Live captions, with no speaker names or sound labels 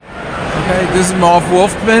Hey, this is Marv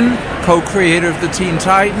Wolfman, co-creator of the Teen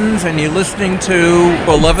Titans, and you're listening to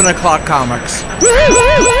 11 O'Clock Comics.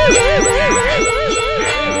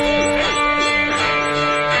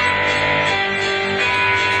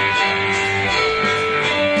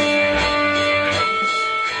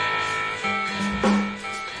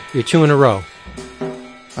 You're 2 in a row.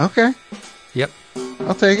 Okay. Yep.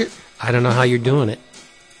 I'll take it. I don't know how you're doing it.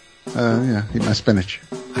 Yeah, eat my spinach.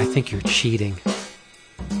 I think you're cheating.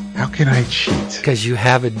 How can I cheat? Because you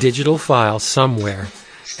have a digital file somewhere,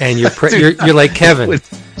 and you're like Kevin. Would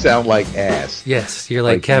sound like ass. Yes, you're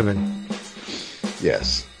like Kevin.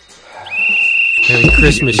 Yes. Merry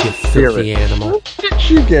Christmas, you filthy animal. Did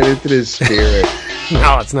you get into this spirit?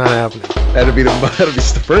 No, it's not happening. That'll be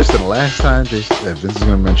the first and the last time Vince is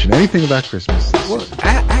going to mention anything about Christmas. Well,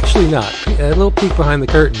 actually not. A little peek behind the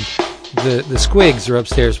curtain. The Squigs are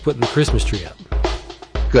upstairs putting the Christmas tree up.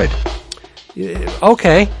 Good.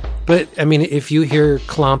 Okay, but I mean, if you hear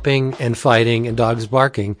clomping and fighting and dogs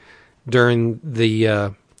barking during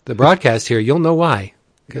the broadcast here, you'll know why.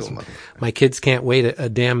 Because my kids can't wait a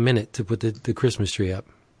damn minute to put the Christmas tree up.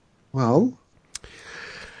 Well,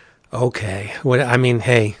 okay. I mean,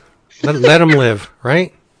 hey, let them live,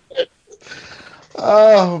 right?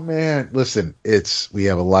 Oh man, listen, we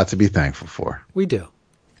have a lot to be thankful for. We do.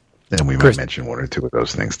 And we might mention one or two of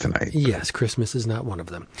those things tonight. Yes, Christmas is not one of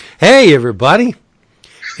them. Hey, everybody.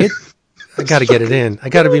 I got to get it in. I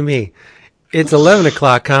got to be me. It's 11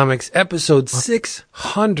 O'Clock Comics, episode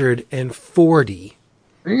 640.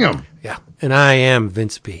 Damn. Yeah, and I am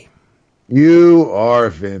Vince B. You are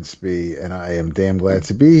Vince B., and I am damn glad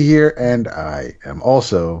to be here, and I am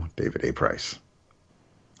also David A. Price.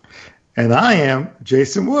 And I am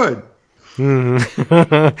Jason Wood.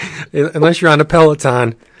 Unless you're on a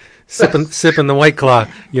Peloton. Sipping the White Claw.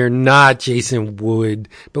 You're not Jason Wood,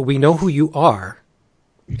 but we know who you are,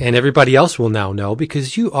 and everybody else will now know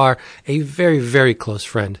because you are a very, very close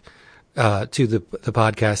friend to the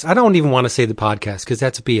podcast. I don't even want to say the podcast because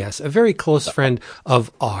that's BS. A very close friend of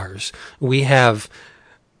ours. We have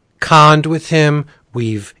conned with him.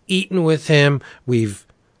 We've eaten with him. We've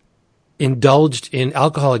indulged in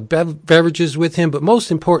alcoholic beverages with him, but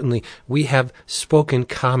most importantly, we have spoken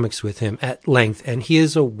comics with him at length, and he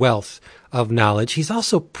is a wealth of knowledge. He's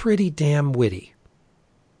also pretty damn witty.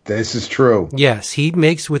 This is true. Yes, he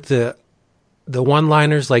makes with the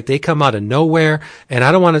one-liners like they come out of nowhere, and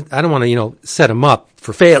I don't want to set him up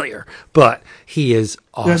for failure, but he is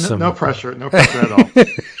awesome. No pressure at all.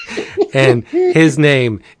 And his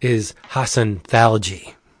name is Hassan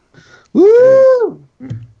Thalji. Woo!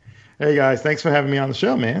 Hey guys, thanks for having me on the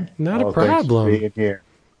show, man. Not a problem. Thanks for being here.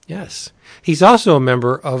 Yes. He's also a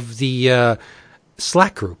member of the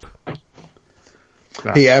Slack group.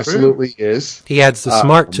 He absolutely is. He adds the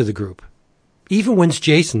smart to the group, even when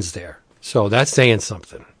Jason's there. So that's saying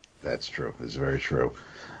something. That's true. It's very true.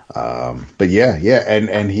 But yeah,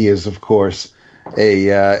 and he is, of course,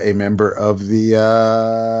 a member of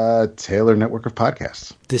the Taylor Network of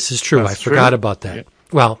Podcasts. This is true. I forgot about that. Yeah.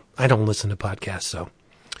 Well, I don't listen to podcasts, so.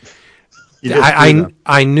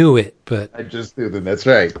 I knew it, but I just knew them. That's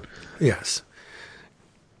right. Yes.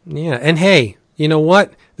 Yeah, and hey, you know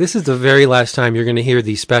what? This is the very last time you're going to hear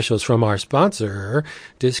these specials from our sponsor,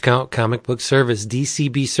 Discount Comic Book Service,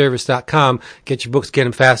 dcbservice.com. Get your books, get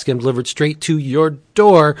them fast, get them delivered straight to your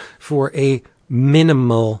door for a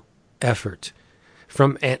minimal effort.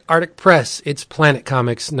 From Antarctic Press, it's Planet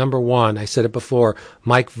Comics #1. I said it before,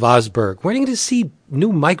 Mike Vosberg. Where are you going to see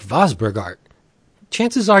new Mike Vosberg art?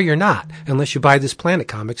 Chances are you're not, unless you buy this Planet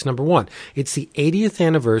Comics #1. It's the 80th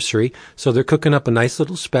anniversary, so they're cooking up a nice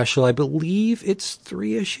little special. I believe it's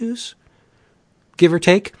 3 issues, give or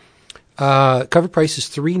take. Cover price is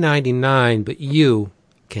 $3.99, but you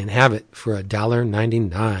can have it for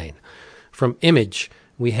 $1.99. From Image,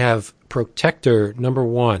 we have Protector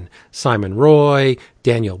 #1, Simon Roy,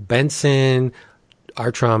 Daniel Benson,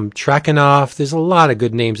 Artrom Trakhanov. There's a lot of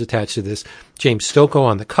good names attached to this. James Stocco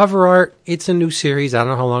on the cover art. It's a new series. I don't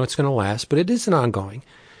know how long it's going to last, but it is an ongoing.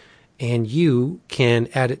 And you can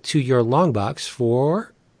add it to your long box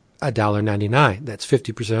for $1.99. That's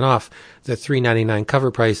 50% off the $3.99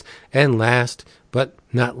 cover price. And last but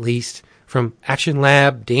not least, from Action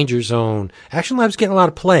Lab, Danger Zone. Action Lab's getting a lot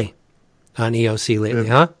of play on EOC lately,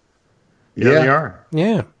 huh? Yeah, they are.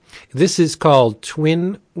 Yeah. This is called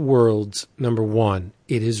Twin Worlds #1.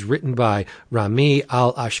 It is written by Rami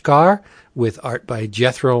Al-Ashkar with art by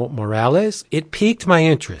Jethro Morales. It piqued my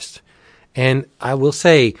interest. And I will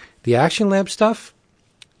say, the Action Lab stuff,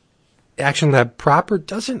 Action Lab proper,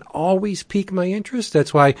 doesn't always pique my interest.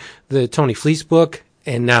 That's why the Tony Fleece book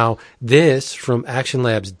and now this from Action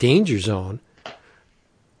Lab's Danger Zone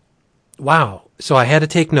wow. So I had to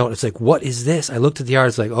take note. It's like, what is this? I looked at the art.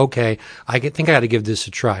 It's like, okay, think I got to give this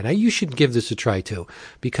a try. Now you should give this a try too,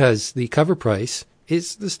 because the cover price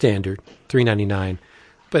is the standard $3.99,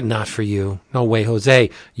 but not for you. No way, Jose.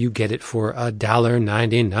 You get it for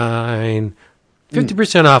 $1.99.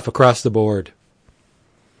 50% off across the board.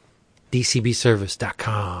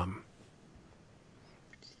 DCBService.com.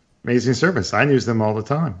 Amazing service. I use them all the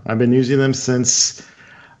time. I've been using them since,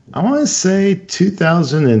 I want to say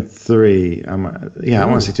 2003. I want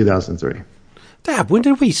to say 2003. Dab, when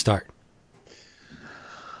did we start?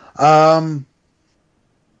 I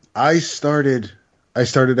started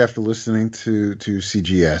after listening to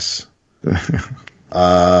CGS.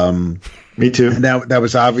 Me too. And that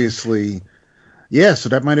was obviously, yeah. So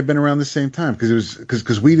that might have been around the same time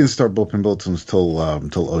because we didn't start Bullpen Bulletins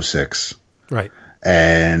till 06. Right.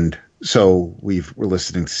 And so we're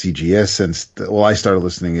listening to CGS since. I started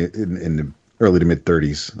listening in the early to mid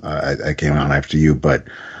 30s. I came on after you, but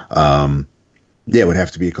it would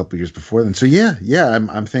have to be a couple of years before then. So yeah.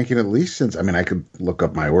 I'm thinking at least since. I mean, I could look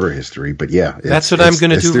up my order history, but yeah, that's what I'm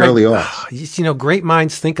going to do. The early aughts. Great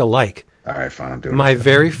minds think alike. All right, fine. I'm doing my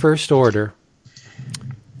very first order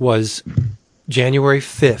was January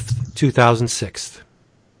 5th, 2006.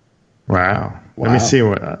 Wow. Let me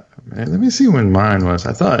see when mine was.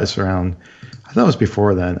 I thought it was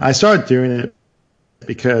before then. I started doing it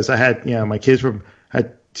because I had, my kids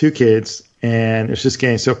had 2 kids, and it was just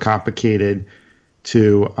getting so complicated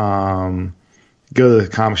to go to the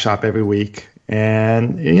comic shop every week.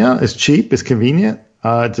 And, it's cheap, it's convenient.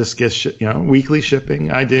 Just gets, weekly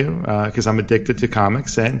shipping I do because I'm addicted to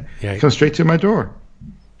comics, and it comes straight to my door.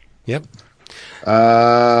 Yep.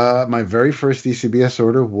 My very first DCBS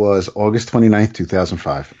order was August 29th,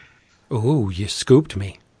 2005. Ooh, you scooped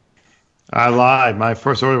me. I lied. My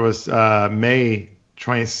first order was May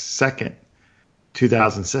 22nd,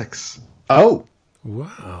 2006. Oh.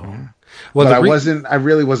 Wow. Yeah. Well, I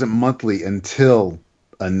really wasn't monthly until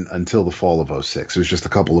the fall of 06. It was just a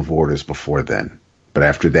couple of orders before then. But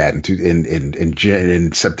after that,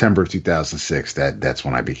 in September of 2006, that's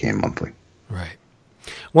when I became monthly. Right.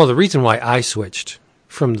 Well, the reason why I switched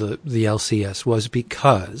from the LCS was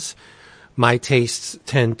because my tastes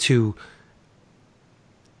tend to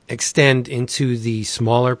extend into the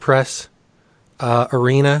smaller press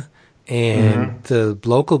arena, and the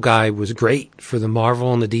local guy was great for the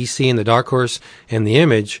Marvel and the DC and the Dark Horse and the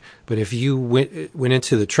Image. But if you went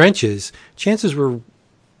into the trenches, chances were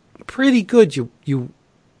pretty good you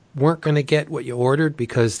weren't going to get what you ordered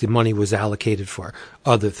because the money was allocated for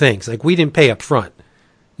other things. Like, we didn't pay up front.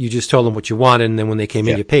 You just told them what you wanted, and then when they came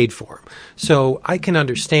in, you paid for them. So I can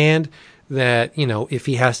understand that, if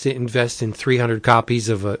he has to invest in 300 copies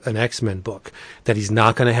of an X-Men book, that he's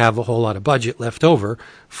not going to have a whole lot of budget left over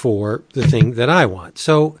for the thing that I want.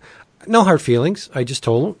 So no hard feelings. I just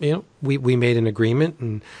told him, we made an agreement,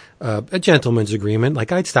 and a gentleman's agreement.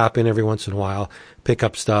 Like, I'd stop in every once in a while, pick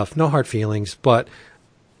up stuff. No hard feelings. But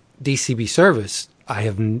DCB service,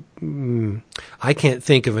 I can't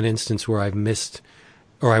think of an instance where I've missed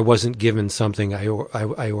or I wasn't given something I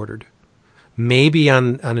ordered. Maybe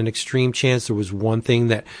on an extreme chance there was one thing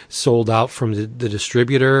that sold out from the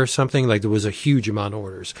distributor or something. Like, there was a huge amount of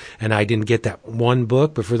orders and I didn't get that one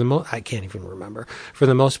book. But for the I can't even remember. For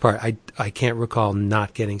the most part, I can't recall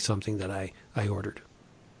not getting something that I ordered.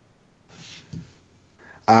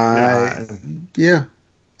 Yeah.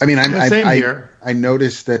 I mean, I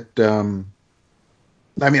noticed that.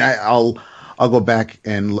 I'll go back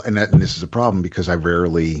and this is a problem because I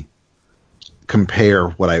rarely compare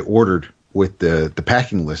what I ordered with the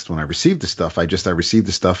packing list when I received the stuff. I received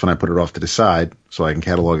the stuff and I put it off to the side so I can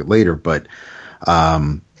catalog it later. But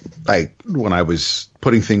when I was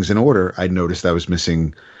putting things in order, I noticed I was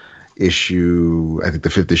missing I think the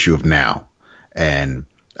 5th issue of Now, and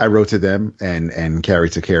I wrote to them and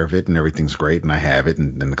Carrie took care of it and everything's great and I have it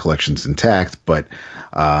and the collection's intact. But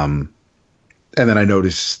and then I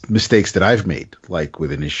noticed mistakes that I've made, like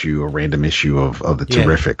with a random issue of the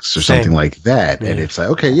Terrifics or something like that. Yeah. And it's like,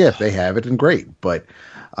 okay, if they have it, then great. But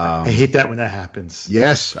I hate that when that happens.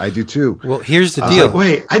 Yes, I do too. Well, here's the deal.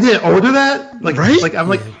 Wait, I didn't order that? Like, right? Like, I'm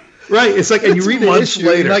like, right. It's like, and you read the issue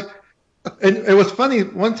later. And it was funny.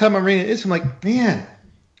 One time I'm reading the issue, I'm like, man,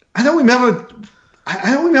 I don't remember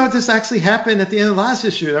this actually happened at the end of the last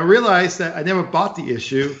issue. And I realized that I never bought the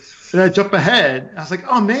issue. And I jump ahead. I was like,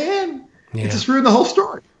 oh man. Yeah. It just ruined the whole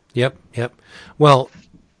story. Yep. Well,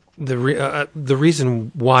 the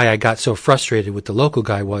reason why I got so frustrated with the local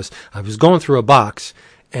guy was I was going through a box,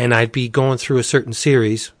 and I'd be going through a certain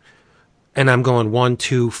series, and I'm going 1,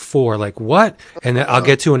 2, 4. Like, what? And then I'll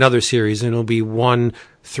get to another series, and it'll be 1,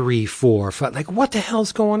 3, 4, 5. Like, what the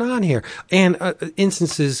hell's going on here? And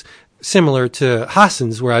instances similar to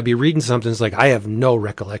Hassan's, where I'd be reading something, it's like, I have no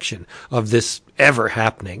recollection of this ever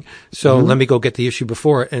happening. So let me go get the issue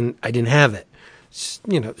before it, and I didn't have it.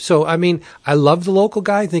 You know, so I mean, I love the local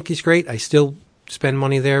guy. I think he's great. I still spend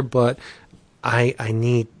money there, but I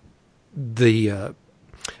need the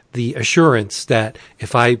assurance that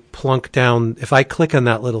if I if I click on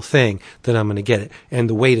that little thing, then I'm going to get it. And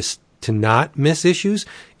the way to not miss issues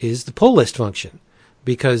is the pull list function.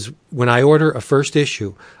 Because when I order a first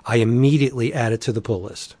issue, I immediately add it to the pull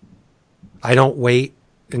list. I don't wait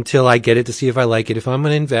until I get it to see if I like it. If I'm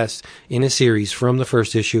going to invest in a series from the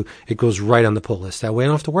first issue, it goes right on the pull list. That way I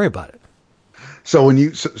don't have to worry about it. So when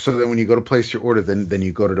then when you go to place your order, then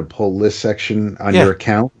you go to the pull list section on your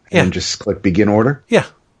account and just click begin order? Yeah.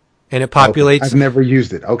 And it populates. Okay. I've never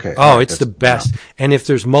used it. Okay. Oh, it's the best. And if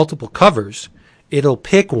there's multiple covers, it'll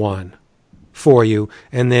pick one for you,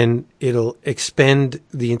 and then it'll expend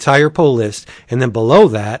the entire pull list, and then below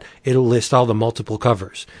that, it'll list all the multiple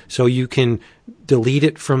covers. So you can delete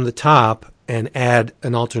it from the top and add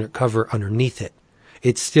an alternate cover underneath it.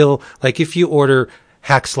 It's still, like if you order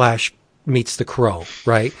Hack Slash Meets the Crow,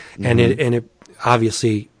 right? Mm-hmm. And it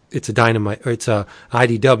obviously, it's a Dynamite, or it's a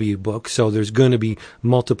IDW book, so there's going to be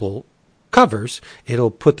multiple covers.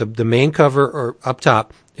 It'll put the main cover or up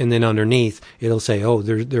top, and then underneath it'll say, "Oh,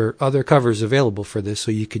 there are other covers available for this,"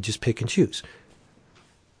 so you could just pick and choose.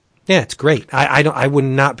 Yeah, it's great. I would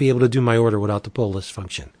not be able to do my order without the pull list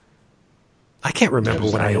function. I can't remember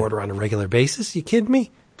what I order on a regular basis. You kidding me?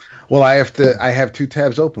 Well, I have two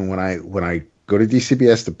tabs open when I go to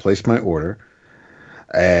DCBS to place my order,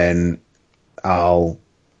 and I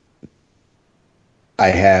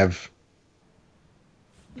have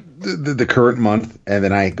the current month, and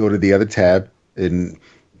then I go to the other tab in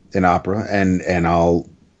Opera, and I'll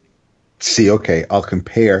see. Okay, I'll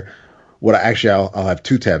compare what I'll have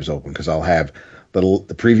two tabs open, because I'll have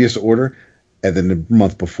the previous order and then the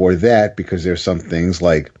month before that, because there's some things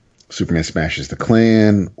like Superman Smashes the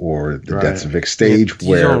Klan or the Deaths of Vic Stage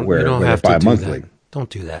where they're bi-monthly.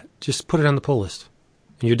 Don't do that. Just put it on the pull list,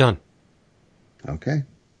 and you're done. Okay.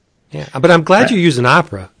 Yeah, but I'm glad you're using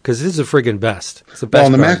Opera, because this is the friggin' best. It's the best.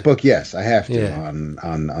 Well, on the MacBook, yes, I have to. Yeah.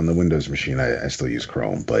 On the Windows machine, I still use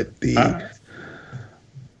Chrome, but the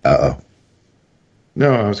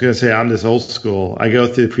No, I was going to say I'm this old school. I go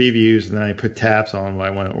through the previews and then I put tabs on what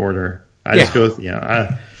I want to order. Just go,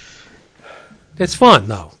 it's fun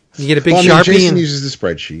though. You get a big Sharpie. Sharpie. Jason uses the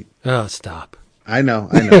spreadsheet. Oh, stop! I know.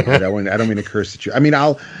 I don't mean to curse at you. I mean,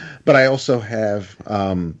 but I also have,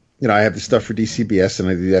 I have the stuff for DCBS, and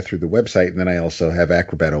I do that through the website, and then I also have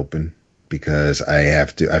Acrobat open because I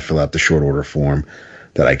fill out the short order form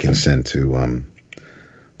that I can send to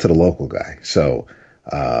the local guy. So,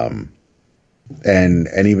 and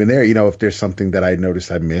even there, if there's something that I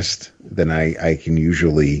noticed I missed, then I can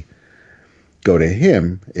usually go to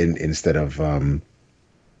him instead of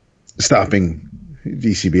stopping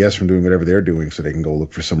DCBS from doing whatever they're doing, so they can go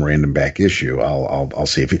look for some random back issue. I'll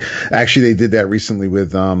see if actually they did that recently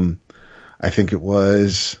with I think it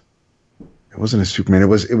wasn't a Superman. I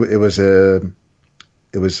think it was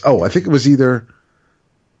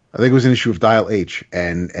an issue of Dial H,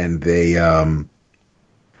 and they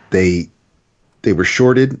were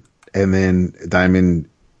shorted, and then Diamond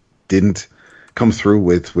didn't come through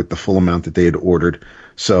with the full amount that they had ordered.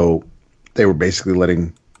 So they were basically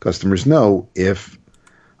letting customers know, if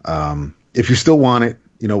you still want it,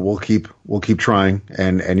 we'll keep trying,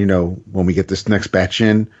 and when we get this next batch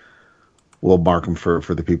in, we'll mark them for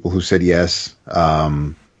the people who said yes.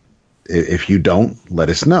 If you don't, let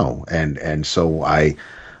us know. And so I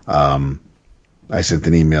sent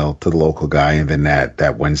an email to the local guy, and then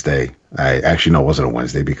that Wednesday, it wasn't a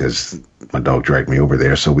Wednesday because my dog dragged me over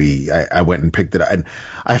there. So I went and picked it up, and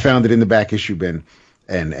I found it in the back issue bin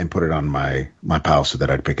and put it on my pile so that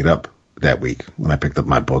I'd pick it up that week when I picked up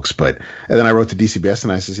my books. And then I wrote to DCBS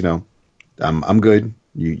and I says, I'm good.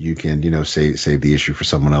 You can, save the issue for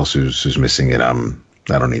someone else who's missing it. I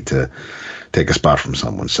don't need to take a spot from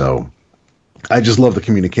someone. So I just love the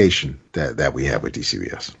communication that we have with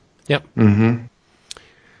DCBS. Yep. Mm-hmm.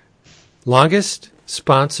 Longest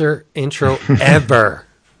sponsor intro ever,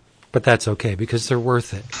 but that's okay because they're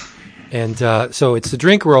worth it. And so it's the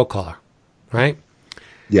drink roll call, right?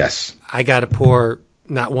 Yes. I got to pour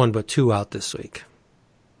not one but two out this week.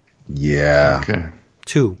 Yeah. Okay.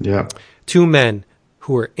 Two. Yeah. Two men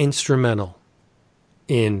who are instrumental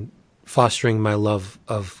in fostering my love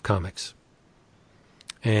of comics.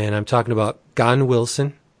 And I'm talking about Gon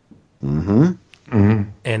Wilson. Mm-hmm.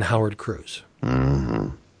 and Howard Cruz.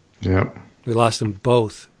 Yep. We lost them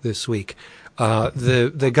both this week.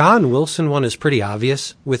 The Gahan Wilson one is pretty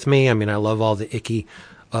obvious with me. I mean, I love all the icky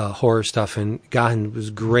horror stuff, and Gahan was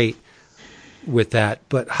great with that.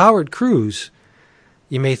 But Howard Cruz,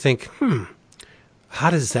 you may think, how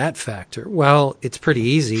does that factor? Well, it's pretty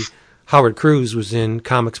easy. Howard Cruz was in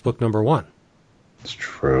Comics Book number 1. It's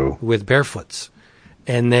true. With Barefoots.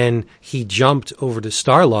 And then he jumped over to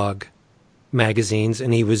Starlog magazines,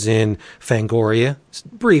 and he was in Fangoria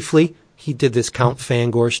briefly. He did this Count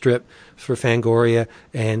Fangor strip for Fangoria,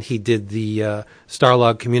 and he did the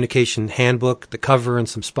Starlog Communication Handbook, the cover, and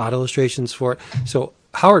some spot illustrations for it. So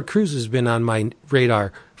Howard Cruz has been on my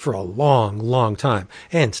radar for a long, long time.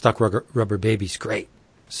 And Stuck Rubber Baby's great.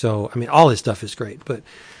 So, I mean, all his stuff is great. But,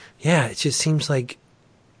 yeah, it just seems like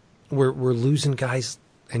we're losing guys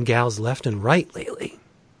and gals left and right lately.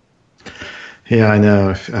 Yeah, I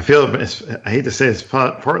know. I feel, I hate to say it's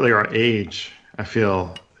partly our age. I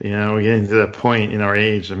feel, we're getting to that point in our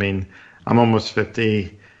age. I mean, I'm almost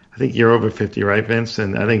 50. I think you're over 50, right, Vince?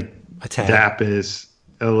 And I think Dap is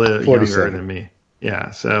a little 47. younger than me.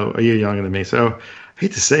 Yeah, so a year younger than me. So I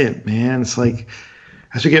hate to say it, man. It's like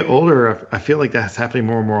as we get older, I feel like that's happening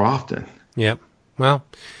more and more often. Yep. Well,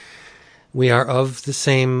 we are of the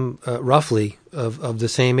same, roughly, of the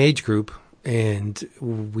same age group, and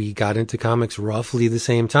we got into comics roughly the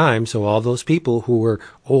same time. So all those people who were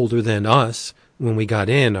older than us when we got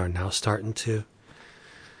in are now starting to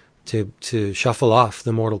shuffle off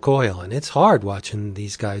the mortal coil, and it's hard watching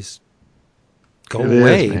these guys go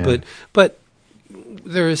away. But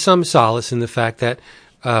there is some solace in the fact that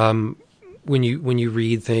when you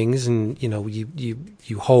read things and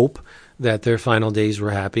you hope that their final days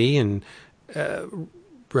were happy and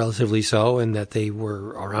relatively so, and that they were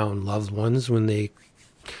around loved ones when they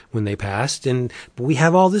passed. But we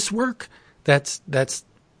have all this work that's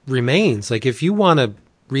remains. Like if you want to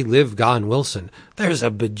relive Gahan Wilson, there's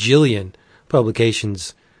a bajillion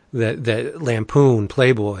publications that lampoon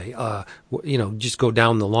Playboy, just go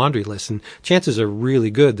down the laundry list, and chances are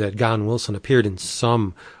really good that Gahan Wilson appeared in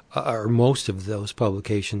some or most of those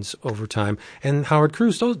publications over time. And Howard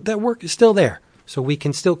Cruz, that work is still there, so we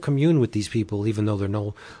can still commune with these people even though they're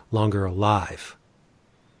no longer alive.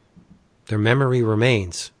 Their memory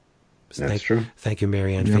remains. That's true. Thank you,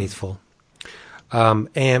 Marianne Faithfull.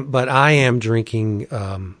 But I am drinking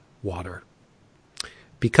water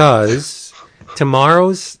because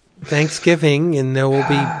tomorrow's Thanksgiving, and there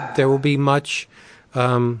will be much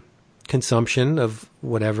consumption of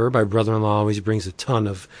whatever. My brother-in-law always brings a ton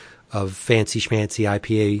of fancy schmancy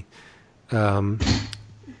IPA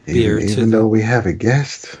beer. Even though we have a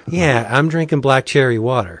guest. Yeah, I'm drinking black cherry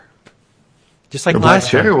water. Just like black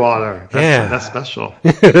last time. cherry water. That's special.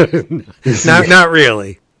 Not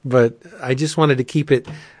really, but I just wanted to keep it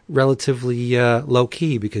relatively low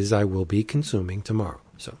key because I will be consuming tomorrow.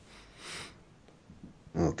 So.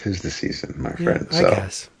 Well, 'tis the season, my friend. I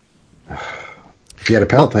guess. If you had a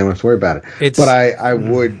palate time, let's worry about it. But I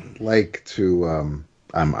would like to.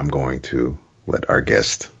 I'm going to let our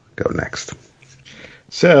guest go next.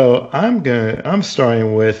 So I'm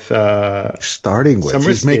starting with.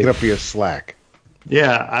 He's making up for your slack.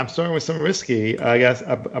 Yeah, I'm starting with some whiskey. I guess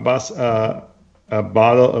a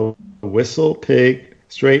bottle of Whistle Pig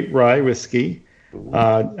Straight Rye whiskey.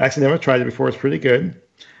 Actually, never tried it before. It's pretty good.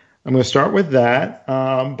 I'm going to start with that,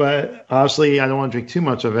 but obviously I don't want to drink too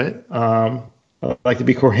much of it. I like to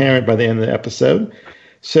be coherent by the end of the episode.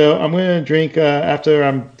 So I'm going to drink, after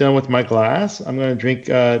I'm done with my glass, I'm going to drink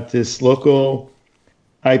this local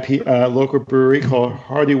brewery called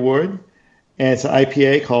Hardywood, and it's an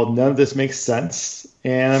IPA called None of This Makes Sense.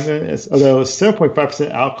 And although it's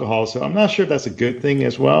 7.5% alcohol, so I'm not sure if that's a good thing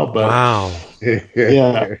as well. But wow.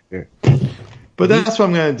 Yeah. But that's what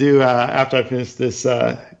I'm going to do after I finish this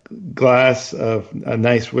glass of a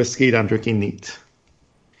nice whiskey that I'm drinking neat.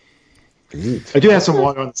 I do have some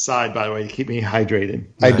water on the side, by the way, to keep me hydrated.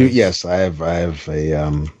 I do. Yes, I have a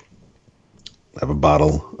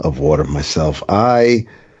bottle of water myself. I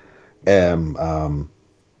am.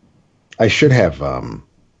 I should have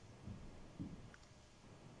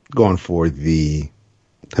gone for the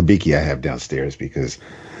Hibiki I have downstairs because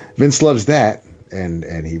Vince loves that,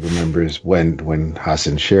 and he remembers when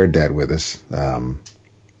Hassan shared that with us a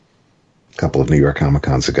couple of New York Comic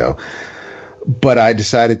Cons ago. But I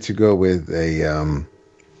decided to go with a.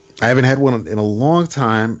 I haven't had one in a long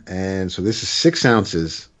time, and so this is 6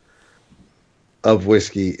 ounces of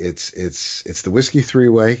whiskey. It's the Whiskey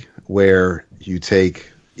 3-Way, where you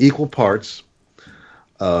take equal parts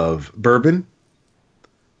of bourbon,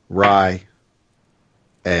 rye,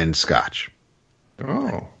 and scotch.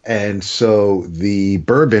 Oh, And so the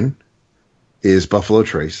bourbon is Buffalo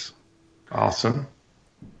Trace. awesome.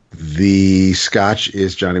 The Scotch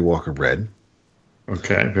is Johnny Walker Red.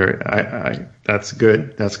 Okay, that's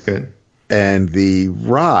good. That's good. And the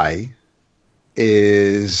rye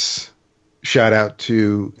is, shout out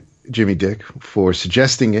to Jimmy Dick for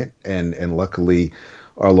suggesting it, and luckily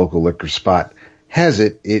our local liquor spot has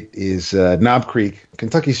it. It is Knob Creek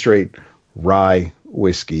Kentucky Straight Rye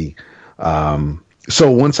Whiskey.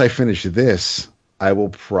 So once I finish this, I will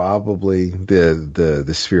probably,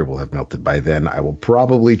 the sphere will have melted by then. I will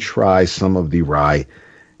probably try some of the rye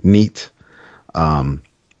neat to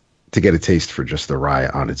get a taste for just the rye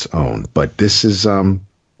on its own. But this is, I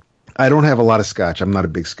don't have a lot of Scotch. I'm not a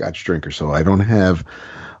big Scotch drinker, so I don't have,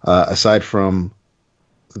 aside from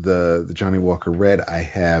the Johnny Walker Red, I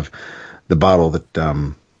have the bottle that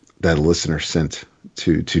that a listener sent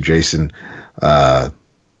to Jason a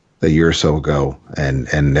year or so ago,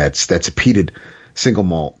 and that's a peated single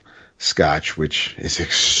malt Scotch, which is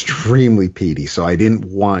extremely peaty. So I didn't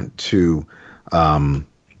want to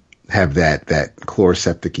have that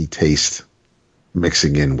chloroseptic-y taste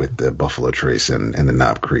mixing in with the Buffalo Trace and the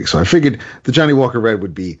Knob Creek. So I figured the Johnny Walker Red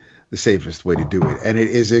would be the safest way to do it, and it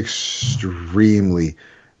is extremely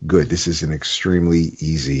good. This is an extremely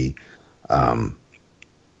easy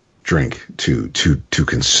drink to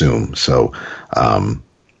consume. So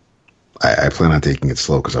I plan on taking it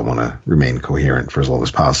slow because I want to remain coherent for as long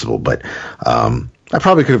as possible. But I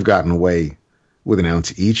probably could have gotten away with an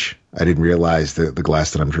ounce each. I didn't realize that the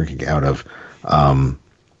glass that I'm drinking out of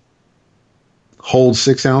holds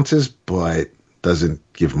 6 ounces, but doesn't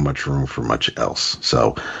give much room for much else.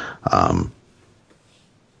 So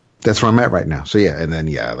that's where I'm at right now. So yeah, and then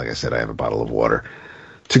like I said, I have a bottle of water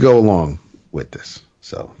to go along with this.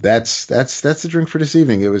 So that's the drink for this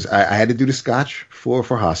evening. It was I had to do the Scotch for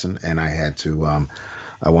Hassan, and I had to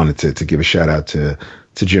I wanted to give a shout out to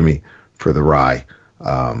Jimmy for the rye,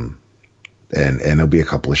 and there'll be a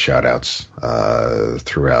couple of shout outs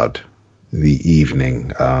throughout the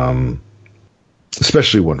evening,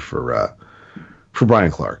 especially one for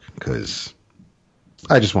Brian Clark, because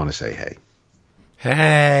I just want to say hey.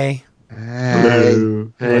 Hey.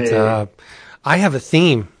 Hello. What's up? I have a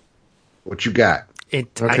theme. What you got?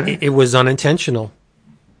 It was unintentional,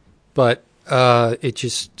 but it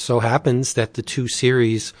just so happens that the 2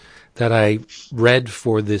 series that I read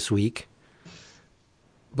for this week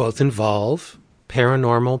both involve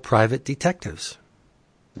paranormal private detectives.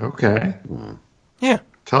 Okay. Yeah.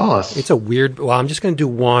 Tell us. It's a weird... Well, I'm just going to do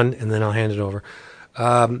one, and then I'll hand it over.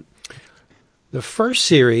 The first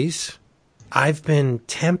series, I've been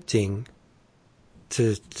tempting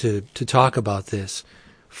to talk about this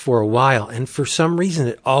for a while, and for some reason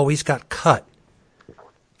it always got cut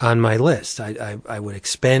on my list. I would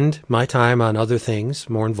expend my time on other things,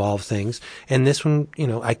 more involved things, and this one,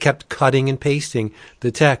 I kept cutting and pasting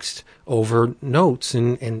the text over notes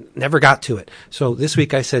and never got to it. So this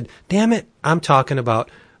week I said, damn it, I'm talking about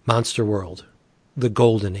Monster World, the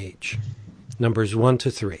Golden Age, numbers 1 to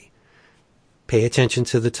 3. Pay attention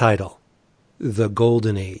to the title, The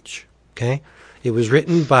Golden Age, okay? It was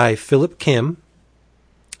written by Philip Kim,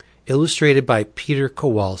 illustrated by Peter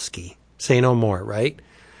Kowalski. Say no more, right?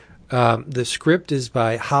 The script is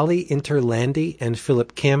by Holly Interlandi and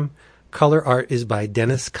Philip Kim. Color art is by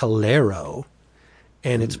Dennis Calero.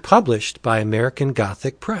 And it's published by American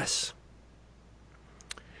Gothic Press.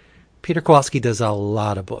 Peter Kowalski does a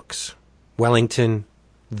lot of books. Wellington,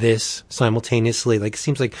 this, simultaneously. Like, it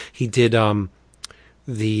seems like he did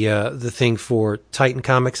the thing for Titan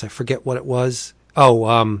Comics. I forget what it was.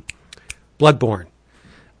 Oh, Bloodborne.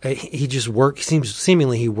 He just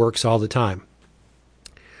seemingly he works all the time.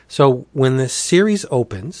 So when this series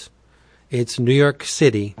opens, it's New York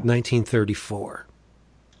City, 1934.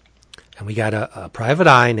 And we got a private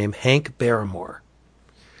eye named Hank Barrymore.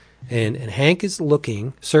 And Hank is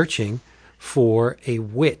searching for a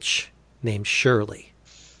witch named Shirley.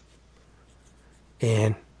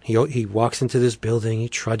 And he walks into this building, he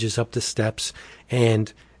trudges up the steps,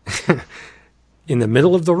 and in the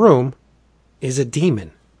middle of the room is a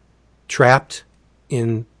demon trapped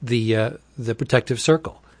in the protective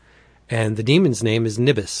circle. And the demon's name is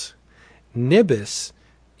Nibis. Nibis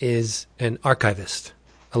is an archivist,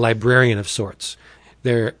 a librarian of sorts.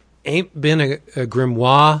 There ain't been a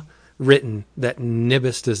grimoire written that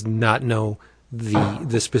Nibis does not know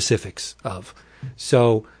the specifics of.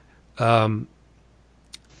 So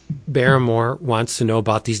Barrymore wants to know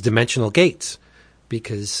about these dimensional gates,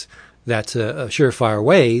 because that's a surefire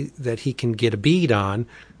way that he can get a bead on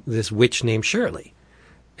this witch named Shirley.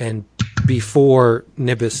 And before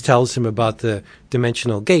Nibis tells him about the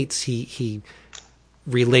dimensional gates, he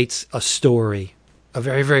relates a story, a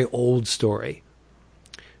very, very old story,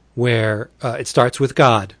 where it starts with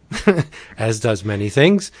God, as does many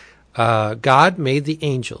things. God made the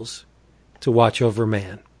angels to watch over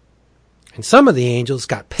man. And some of the angels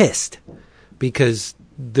got pissed because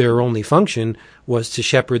their only function was to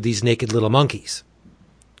shepherd these naked little monkeys.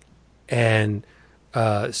 And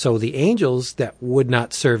so the angels that would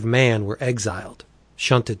not serve man were exiled,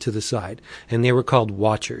 shunted to the side, and they were called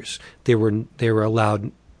watchers. They were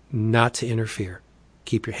allowed not to interfere.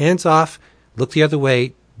 Keep your hands off, look the other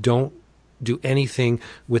way, don't do anything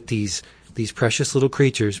with these precious little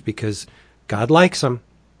creatures, because God likes them,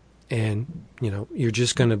 and you're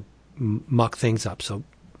just going to muck things up. So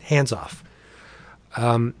hands off.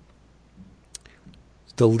 The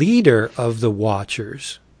leader of the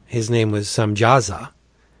watchers, his name was Samjaza,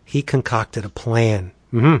 he concocted a plan.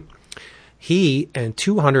 He and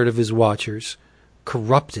 200 of his watchers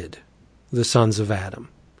corrupted the sons of Adam.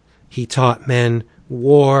 He taught men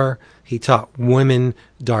war. He taught women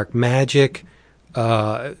dark magic,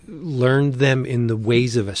 learned them in the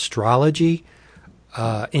ways of astrology.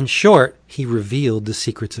 In short, he revealed the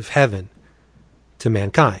secrets of heaven to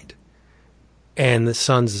mankind. And the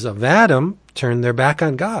sons of Adam turned their back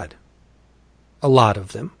on God. A lot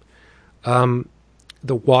of them.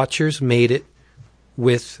 The watchers made it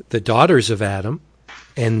with the daughters of Adam,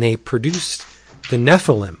 and they produced the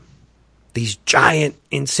Nephilim, these giant,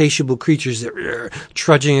 insatiable creatures that were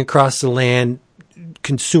trudging across the land,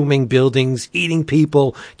 consuming buildings, eating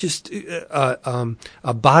people, just a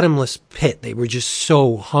bottomless pit. They were just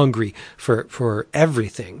so hungry for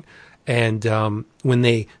everything. And when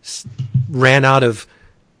they ran out of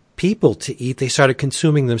people to eat, they started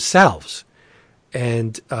consuming themselves.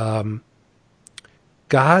 And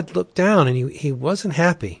God looked down, and he wasn't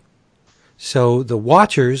happy. So the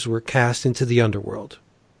watchers were cast into the underworld.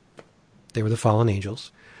 They were the fallen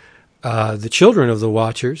angels. The children of the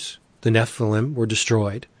watchers, the Nephilim, were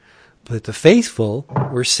destroyed, but the faithful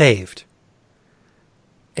were saved.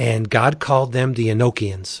 And God called them the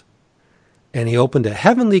Enochians, and he opened a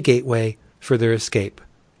heavenly gateway for their escape.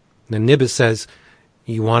 And Nibis says,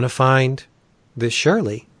 you want to find this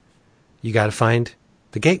Shirley, you got to find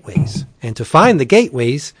the gateways. And to find the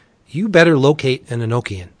gateways, you better locate an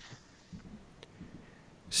Enochian.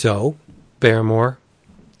 So Barrymore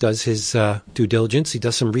does his due diligence. He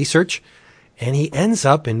does some research, and he ends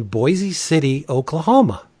up in Boise City,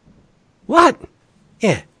 Oklahoma. What?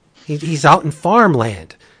 Yeah, he's out in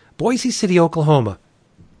farmland, Boise City, Oklahoma.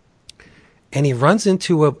 And he runs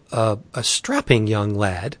into a strapping young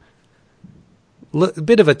lad, a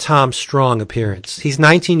bit of a Tom Strong appearance. He's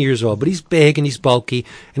 19 years old, but he's big and he's bulky,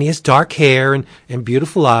 and he has dark hair and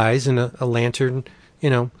beautiful eyes and a lantern,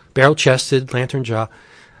 barrel-chested, lantern jaw.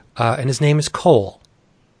 And his name is Cole.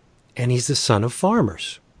 And he's the son of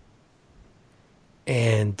farmers.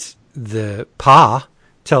 And the Pa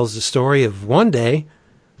tells the story of one day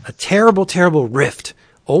a terrible, terrible rift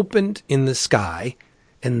opened in the sky,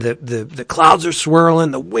 and the clouds are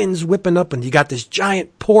swirling, the wind's whipping up, and you got this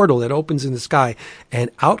giant portal that opens in the sky, and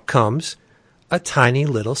out comes a tiny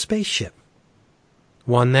little spaceship.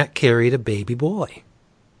 One that carried a baby boy.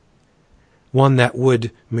 One that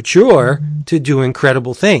would mature to do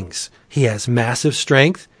incredible things. He has massive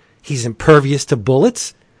strength. He's impervious to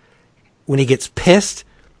bullets. When he gets pissed,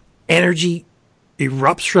 energy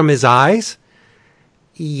erupts from his eyes.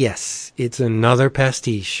 Yes, it's another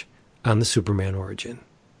pastiche on the Superman origin.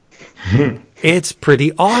 It's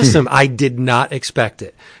pretty awesome. I did not expect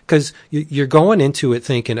it, because you're going into it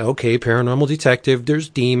thinking, okay, paranormal detective, there's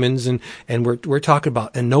demons, and we're talking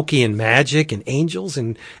about Enochian magic and angels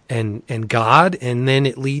and God, and then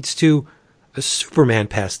it leads to a Superman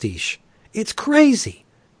pastiche. It's crazy.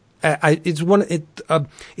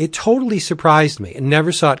 It totally surprised me. I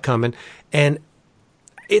never saw it coming, and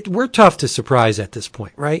we're tough to surprise at this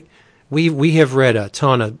point, right? We have read a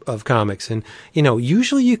ton of comics, and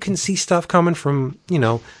usually you can see stuff coming from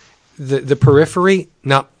the periphery.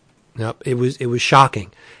 No, it was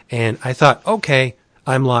shocking, and I thought, okay,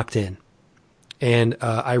 I'm locked in. And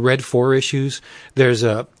I read 4 issues. There's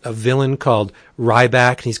a villain called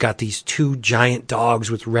Ryback, and he's got these 2 giant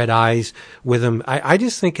dogs with red eyes with him. I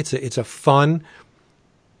just think it's a fun,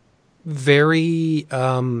 very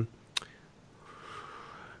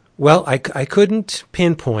well. I couldn't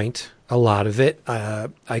pinpoint a lot of it.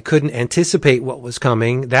 I couldn't anticipate what was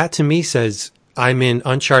coming. That to me says I'm in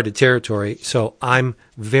uncharted territory, so I'm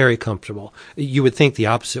very comfortable. You would think the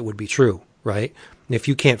opposite would be true, right? If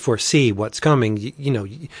you can't foresee what's coming,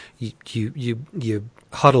 you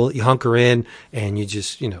huddle, you hunker in, and you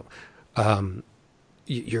just,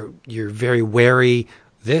 you're very wary.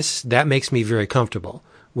 that makes me very comfortable.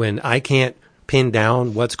 When I can't pin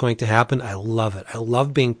down what's going to happen, I love it. I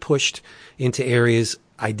love being pushed into areas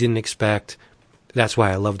I didn't expect. That's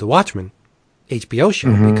why I love The Watchmen HBO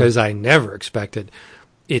show, because I never expected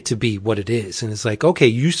it to be what it is. And it's like, okay,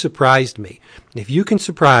 you surprised me. If you can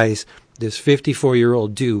surprise this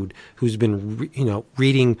 54-year-old dude who's been,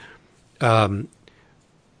 reading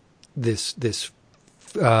this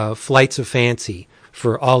Flights of Fancy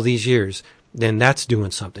for all these years, then that's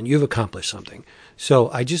doing something. You've accomplished something. So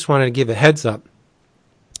I just wanted to give a heads up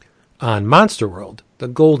on Monster World, the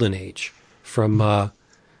Golden Age from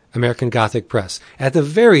American Gothic Press. At the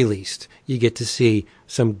very least, you get to see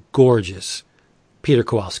some gorgeous Peter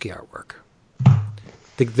Kowalski artwork.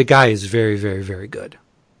 The guy is very, very, very good.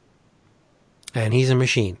 And he's a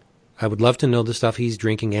machine. I would love to know the stuff he's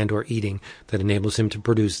drinking and or eating that enables him to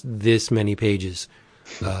produce this many pages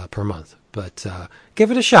per month. But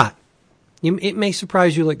give it a shot. It may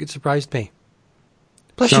surprise you like it surprised me.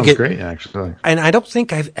 Plus, sounds you get great, actually. And I don't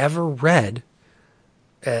think I've ever read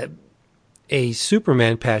a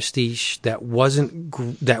Superman pastiche that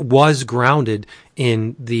was grounded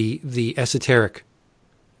in the esoteric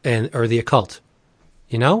or the occult.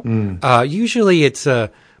 Usually it's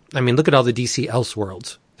look at all the DC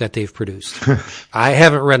Elseworlds that they've produced. I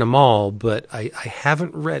haven't read them all, but I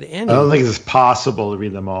haven't read any. I don't think it's possible to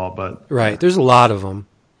read them all, but right, there's a lot of them.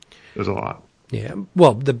 There's a lot. Yeah,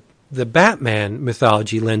 well, the Batman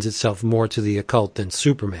mythology lends itself more to the occult than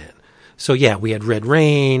Superman. So yeah, we had Red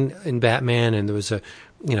Rain in Batman, and there was a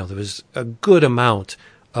good amount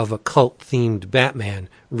of occult themed Batman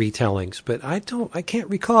retellings, but I can't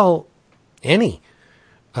recall any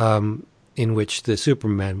in which the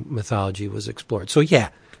Superman mythology was explored. So yeah,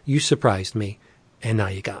 you surprised me, and now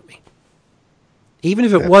you got me. Even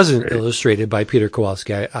if it wasn't great. Illustrated by Peter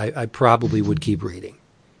Kowalski, I probably would keep reading.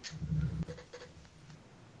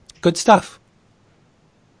 Good stuff.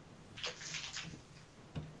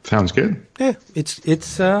 Sounds good. Yeah, it's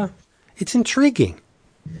intriguing.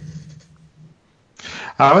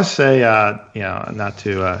 I would say, not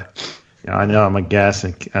to, I know I'm a guest,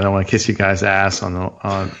 and I don't want to kiss you guys' ass on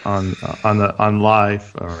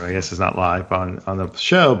live, or I guess it's not live on the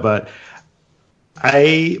show, but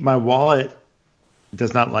my wallet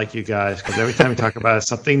does not like you guys, because every time we talk about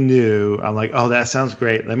something new, I'm like, oh, that sounds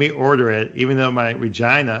great. Let me order it, even though my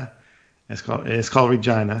Regina, it's called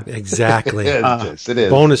Regina. Exactly. Yes, it is.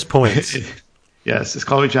 Bonus points. Yes, it's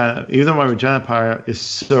called Regina. Even though my Regina Power is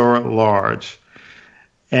so large,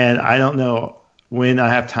 and I don't know when I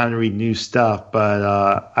have time to read new stuff, but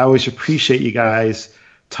I always appreciate you guys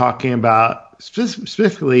talking about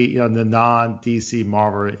specifically, the non-DC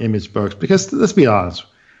Marvel Image books, because let's be honest,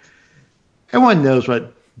 everyone knows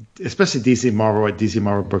especially DC Marvel, what DC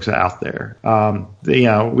Marvel books are out there.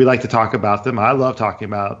 We like to talk about them. I love talking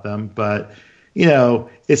about them, but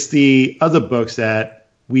it's the other books that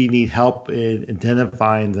we need help in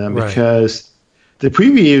identifying them, right? Because the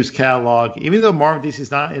previews catalog, even though Marvel DC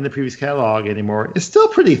is not in the previous catalog anymore, it's still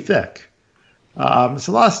pretty thick. There's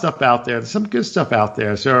a lot of stuff out there. There's some good stuff out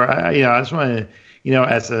there. So I just want to,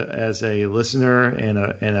 as a listener and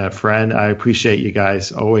a friend, I appreciate you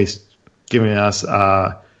guys always giving us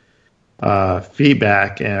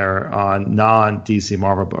feedback on non-DC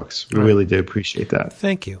Marvel books. We really do appreciate that.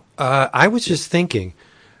 Thank you. I was just thinking,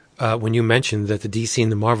 when you mentioned that the DC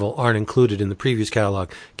and the Marvel aren't included in the previous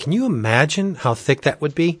catalog, can you imagine how thick that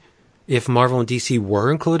would be if Marvel and DC were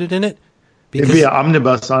included in it? Because, it'd be an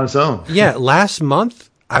omnibus on its own. Yeah, last month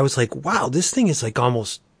I was like, wow, this thing is like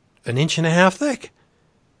almost an inch and a half thick.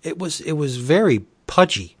 It was very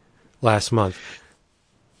pudgy last month.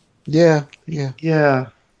 Yeah.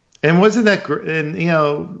 And wasn't that great?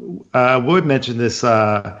 And, Wood mentioned this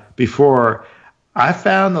before. I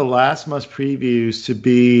found the last month's previews to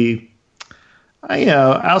be,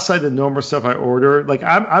 outside the normal stuff I order. Like,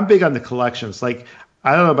 I'm big on the collections. Like,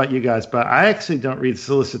 I don't know about you guys, but I actually don't read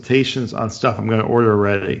solicitations on stuff I'm going to order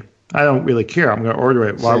already. I don't really care. I'm going to order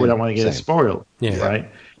it. Why would I want to get it spoiled? Yeah.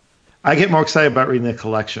 Right? I get more excited about reading the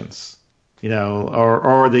collections,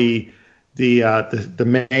 or the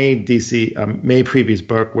main DC main previous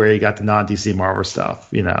book where you got the non-DC Marvel stuff,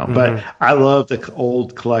 But I love the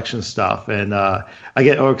old collection stuff, and I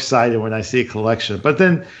get all excited when I see a collection. But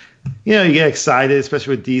then, you get excited,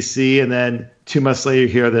 especially with DC, and then 2 months later you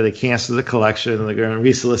hear that they canceled the collection and they're going to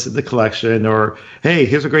resolicit the collection, or hey,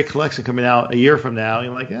 here's a great collection coming out a year from now. And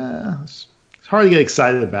you're like, it's hard to get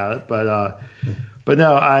excited about it, but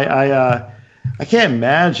no, I can't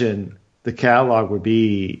imagine the catalog would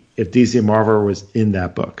be if DC and Marvel was in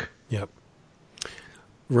that book. Yep.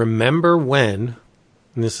 Remember when,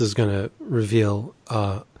 and this is going to reveal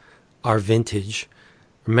our vintage,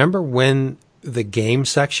 remember when the game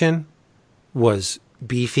section was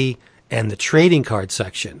beefy and the trading card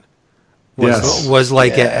section was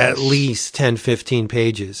like at least 10, 15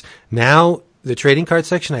 pages. Now the trading card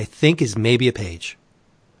section, I think, is maybe a page,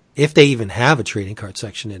 if they even have a trading card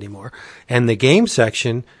section anymore. And the game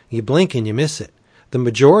section, you blink and you miss it. The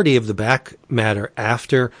majority of the back matter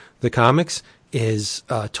after the comics is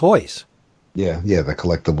toys. Yeah, the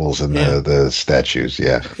collectibles and the statues.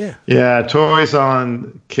 Yeah, toys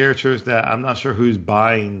on characters that I'm not sure who's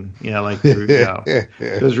buying.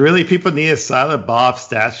 Does really people need a Silent Bob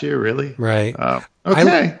statue? Really? Right.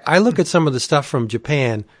 Okay. I look at some of the stuff from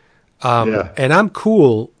Japan, and I'm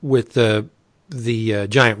cool with the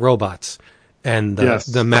giant robots and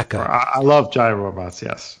the mecha. I love giant robots.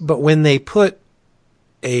 Yes. But when they put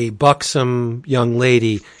a buxom young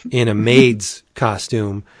lady in a maid's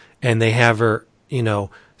costume and they have her,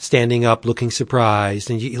 standing up looking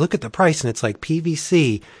surprised, and you look at the price and it's like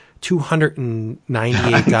PVC,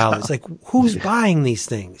 $298. Like, who's buying these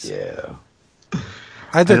things? Yeah.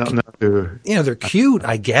 I don't know. They're cute,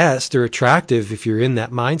 I guess. They're attractive if you're in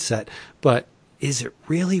that mindset. But is it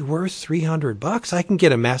really worth $300? I can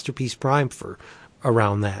get a Masterpiece Prime for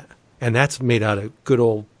around that. And that's made out of good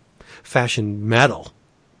old fashioned metal.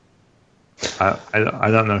 I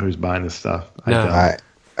don't know who's buying this stuff. I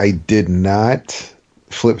did not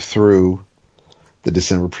flip through the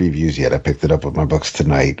December previews yet. I picked it up with my books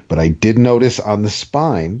tonight, but I did notice on the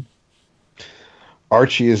spine,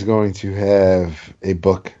 Archie is going to have a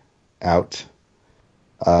book out.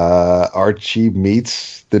 Archie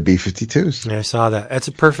meets the B-52s. Yeah, I saw that. That's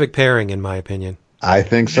a perfect pairing, in my opinion. I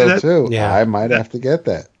think so too. Yeah. I might have to get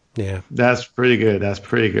that. Yeah, that's pretty good.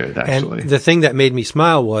 Actually. And the thing that made me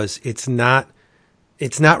smile was it's not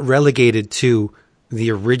relegated to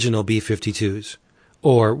the original B-52s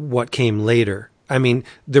or what came later. I mean,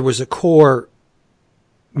 there was a core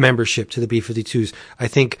membership to the B-52s. I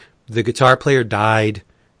think the guitar player died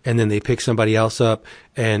and then they picked somebody else up.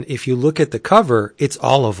 And if you look at the cover, it's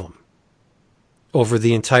all of them over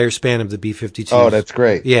the entire span of the B-52s. Oh, that's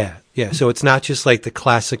great. Yeah. So it's not just like the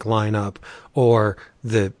classic lineup or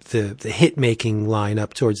the hit-making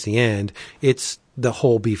lineup towards the end. It's the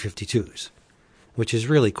whole B-52s, which is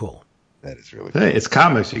really cool. That is really cool. Hey, it's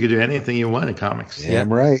comics. You can do anything you want in comics. Yeah,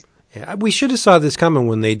 I'm right. Yeah, we should have saw this coming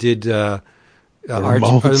when they did Archie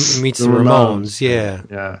meets the Ramones.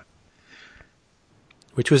 Yeah.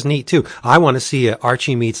 Which was neat, too. I want to see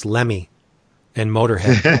Archie meets Lemmy and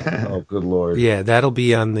Motorhead. Oh, good Lord. Yeah, that'll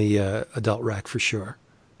be on the adult rack for sure.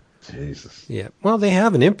 Jesus. Yeah. Well, they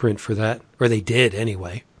have an imprint for that, or they did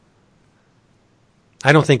anyway.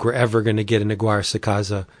 I don't think we're ever going to get an Aguirre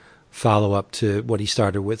Sacasa follow-up to what he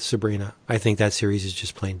started with, Sabrina. I think that series is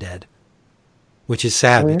just plain dead, which is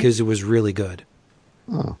sad because it was really good.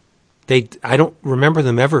 Oh. I don't remember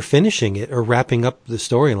them ever finishing it or wrapping up the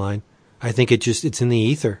storyline. I think it's in the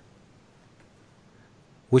ether,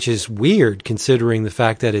 which is weird considering the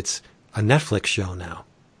fact that it's a Netflix show now.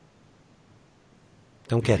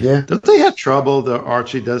 Don't get it. Yeah. Don't they have trouble?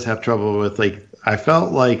 Archie does have trouble with, like, I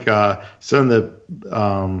felt like some of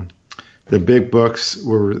the big books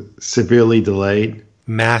were severely delayed.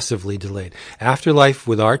 Massively delayed. Afterlife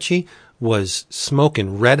with Archie was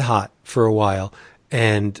smoking red hot for a while,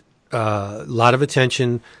 and a lot of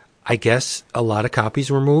attention. I guess a lot of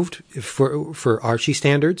copies were moved for Archie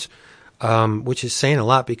standards, which is saying a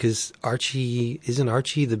lot because isn't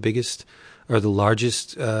Archie the biggest or the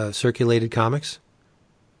largest circulated comics?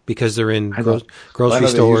 Because they're in grocery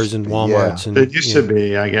stores and Walmarts. Yeah. And it used to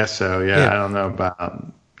be, I guess so. Yeah, I don't know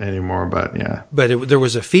about anymore, but yeah. But there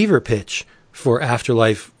was a fever pitch for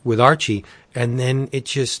Afterlife with Archie, and then it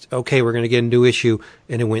just, okay, we're going to get a new issue,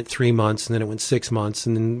 and it went 3 months, and then it went 6 months,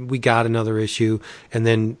 and then we got another issue, and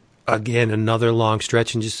then again another long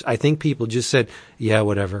stretch, and I think people just said, yeah,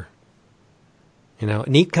 whatever.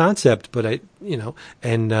 Neat concept, but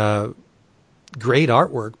and great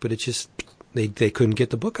artwork, but it's just they couldn't get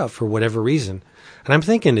the book out for whatever reason, and I'm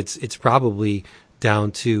thinking it's probably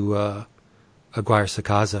down to Aguirre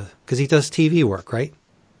Sacasa because he does TV work, right?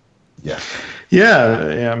 Yeah.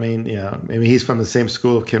 Yeah, I mean, maybe he's from the same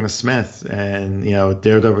school of Kevin Smith and,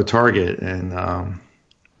 Daredevil Target. And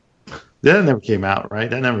that never came out, right?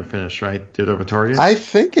 That never finished, right? Daredevil Target? I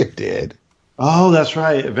think it did. Oh, that's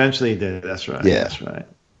right. Eventually it did. That's right. Yeah. That's right.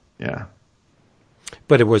 Yeah.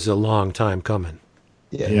 But it was a long time coming.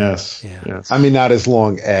 Yeah. Yes. Yeah. Yes. I mean, not as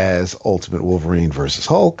long as Ultimate Wolverine versus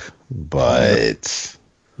Hulk, but...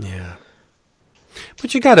 Yeah.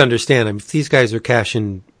 But you got to understand, if these guys are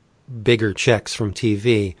cashing bigger checks from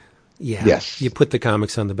TV, Yes. you put the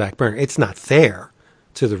comics on the back burner. It's not fair,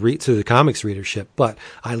 to the comics readership, but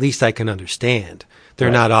at least I can understand.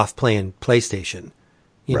 They're not off playing PlayStation.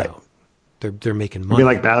 You know, they're making money. You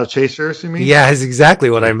mean like Battle Chasers, you mean? Yeah, that's exactly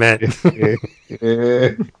what I meant.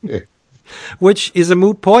 Which is a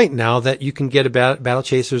moot point now that you can get a Battle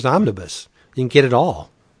Chasers omnibus. You can get it all.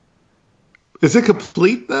 Is it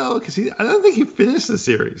complete though? Because I don't think he finished the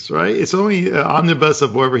series, right? It's only an omnibus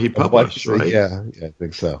of whatever he published, right? Yeah, I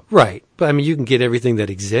think so. Right, but I mean, you can get everything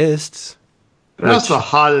that exists. That's the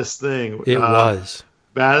hottest thing. It was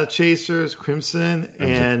Battle Chasers, Crimson,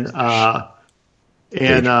 and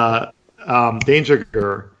Danger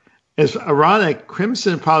Girl. It's ironic.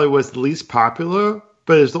 Crimson probably was the least popular,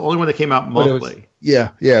 but it's the only one that came out monthly.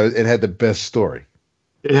 It had the best story.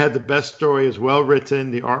 It had the best story. It was well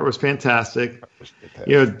written. The art was fantastic.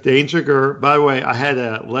 You know, Danger Girl. By the way, I had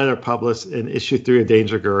a letter published in issue 3 of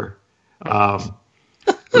Danger Girl. Believe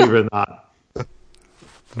it or not.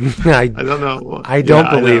 I don't know. I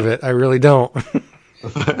don't believe it. I really don't.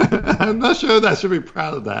 I'm not sure that I should be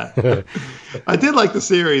proud of that. I did like the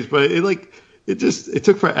series, but it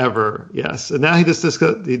took forever. Yes, and now he just does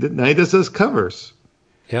covers.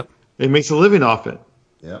 Yep. It makes a living off it.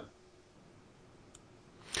 Yep.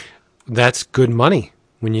 That's good money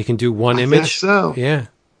when you can do one image. I guess so. Yeah.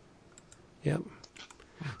 Yep.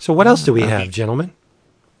 So what else do we have, gentlemen?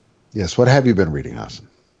 Yes. What have you been reading, Hassan?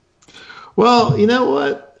 Well, you know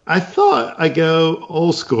what? I thought I'd go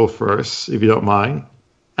old school first, if you don't mind.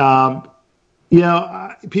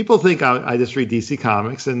 People think I just read DC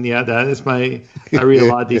Comics, and that is I read a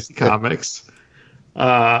lot of DC Comics.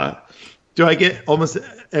 Do I get almost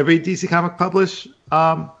every DC comic published?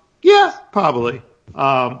 Yeah, probably.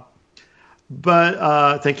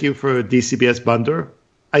 But thank you for DCBS bundle.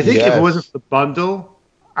 I think if it wasn't for the bundle,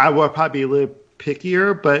 I would probably be a little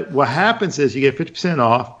pickier. But what happens is you get 50%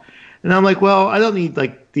 off. And I'm like, well, I don't need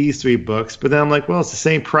like these 3 books. But then I'm like, well, it's the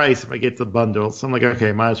same price if I get the bundle. So I'm like,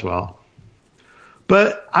 okay, might as well.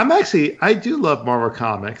 But I do love Marvel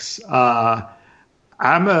Comics. When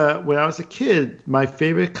I was a kid, my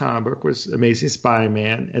favorite comic book was Amazing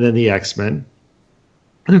Spider-Man and then the X-Men.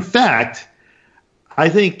 In fact, I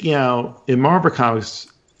think, in Marvel Comics,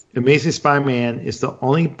 Amazing Spider-Man is the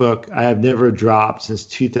only book I have never dropped since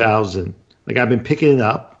 2000. Like, I've been picking it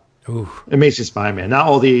up. Ooh. Amazing Spider-Man, not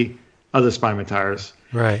all the other Spider-Man titles.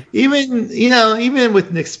 Right. Even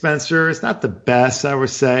with Nick Spencer, it's not the best, I would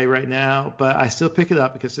say, right now, but I still pick it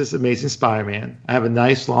up because it's Amazing Spider-Man. I have a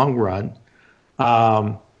nice long run.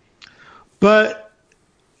 But,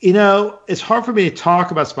 it's hard for me to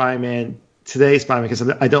talk about Spider-Man, today's Spider-Man, because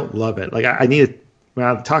I don't love it. Like, I need to, when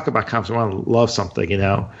I talk about comics, I want to love something,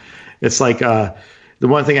 It's like the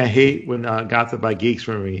one thing I hate when Gotham by Geeks,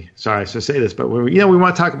 when we, sorry, I should say this, but when we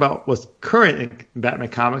want to talk about what's current in Batman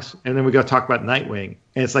comics, and then we go talk about Nightwing,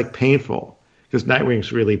 and it's like painful, because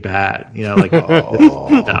Nightwing's really bad, like,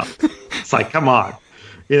 it's like, come on.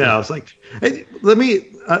 It's like, hey, let me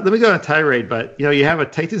go on a tirade, but, you have a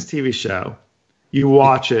Titans TV show. You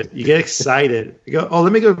watch it. You get excited. You go, oh,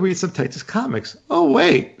 let me go read some Titans comics. Oh,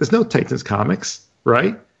 wait, there's no Titans comics,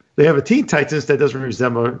 right? They have a Teen Titans that doesn't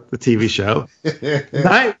resemble the TV show.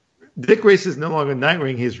 Dick Grayson is no longer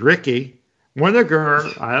Nightwing. He's Ricky. Wonder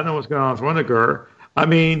Girl, I don't know what's going on with Wonder Girl. I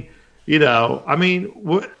don't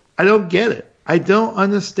get it. I don't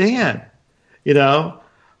understand. And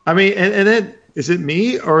then, is it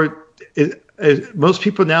me, or most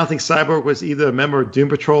people now think Cyborg was either a member of Doom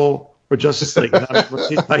Patrol or Justice League?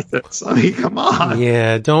 Titans. I mean, come on.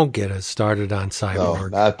 Yeah, don't get us started on Cyborg. No,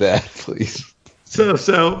 not that, please.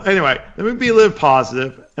 So anyway, let me be a little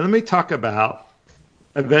positive, and let me talk about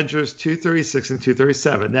Avengers 236 and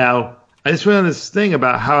 237. Now, I just went on this thing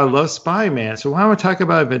about how I love Spider-Man, so why don't we talk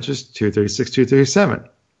about Avengers 236, 237?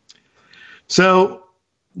 So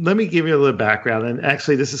let me give you a little background, and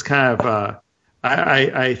actually this is kind of,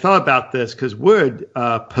 I thought about this because Wood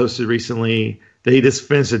posted recently that he just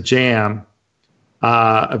finished a jam,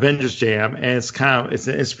 Avengers Jam, and it's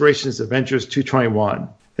an inspiration. It's Avengers 221, and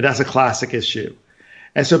that's a classic issue.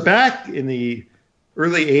 And so back in the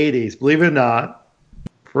early 80s, believe it or not,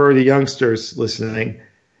 for the youngsters listening,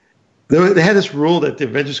 they had this rule that the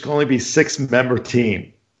Avengers could only be 6-member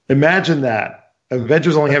team. Imagine that.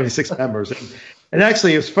 Avengers only having 6 members. And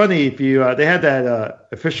actually, it was funny, if you they had that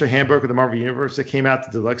official handbook of the Marvel Universe that came out,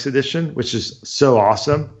 the deluxe edition, which is so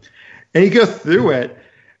awesome. And you go through it,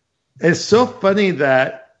 and it's so funny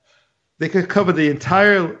that they could cover the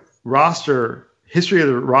entire history of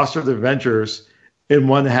the roster of the Avengers in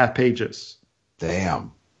 1.5 pages.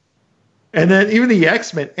 Damn. And then even the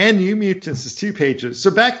X-Men and New Mutants is 2 pages. So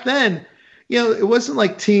back then, it wasn't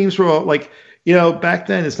like teams were all like, back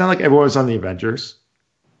then it's not like everyone was on the Avengers.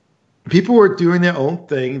 people were doing their own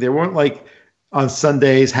thing. They weren't like on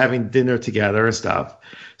Sundays having dinner together and stuff.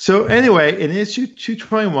 So anyway, in issue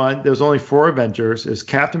 221, there was only 4 Avengers. It was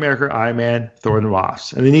Captain America, Iron Man, Thor, and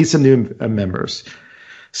Wasp. And they need some new members.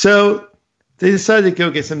 So they decided to go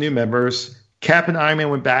get some new members. Cap and Iron Man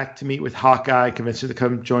went back to meet with Hawkeye, convinced him to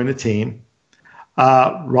come join the team.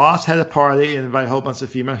 Ross had a party and invited a whole bunch of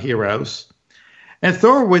female heroes. And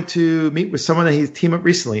Thor went to meet with someone that he's teamed up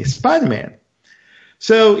recently, Spider-Man.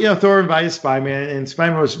 So, Thor invited Spider-Man, and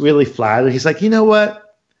Spider-Man was really flattered. He's like, you know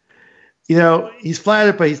what? He's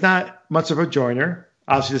flattered, but he's not much of a joiner.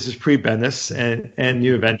 Obviously, this is pre-Bendis and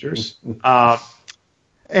New Avengers.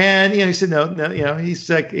 And he said no. He's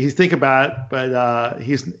like he's thinking about it, but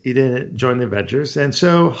he didn't join the Avengers. And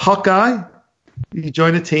so Hawkeye, he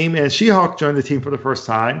joined the team, and She-Hulk joined the team for the first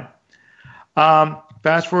time.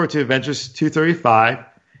 Fast forward to Avengers 235,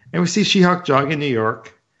 and we see She-Hulk jogging in New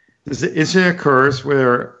York. This incident occurs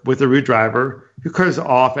with the Rude driver who cuts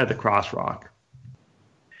off at the crosswalk.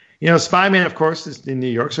 Spider-Man, of course, is in New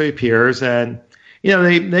York, so he appears, and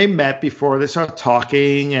they met before. They start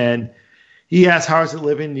talking, and he asks how is it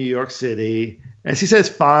living in New York City, and she says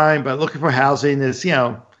fine, but looking for housing is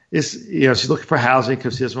she's looking for housing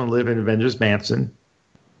because she doesn't want to live in Avengers Mansion.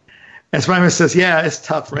 And Spider-Man says, yeah, it's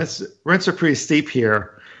tough. Rents are pretty steep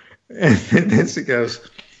here. And then she goes,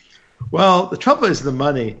 well, the trouble is the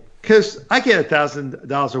money, because I get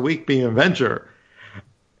 $1,000 a week being an Avenger.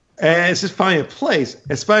 And it's just finding a place.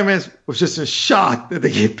 And Spider-Man was just in shock that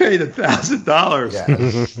they get paid $1,000.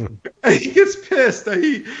 Yes. And he gets pissed that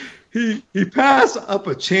he passed up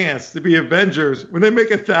a chance to be Avengers when they make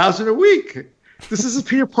 $1,000 a week. This is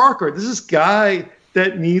Peter Parker. This is a guy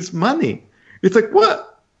that needs money. It's like, what?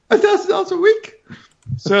 $1,000 a week?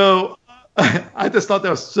 So I just thought that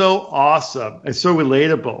was so awesome and so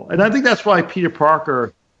relatable. And I think that's why Peter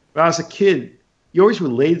Parker, when I was a kid, you always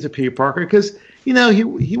related to Peter Parker because he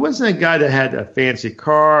wasn't a guy that had a fancy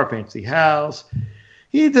car, a fancy house.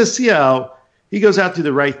 He just, he goes out to do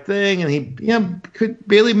the right thing, and he, could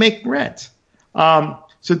barely make rent.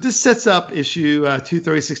 So this sets up issue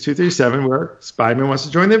 236, 237, where Spider-Man wants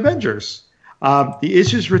to join the Avengers. The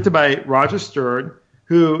issue is written by Roger Stern,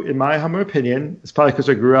 who, in my humble opinion, it's probably because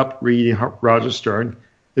I grew up reading Roger Stern,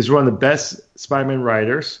 is one of the best Spider-Man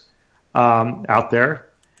writers out there.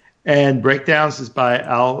 And breakdowns is by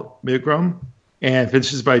Al Milgrom, and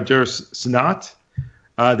finishes by Joris Sinat.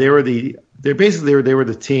 They were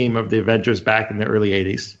the team of the Avengers back in the early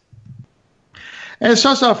 80s. And it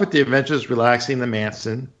starts off with the Avengers relaxing in the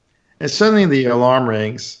Mansion, and suddenly the alarm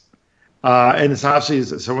rings, and it's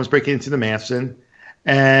obviously someone's breaking into the Mansion,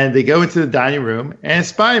 and they go into the dining room, and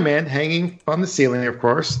Spider-Man hanging from the ceiling, of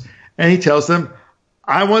course, and he tells them,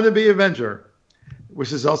 I want to be Avenger,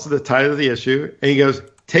 which is also the title of the issue, and he goes,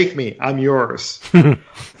 take me, I'm yours.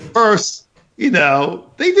 First, they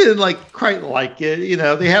didn't quite like it.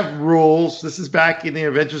 They have rules. This is back in the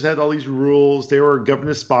Avengers had all these rules. They were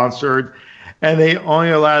government sponsored, and they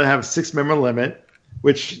only allowed to have a 6-member limit,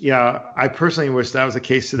 which, I personally wish that was the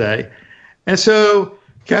case today. And so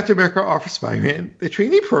Captain America offers Spider-Man the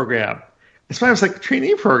trainee program. And Spider-Man's like,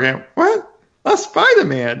 trainee program? What? I'm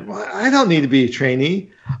Spider-Man. Well, I don't need to be a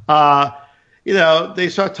trainee. They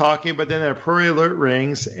start talking, but then a parade alert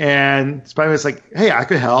rings, and Spider-Man's like, hey, I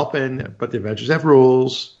could help, but the Avengers have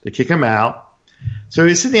rules. They kick him out. So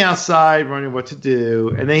he's sitting outside wondering what to do,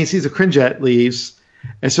 and then he sees a Quinjet leaves,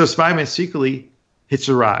 and so Spider-Man secretly hits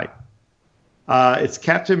a ride. It's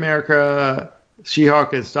Captain America,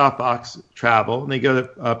 She-Hulk, and Starfox travel, and they go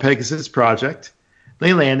to Pegasus Project.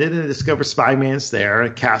 They landed and discover Spider-Man's there,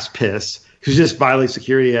 and Cap's pissed, because he just violated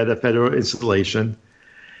security at a federal installation.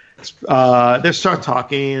 They start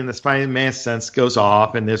talking, and the Spider-Man sense goes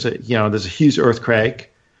off, and there's a huge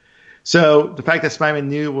earthquake. So the fact that Spider-Man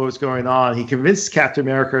knew what was going on, he convinced Captain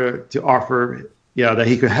America to offer, that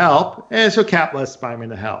he could help, and so Cap lets Spider-Man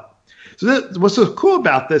to help. So what's so cool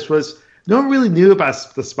about this was no one really knew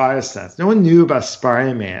about the Spider Sense. No one knew about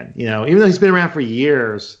Spider-Man. Even though he's been around for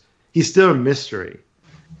years, he's still a mystery,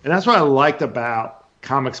 and that's what I liked about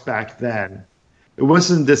comics back then. It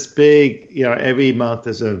wasn't this big, every month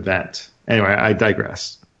as an event. Anyway, I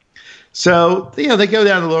digress. So, they go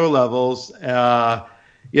down to lower levels, to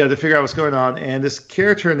figure out what's going on. And this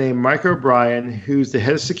character named Mike O'Brien, who's the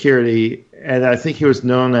head of security, and I think he was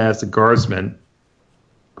known as the guardsman,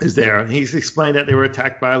 is there. And he's explained that they were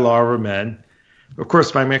attacked by lava men. Of course,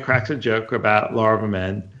 Spider-Man cracks a joke about lava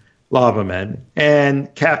men.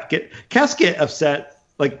 And Caps get upset.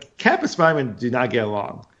 Like, Cap and Spider-Man do not get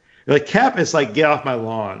along. Like, Cap is like, get off my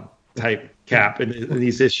lawn type Cap in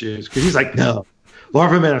these issues. Because he's like, no,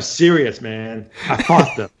 larva men are serious, man. I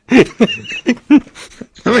fought them.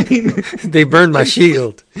 I mean, they burned my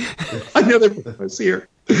shield. I know they was here.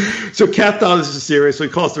 So Cap thought this is serious, so he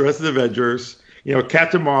calls the rest of the Avengers.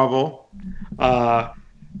 Captain Marvel,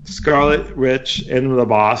 Scarlet Witch, and the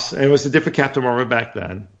Boss. And it was a different Captain Marvel back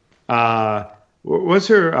then. What's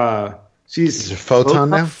her? She's Photon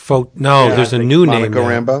now. No, there's a new name. Monica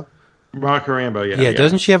Rambeau. Monica Rambeau. Yeah.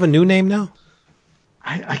 Doesn't she have a new name now?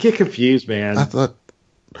 I get confused, man. I thought.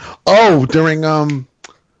 Oh, during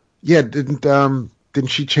didn't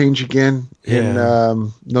she change again in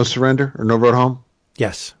No Surrender or No Road Home?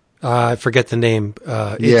 Yes. I forget the name.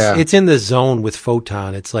 It's in the zone with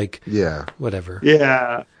Photon. It's like whatever.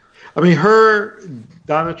 Yeah. I mean, her,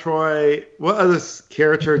 Donna Troy, what other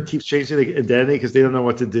character keeps changing the identity because they don't know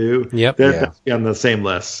what to do? Yep. That's on the same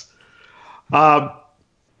list. So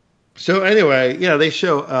anyway, they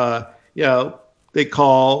show, they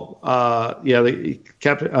call,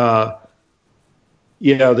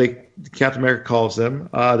 Captain America calls them.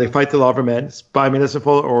 They fight the Lawvermen. Spider-Man doesn't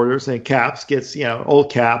follow orders, and Cap gets, old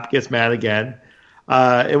Cap gets mad again.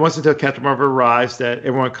 It wasn't until Captain Marvel arrives that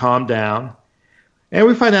everyone calmed down. And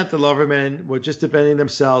we find out the Lawvermen were just defending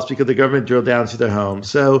themselves because the government drilled down to their homes.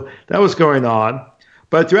 So that was going on.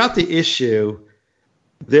 But throughout the issue,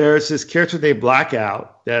 there's this character named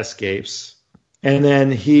Blackout that escapes. And then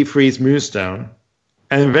he frees Moonstone.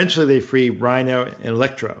 And eventually they free Rhino and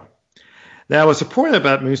Electro. Now, what's important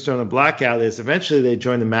about Moonstone and Blackout is eventually they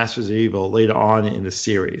join the Masters of Evil later on in the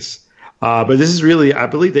series. But this is really, I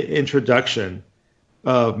believe, the introduction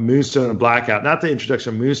of Moonstone and Blackout. Not the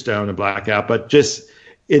introduction of Moonstone and Blackout, but just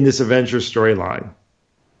in this Avengers storyline.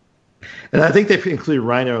 And I think they've included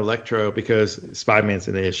Rhino and Electro because Spider-Man's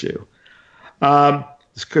in the issue. The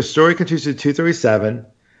story continues to 237,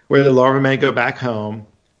 where the Lawvermen go back home.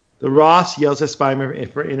 The Ross yells at Spider-Man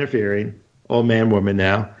for interfering. Old man, woman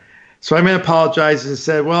now. Spider-Man apologizes and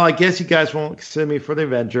said, well, I guess you guys won't consider me for the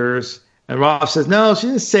Avengers. And Ross says, no, she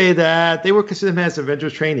didn't say that. They were considering him as an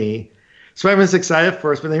Avengers trainee. Spider-Man's excited at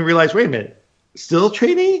first, but then he realized, wait a minute, still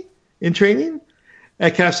trainee? In training?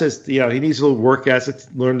 And Cap says, he needs to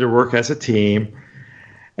learn to work as a team.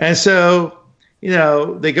 And so,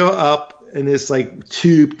 they go up in this like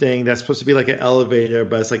tube thing that's supposed to be like an elevator,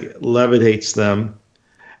 but it's like levitates them.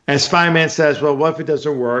 And Spider-Man says, well, what if it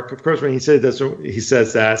doesn't work? Of course, when he says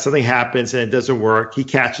that, something happens and it doesn't work. He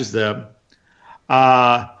catches them.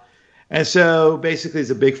 And so basically it's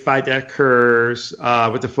a big fight that occurs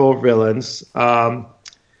with the full villains. Moonstone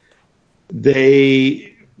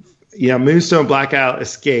Blackout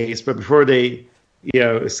escapes, but before they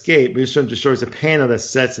escape, Moonstone destroys a panel that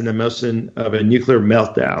sets in the motion of a nuclear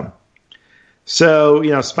meltdown.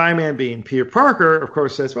 So, Spider-Man being Peter Parker, of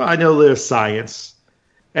course, says, well, I know a little science.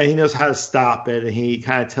 And he knows how to stop it, and he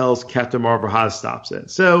kind of tells Captain Marvel how to stop it.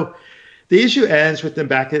 So the issue ends with them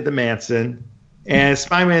back at the Mansion. And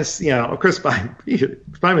Spider-Man's, of course,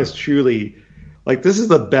 Spider-Man's truly, like, this is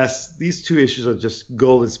the best. These two issues are just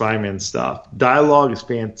golden Spider-Man stuff. Dialogue is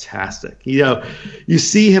fantastic. You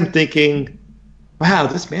see him thinking, wow,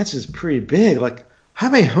 this mansion is pretty big. Like, how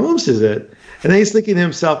many homes is it? And then he's thinking to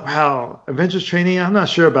himself, wow, Avengers training, I'm not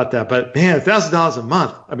sure about that. But, man, $1,000 a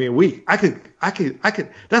month, a week, I could,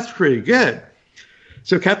 that's pretty good.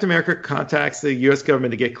 So Captain America contacts the U.S.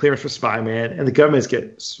 government to get clearance for Spider-Man, and the government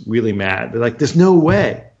gets really mad. They're like, there's no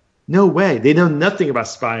way. No way. They know nothing about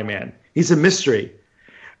Spider-Man. He's a mystery.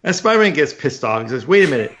 And Spider-Man gets pissed off. He says, wait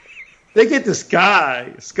a minute. They get this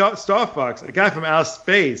guy, Star Fox, a guy from outer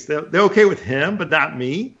space. They're okay with him, but not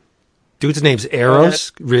me. Dude's name's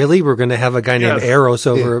Eros? Really? We're going to have a guy named Eros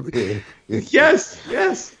over... Yes.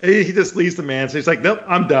 And he just leaves the man. So he's like, nope,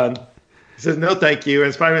 I'm done. He says, no, thank you.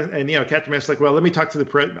 And Spider-Man, and Captain America's like, well, let me talk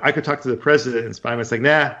to I could talk to the president. And Spider-Man's like,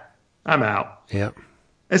 nah, I'm out. Yeah.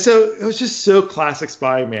 And so it was just so classic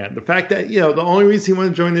Spider-Man. The fact that, the only reason he wanted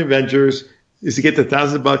to join the Avengers is to get the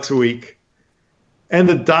 $1,000 a week. And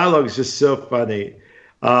the dialogue is just so funny.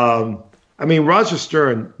 Roger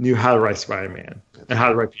Stern knew how to write Spider-Man and how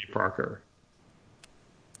to write Peter Parker.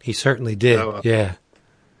 He certainly did. So, yeah.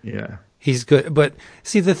 Yeah. He's good. But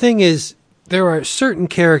see, the thing is, there are certain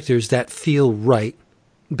characters that feel right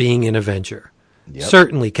being an Avenger. Yep.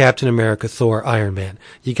 Certainly Captain America, Thor, Iron Man.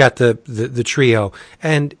 You got the trio.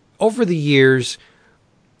 And over the years,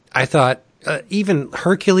 I thought even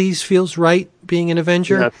Hercules feels right being an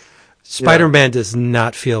Avenger. Yep. Spider-Man does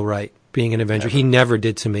not feel right being an Avenger. Never. He never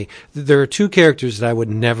did to me. There are two characters that I would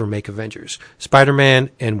never make Avengers. Spider-Man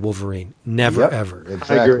and Wolverine. Never, ever.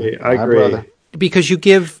 Exactly. I agree. Because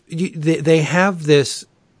they have this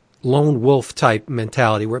lone wolf type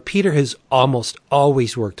mentality where Peter has almost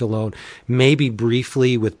always worked alone, maybe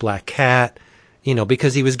briefly with Black Cat,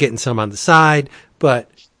 because he was getting some on the side, but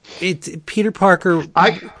Peter Parker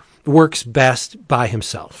works best by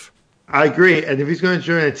himself. I agree. And if he's going to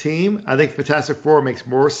join a team, I think Fantastic Four makes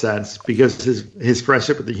more sense because his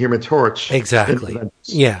friendship with the Human Torch. Exactly.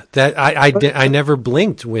 Yeah. That I never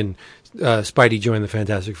blinked when Spidey joined the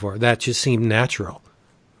Fantastic Four. That just seemed natural.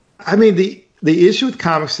 I mean, the issue with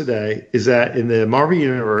comics today is that in the Marvel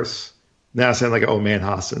Universe, now I sound like an old man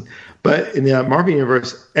Hassan, but in the Marvel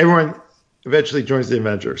Universe, everyone eventually joins the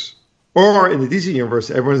Avengers. Or in the DC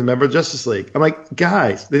Universe, everyone's a member of Justice League. I'm like,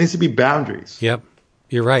 guys, there needs to be boundaries. Yep.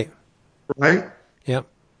 You're right. Right? Yep.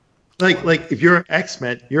 Like if you're an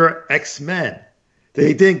X-Men, you're an X-Men.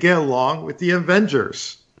 They didn't get along with the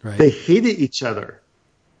Avengers. Right. They hated each other.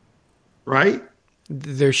 Right?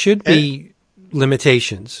 There should be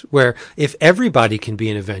limitations where if everybody can be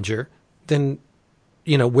an Avenger, then,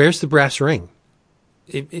 where's the brass ring?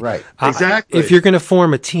 Right. Exactly. If you're going to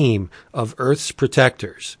form a team of Earth's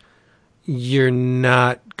protectors, you're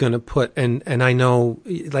not going to put, and I know,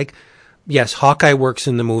 yes, Hawkeye works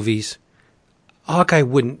in the movies. Hawkeye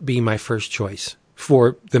wouldn't be my first choice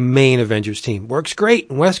for the main Avengers team. Works great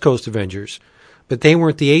in West Coast Avengers, but they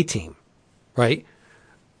weren't the A-team, right?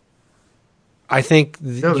 I think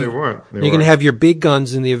no, they weren't. You're going to have your big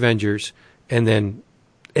guns in the Avengers, and then,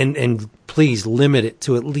 and please limit it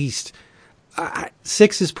to at least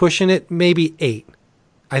 6 is pushing it, maybe 8.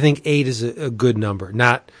 I think 8 is a good number.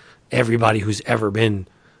 Not everybody who's ever been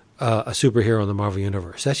a superhero in the Marvel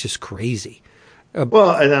Universe. That's just crazy.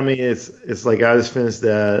 Well, and I mean, it's like I just finished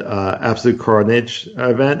the Absolute Carnage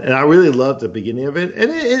event, and I really loved the beginning of it,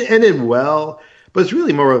 and it ended well, but it's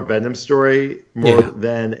really more of a Venom story more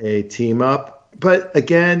than a team up. But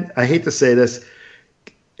again, I hate to say this,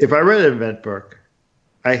 if I read an event book,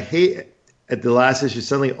 I hate at the last issue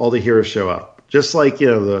suddenly all the heroes show up, just like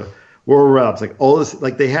the War Realms, like all this,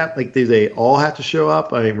 like do they all have to show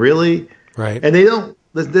up? I mean, really? Right. And they don't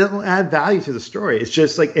add value to the story. It's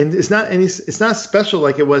just like, and it's not special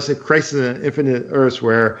like it was in Crisis on Infinite Earths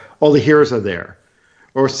where all the heroes are there,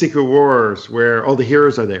 or Secret Wars where all the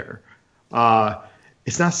heroes are there.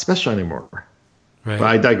 It's not special anymore. Right. But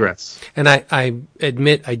I digress. And I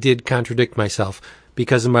admit I did contradict myself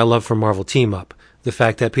because of my love for Marvel Team Up. The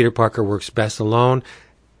fact that Peter Parker works best alone,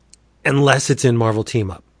 unless it's in Marvel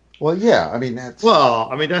Team Up. Well, yeah, I mean that's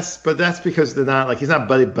because they're not he's not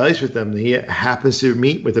buddies with them. He happens to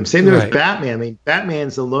meet with them. Same thing with Batman. I mean,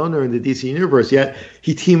 Batman's a loner in the DC universe, yet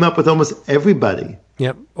he teamed up with almost everybody.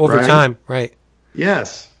 Yep, over time, right?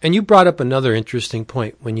 Yes. And you brought up another interesting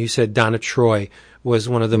point when you said Donna Troy was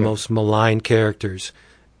one of the most maligned characters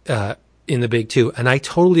in the Big Two, and I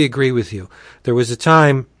totally agree with you. There was a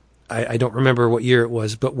time, I don't remember what year it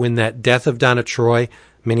was, but when that Death of Donna Troy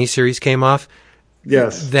miniseries came off.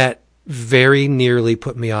 Yes. That very nearly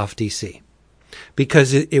put me off DC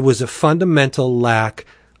because it was a fundamental lack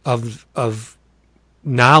of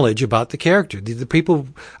knowledge about the character. The people,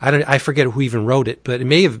 I forget who even wrote it, but it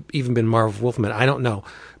may have even been Marv Wolfman. I don't know.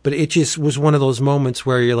 But it just was one of those moments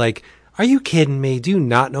where you're like, are you kidding me? Do you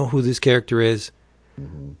not know who this character is?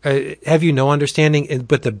 Mm-hmm. Have you no understanding?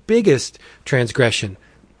 But the biggest transgression,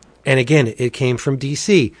 and again, it came from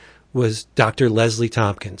DC, was Dr. Leslie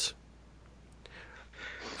Tompkins.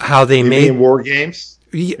 How they made War Games.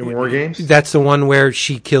 In War Games, that's the one where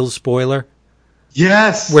she kills Spoiler.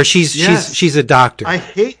 Yes, where she's a doctor. I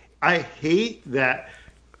hate that.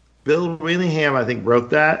 Bill Willingham, I think, wrote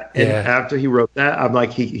that, and after he wrote that, I'm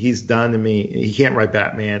like, he's done to me. He can't write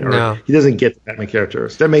Batman, or he doesn't get the Batman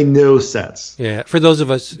characters. That made no sense. Yeah, for those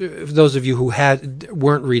of you who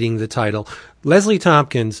weren't reading the title, Leslie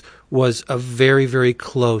Tompkins was a very, very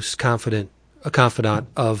close confidant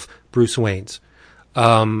of Bruce Wayne's.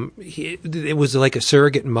 It was like a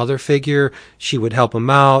surrogate mother figure. She would help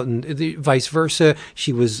him out, and vice versa.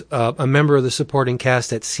 She was a member of the supporting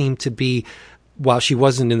cast that seemed to be, while she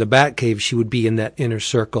wasn't in the Batcave, she would be in that inner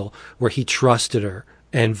circle where he trusted her,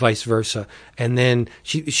 and vice versa. And then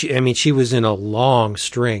she was in a long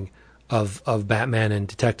string of Batman and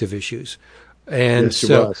detective issues. And yes,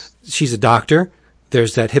 so she's a doctor.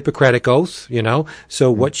 There's that Hippocratic Oath,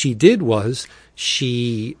 So what she did was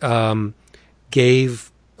she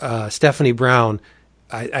gave Stephanie Brown,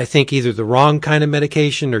 I think, either the wrong kind of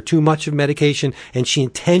medication or too much of medication, and she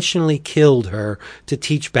intentionally killed her to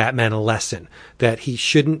teach Batman a lesson that he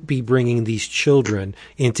shouldn't be bringing these children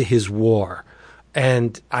into his war.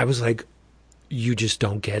 And I was like, you just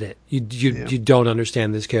don't get it. You don't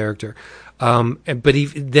understand this character. But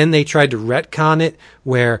then they tried to retcon it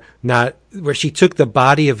where she took the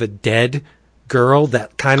body of a dead girl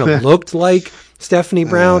that kind of looked like Stephanie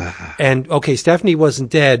Brown. And okay, Stephanie wasn't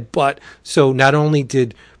dead, but so not only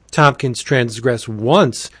did Tompkins transgress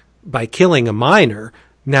once by killing a minor,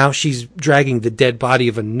 now she's dragging the dead body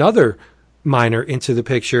of another minor into the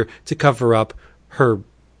picture to cover up her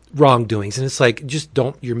wrongdoings. And it's like, just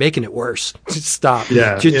don't, you're making it worse. Just stop.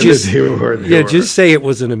 Yeah. Just say it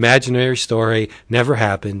was an imaginary story, never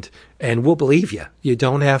happened, and we'll believe you. You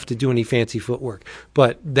don't have to do any fancy footwork.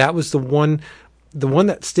 But that was the one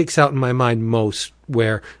that sticks out in my mind most,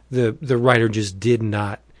 where the writer just did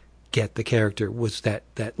not get the character, was that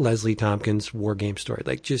Leslie Tompkins War Game story.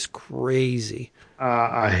 Like, just crazy.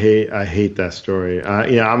 I hate that story.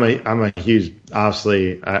 I'm a huge,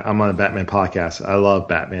 obviously, I'm on a Batman podcast. I love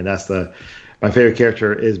Batman. My favorite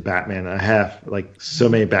character is Batman. I have like so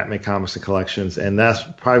many Batman comics and collections, and that's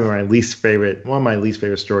probably one of my least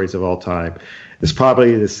favorite stories of all time. It's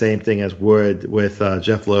probably the same thing as Wood with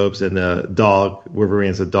Jeff Loeb's and the dog,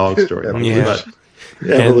 Wolverine's a dog story.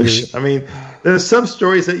 Evolution. I mean, there's some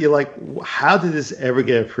stories that you're like, how did this ever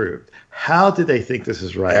get approved? How did they think this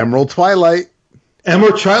is right? Emerald Twilight,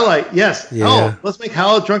 yes. Yeah. Oh, let's make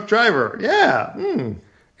Hal a drunk driver. Yeah.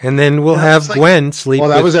 And then we'll have Gwen sleep. Well,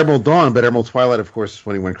 that was Emerald Dawn, but Emerald Twilight, of course, is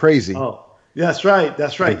when he went crazy. Oh, that's right.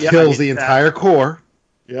 It kills the entire core.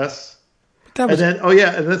 Yes. And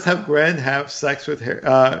let's have Gwen have sex with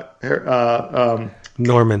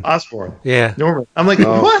Norman Osborn. Yeah. Norman. I'm like,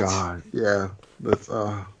 what? God. Yeah. That's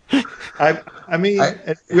I mean,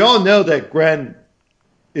 we all know that Gwen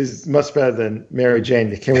is much better than Mary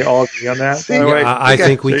Jane. Can we all agree on that? I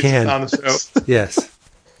think we can. On the show. Yes.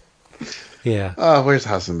 Yeah. Where's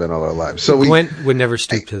Hassan been all our lives? So Gwen would never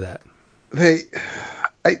stoop to that.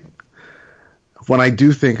 When I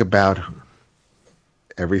do think about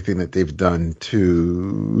everything that they've done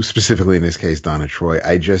to, specifically in this case, Donna Troy,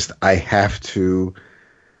 I have to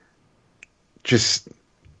just,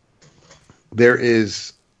 there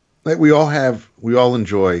is, like, we all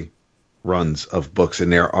enjoy runs of books,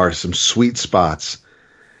 and there are some sweet spots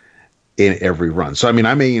in every run. So, I mean,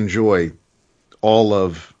 I may enjoy all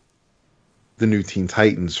of the New Teen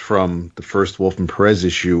Titans from the first Wolf and Perez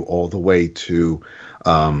issue all the way to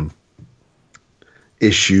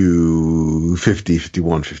issue 50,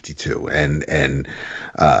 51, 52.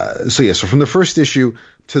 So from the first issue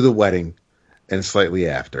to the wedding and slightly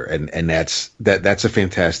after. And that's a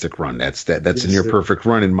fantastic run. That's a near perfect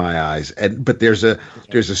run in my eyes. But there's a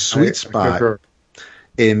sweet spot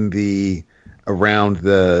in around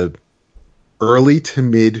the early to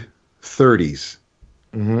mid 30s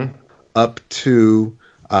up to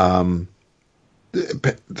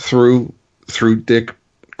through Dick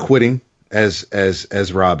quitting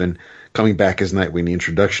as Robin, coming back as Nightwing, the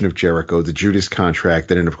introduction of Jericho, the Judas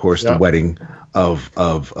contract, and then of course the wedding of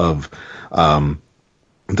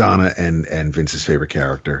Donna and Vince's favorite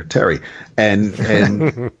character, Terry. And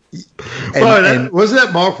wasn't that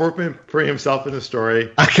Mark Workman putting himself in the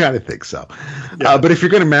story? I kind of think so. Yeah. But if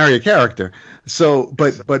you're going to marry a character,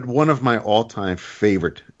 but one of my all-time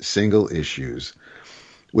favorite single issues,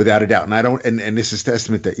 without a doubt, and this is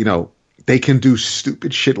testament that, they can do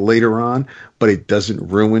stupid shit later on, but it doesn't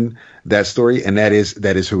ruin that story. And that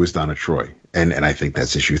is Who is Donna Troy. And I think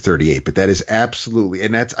that's issue 38, but that is absolutely,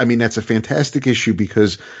 and that's a fantastic issue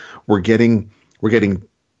because we're getting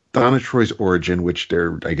Donna Troy's origin, which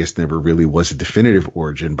there, I guess, never really was a definitive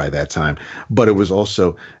origin by that time, but it was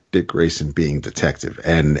also Dick Grayson being detective.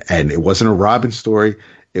 And it wasn't a Robin story.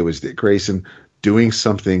 It was Dick Grayson doing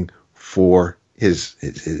something for his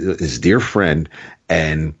dear friend.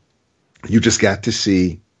 And you just got to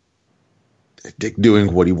see Dick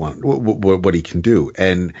doing what he what he can do.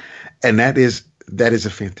 And that is a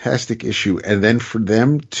fantastic issue. And then for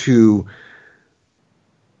them to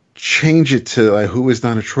change it to Who is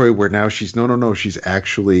Donna Troy, where now she's she's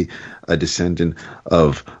actually a descendant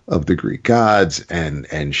of the Greek gods,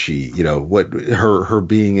 and she, what her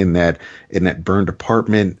being in that burned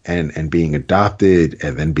apartment and being adopted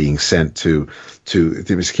and then being sent to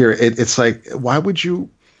Themyscira. It's like, why would you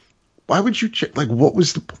check? Like, what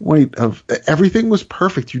was the point of everything? Was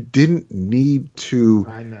perfect. You didn't need to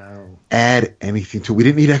add anything to it. We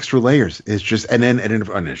didn't need extra layers. It's just, and then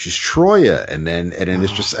she's Troya, and then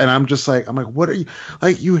it's just, and I'm like, what are you,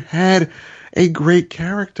 like, you had a great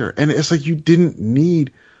character, and it's like, you didn't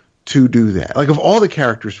need to do that. Like, of all the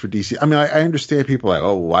characters for DC, I mean, I understand people like,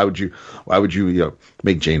 oh, why would you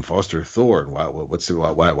make Jane Foster Thor? And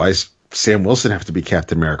why is Sam Wilson have to be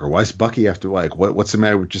Captain America? Why does Bucky have to, what's the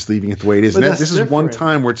matter with just leaving it the way it is? And this is one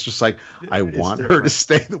time where it's just like, I want her to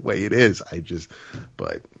stay the way it is.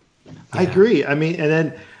 I agree. I mean, and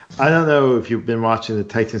then I don't know if you've been watching the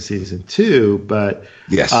Titans season 2, but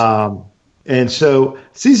yes. And so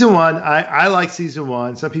season 1, I like season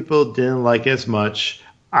 1. Some people didn't like it as much.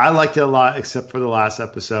 I liked it a lot, except for the last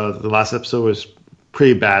episode. The last episode was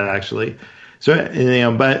pretty bad, actually. So,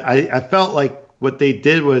 but I felt like what they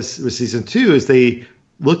did was with season 2 is they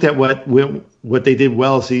looked at what they did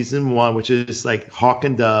well season 1, which is like Hawk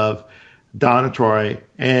and Dove, Don and Troy,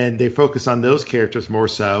 and they focused on those characters more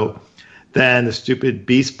so than the stupid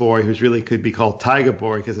Beast Boy, who's really could be called Tiger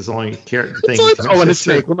Boy because it's the only character thing. Oh, and a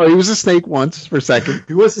snake. Well, no, he was a snake once for a second.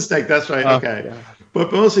 He was a snake. That's right. Okay, yeah.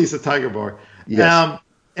 But mostly he's a Tiger Boy. Yes.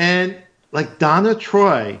 And like Donna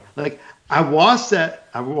Troy, like I watched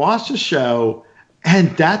the show,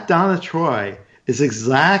 and that Donna Troy is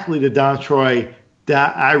exactly the Donna Troy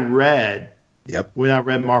that I read. Yep. When I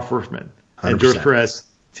read Marv Wolfman 100%. and George Perez,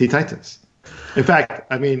 Teen Titans. In fact,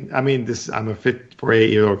 I mean, this. I'm a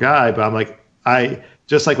 48-year-old guy, but I'm like,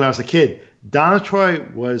 just like when I was a kid, Donna Troy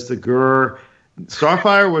was the girl.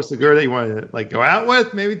 Starfire was the girl that you wanted to like go out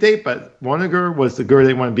with, maybe date, but Wonder Girl was the girl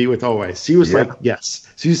that you want to be with always. She was like, yes,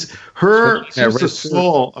 she was the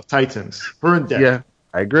soul of Titans. Her and Death. Yeah,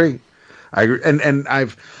 I agree. And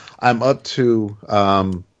I'm up to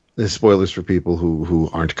the spoilers for people who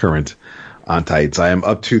aren't current on Titans. I am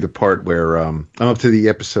up to the part where I'm up to the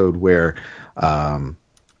episode where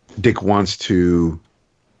Dick wants to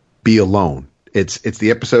be alone. It's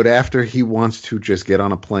the episode after he wants to just get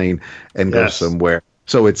on a plane and go somewhere.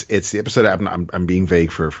 So it's the episode. I'm being vague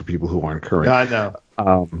for people who aren't current. I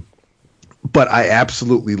know. But I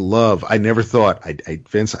absolutely love. I never thought.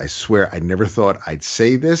 Vince, I swear, I never thought I'd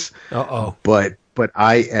say this. But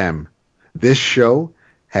I am. This show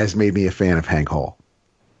has made me a fan of Hank Hall.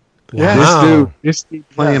 Wow. This dude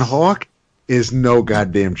playing Hawk is no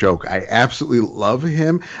goddamn joke. I absolutely love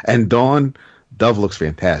him. And Dove looks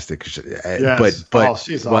fantastic. Yes. But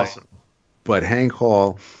she's awesome. But Hank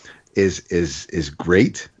Hall is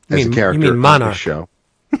great as a character you mean Monarch. on the show.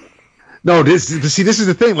 No, this is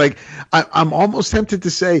the thing. Like, I'm almost tempted to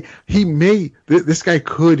say this guy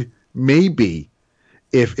could maybe,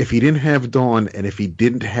 if he didn't have Dawn and if he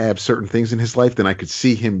didn't have certain things in his life, then I could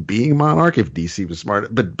see him being Monarch if DC was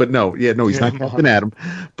smart. But no, he's not Captain Atom.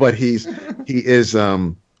 But he's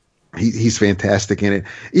fantastic in it.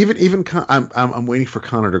 Even I'm waiting for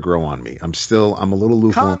Connor to grow on me. I'm a little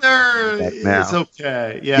lukewarm. Connor is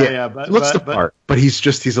okay. Yeah. But looks the part, but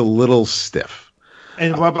he's a little stiff.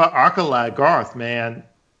 And what about Arcalad Garth, man?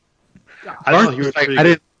 I don't know. He was pretty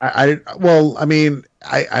good. Well, I mean,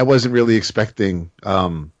 I wasn't really expecting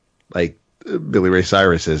like Billy Ray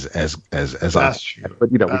Cyrus as that's true. But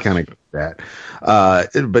we kind of get that.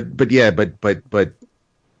 But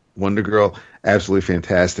Wonder Girl, absolutely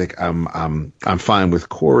fantastic. I'm fine with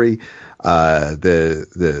Corey.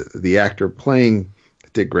 The actor playing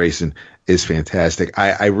Dick Grayson is fantastic.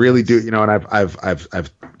 I really do. And I've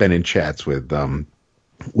been in chats with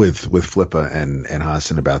Flippa and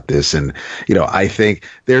Hassan about this, and I think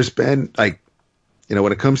there's been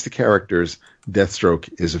when it comes to characters, Deathstroke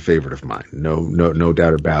is a favorite of mine. No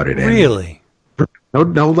doubt about it. Really?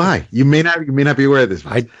 And no lie. You may not be aware of this.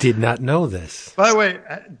 I did not know this. By the way,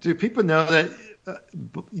 do people know that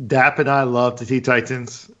Dap and I love the Teen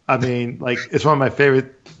Titans? I mean, it's one of my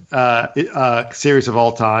favorite series of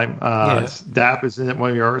all time. Dap is in it,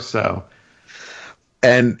 one of yours. So,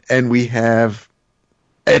 and we have.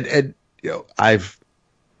 And I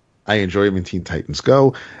enjoy him in Teen Titans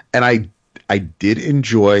Go, and I did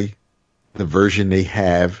enjoy the version they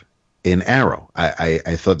have in Arrow.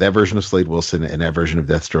 I thought that version of Slade Wilson and that version of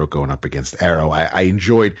Deathstroke going up against Arrow, I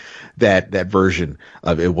enjoyed that version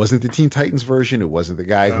of it. Wasn't the Teen Titans version. It wasn't the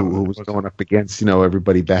guy who was going up against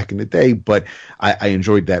everybody back in the day, but I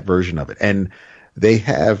enjoyed that version of it. And they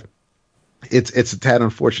have. It's a tad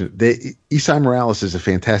unfortunate. Esai Morales is a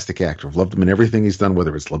fantastic actor. I've loved him in everything he's done,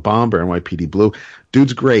 whether it's La Bomba or NYPD Blue.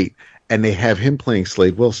 Dude's great, and they have him playing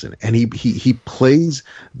Slade Wilson, and he plays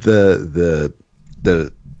the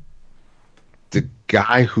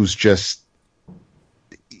guy who's just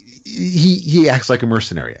he acts like a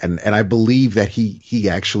mercenary, and I believe that he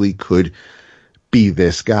actually could be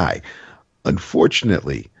this guy.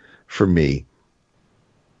 Unfortunately for me,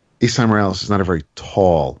 Esai Morales is not a very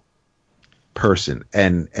tall person,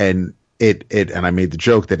 and I made the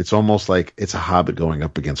joke that it's almost like it's a Hobbit going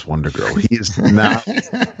up against Wonder Girl. He is not.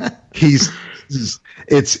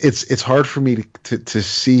 It's hard for me to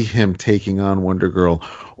see him taking on Wonder Girl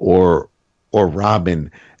or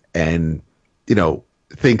Robin, and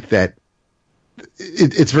think that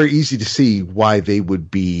it's very easy to see why they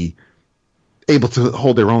would be able to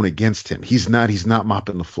hold their own against him. He's not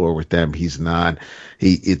mopping the floor with them. He's not.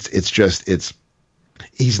 He's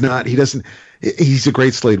a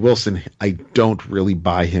great Slade Wilson. I don't really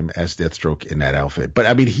buy him as Deathstroke in that outfit. But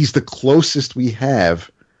I mean, he's the closest we have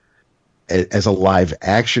as a live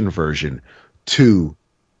action version to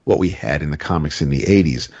what we had in the comics in the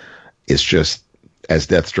 80s. it's just, as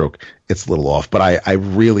Deathstroke, it's a little off. But I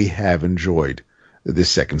really have enjoyed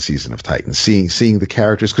this second season of Titans, seeing the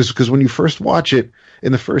characters, because when you first watch it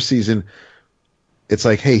in the first season, it's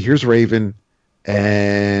like, hey, here's Raven,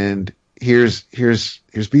 and here's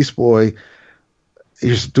Beast Boy,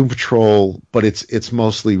 here's Doom Patrol, but it's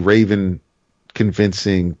mostly Raven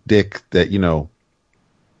convincing Dick that, you know,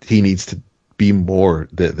 he needs to be more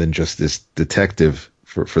than just this detective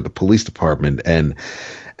for the police department, and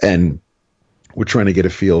we're trying to get a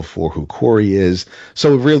feel for who Corey is.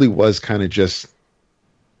 So it really was kind of just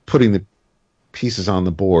putting the pieces on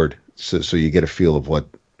the board so you get a feel of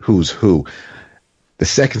who's who. The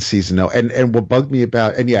second season, though, and what bugged me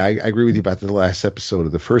about, and yeah, I agree with you about the last episode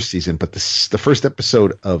of the first season, but the first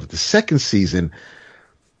episode of the second season,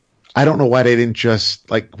 I don't know why they didn't just,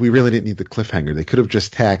 like, we really didn't need the cliffhanger. They could have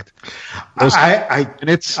just tacked those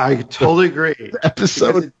minutes. I totally agree.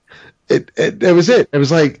 Episode, it was it. It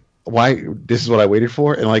was like, why? This is what I waited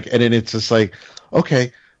for, and then it's just like,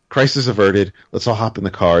 okay, crisis averted. Let's all hop in the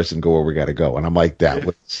cars and go where we got to go. And I'm like, I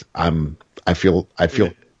feel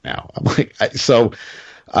now. I'm like, it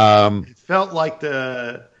felt like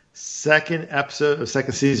the second episode of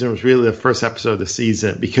second season was really the first episode of the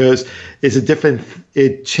season, because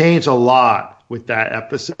it changed a lot with that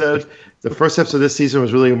episode. The first episode of this season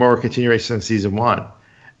was really more a continuation of season one,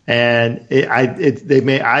 and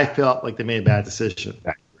I felt like they made a bad decision.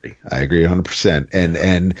 I agree 100%.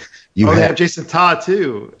 And they have Jason Todd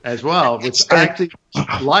too as well, which I actually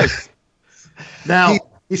like. Now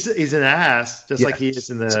he's an ass, just like he is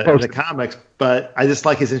in the comics, but I just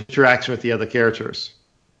like his interaction with the other characters.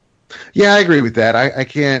 Yeah, I agree with that. I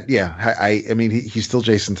can't. Yeah, I mean, he's still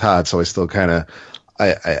Jason Todd, so I still kind of,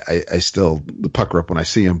 I still pucker up when I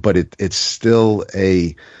see him. But it's still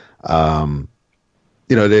a,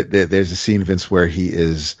 there's a scene, Vince, where he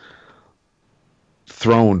is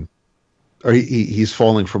thrown, or he's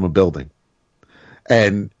falling from a building,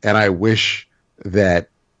 and I wish that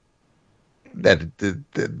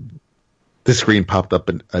the screen popped up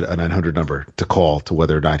a 900 number to call to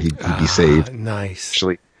whether or not he'd be saved. Nice.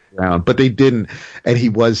 Actually, around, but they didn't, and he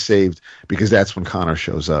was saved because that's when Connor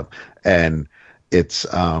shows up, and it's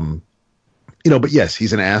but yes,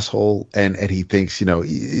 he's an asshole, and he thinks,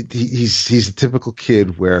 he's a typical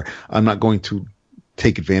kid where I'm not going to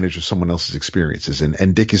take advantage of someone else's experiences,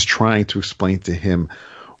 and Dick is trying to explain to him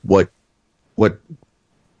what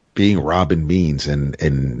being Robin means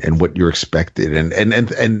and what you're expected,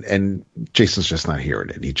 and Jason's just not hearing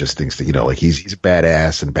it. He just thinks that, he's a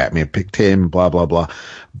badass and Batman picked him, blah blah blah.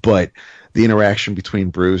 But the interaction between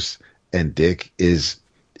Bruce and Dick is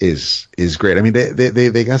great. I mean,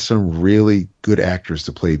 they got some really good actors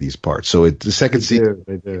to play these parts. So the second season,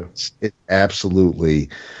 they do. It's absolutely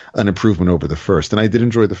an improvement over the first, and I did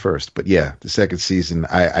enjoy the first. But yeah, the second season,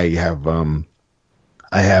 I have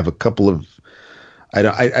a couple of.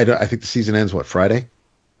 I think the season ends Friday?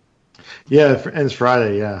 Yeah, it ends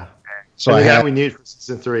Friday. Yeah. So we need for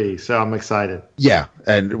season 3. So I'm excited. Yeah,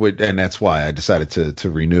 and that's why I decided to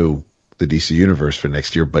renew the DC Universe for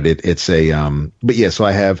next year. But it's a but yeah. So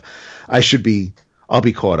I'll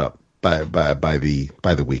be caught up by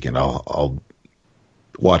the weekend. I'll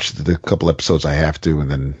watch the couple episodes I have to, and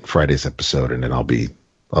then Friday's episode, and then I'll be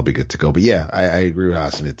good to go. But yeah, I agree with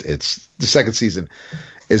Hassan. It's the second season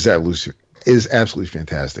is absolutely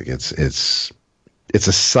fantastic. It's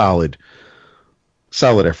a solid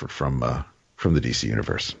effort from the DC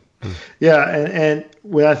Universe. Yeah, and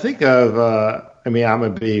when I think of, I'm a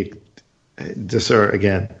big,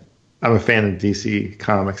 I'm a fan of DC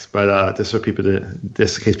Comics, but just in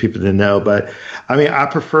case people didn't know, but I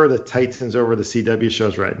prefer the Titans over the CW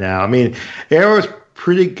shows right now. Arrow's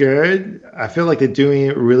pretty good. I feel like they're doing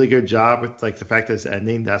a really good job with the fact that it's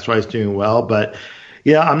ending. That's why it's doing well, but.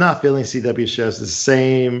 Yeah, I'm not feeling CW shows the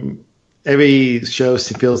same. Every show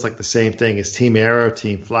feels like the same thing. It's Team Arrow,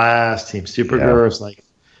 Team Flash, Team Supergirl. Yeah. It's like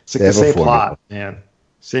the same plot, man.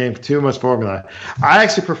 Same, too much formula. I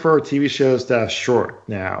actually prefer TV shows that are short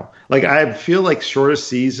now. I feel like shorter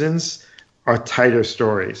seasons are tighter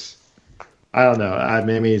stories. I don't know.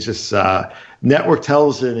 Maybe it's just network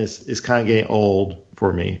television is kind of getting old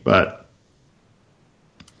for me, but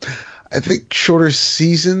I think shorter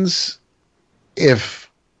seasons. Except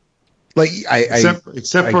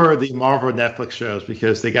for the Marvel Netflix shows,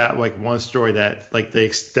 because they got one story that they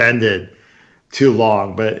extended too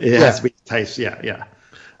long, but it has to be tight. Yeah.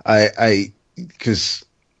 Because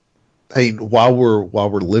while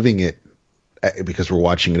we're living it, because we're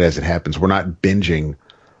watching it as it happens, we're not binging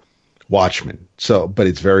Watchmen. So, but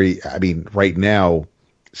it's right now,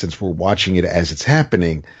 since we're watching it as it's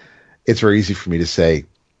happening, it's very easy for me to say,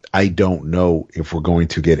 I don't know if we're going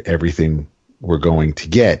to get everything we're going to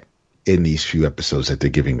get in these few episodes that they're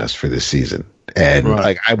giving us for this season. And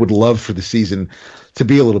like, I would love for the season to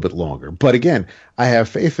be a little bit longer. But again, I have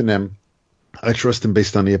faith in them. I trust them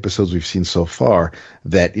based on the episodes we've seen so far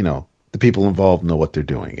that, you know, the people involved know what they're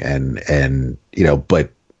doing. And you know,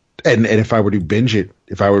 but if I were to binge it,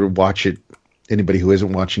 if I were to watch it, anybody who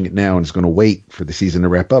isn't watching it now and is going to wait for the season to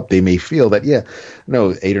wrap up, they may feel that,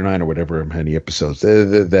 8 or 9 or whatever many episodes,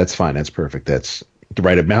 that's fine. That's perfect. That's the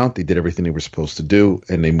right amount. They did everything they were supposed to do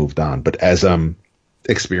and they moved on. But as I'm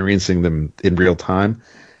experiencing them in real time,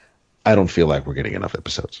 I don't feel like we're getting enough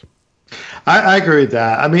episodes. I agree with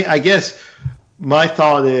that. I mean, I guess my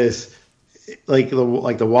thought is like the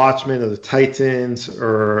Watchmen or the Titans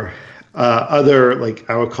or other, like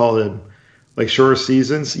I would call them like shorter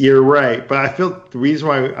seasons. You're right, but I feel the reason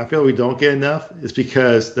why I feel we don't get enough is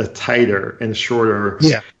because the tighter and shorter.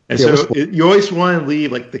 Yeah, and you always want to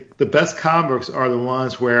leave like the best comic books are the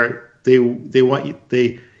ones where they want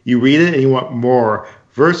you read it and you want more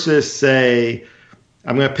versus say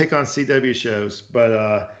I'm going to pick on CW shows,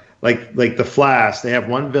 but like The Flash, they have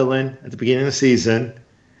one villain at the beginning of the season,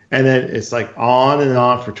 and then it's like on and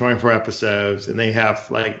on for 24 episodes, and they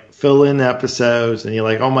have like fill-in episodes, and you're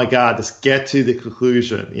like, oh my god, just get to the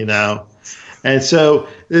conclusion, you know. And so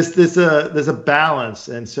there's a balance,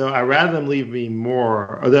 and so I'd rather them leave me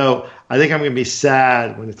more. Although I think I'm going to be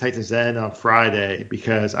sad when the Titans end on Friday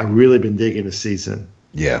because I've really been digging the season.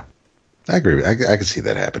 Yeah, I agree. I can see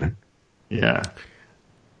that happening. Yeah.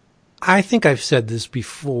 I think I've said this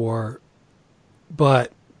before,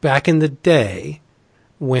 but back in the day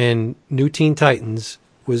when New Teen Titans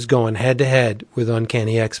was going head-to-head with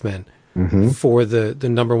Uncanny X-Men for the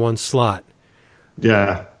number one slot.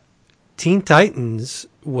 Yeah. Teen Titans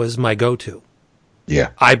was my go-to. Yeah.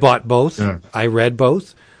 I bought both. Yeah. I read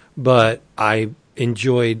both, but I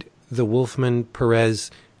enjoyed the Wolfman Perez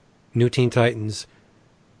New Teen Titans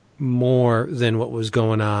more than what was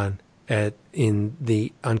going on in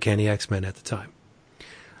the Uncanny X-Men at the time.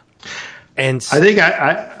 And I think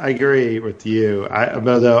I agree with you.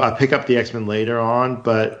 Although I pick up the X-Men later on,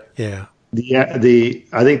 but yeah, I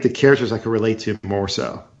think the characters I could relate to more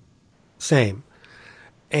so. Same.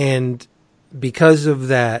 And because of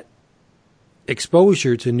that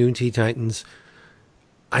exposure to New Teen Titans,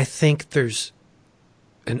 I think there's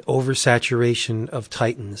an oversaturation of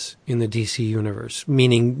Titans in the DC universe,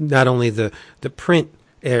 meaning not only the print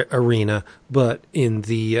arena, but in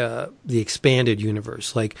the expanded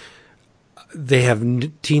universe. Like they have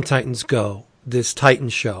Teen Titans Go, this Titan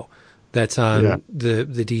show that's on the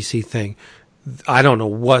DC thing. I don't know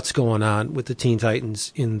what's going on with the Teen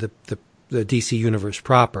Titans in the DC universe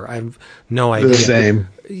proper. I have no idea. The same.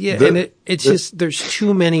 Yeah, and it's just there's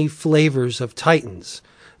too many flavors of Titans,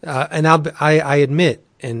 and I admit,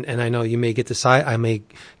 and I know you may get the side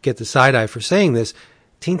eye for saying this.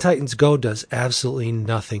 Teen Titans Go does absolutely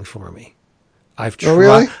nothing for me. I've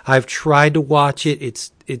tried to watch it.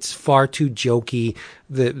 It's far too jokey.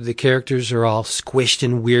 The characters are all squished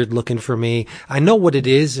and weird looking for me. I know what it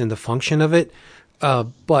is and the function of it,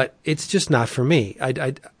 but it's just not for me.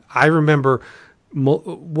 I remember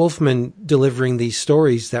Wolfman delivering these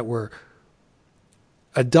stories that were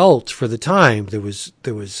adult for the time. There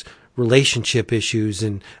was relationship issues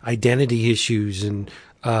and identity issues and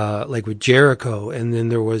like with Jericho, and then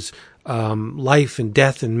there was life and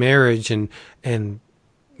death and marriage and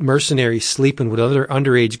mercenaries sleeping with other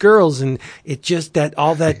underage girls, and it just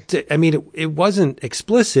I mean, it wasn't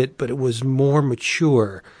explicit, but it was more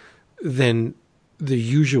mature than the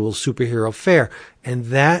usual superhero fare. And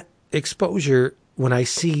that exposure, when I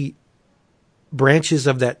see branches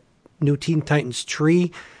of that New Teen Titans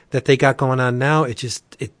tree that they got going on now, it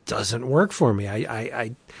doesn't work for me.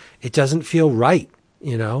 It doesn't feel right,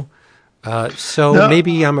 you know?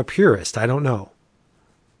 Maybe I'm a purist. I don't know.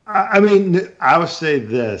 I mean, I would say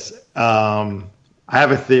this. I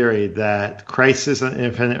have a theory that Crisis on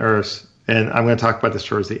Infinite Earths, and I'm going to talk about this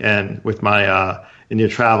towards the end with my India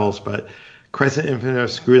travels, but Crisis on Infinite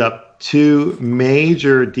Earths screwed up two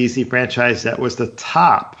major DC franchises that was the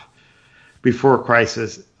top before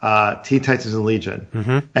Crisis, Teen Titans and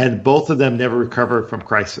Legion. And both of them never recovered from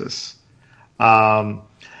Crisis. And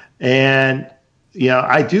you know,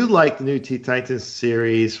 I do like the new Teen Titans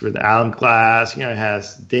series with Alan Glass. You know, it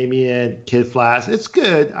has Damian, Kid Flash. It's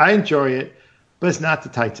good. I enjoy it, but it's not the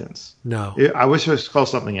Titans. No. I wish it was called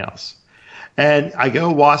something else. And I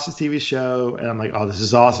go watch the TV show, and I'm like, oh, this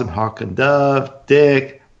is awesome. Hawk and Dove,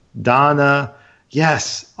 Dick, Donna.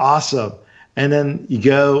 Yes, awesome. And then you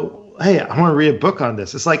go hey, I want to read a book on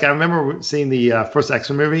this. It's like I remember seeing the first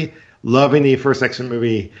X-Men movie, loving the first X-Men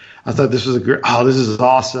movie. I thought this was this is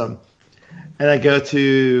awesome. And I go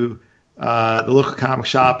to the local comic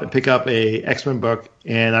shop and pick up a X-Men book,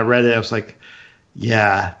 and I read it. I was like,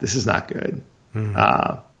 yeah, this is not good.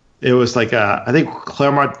 It was like I think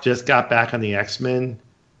Claremont just got back on the X-Men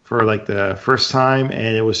for like the first time,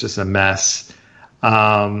 and it was just a mess.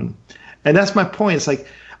 And that's my point. It's like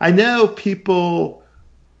I know people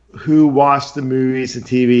who watch the movies and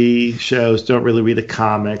TV shows don't really read the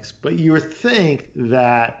comics, but you would think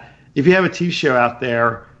that if you have a TV show out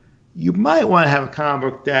there, you might want to have a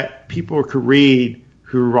comic book that people could read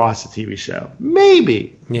who watch the TV show.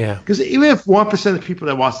 Maybe. Yeah. Because even if 1% of the people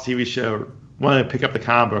that watch the TV show want to pick up the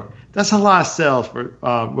comic book, that's a lot of sales for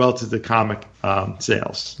relative to comic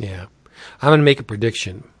sales. Yeah. I'm going to make a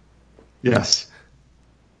prediction. Yes.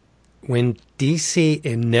 When DC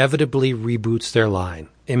inevitably reboots their line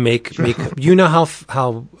and make you know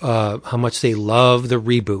how much they love the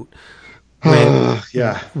reboot.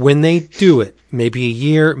 When they do it, maybe a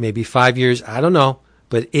year, maybe 5 years, I don't know,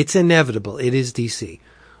 but it's inevitable. It is DC.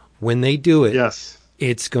 When they do it, yes,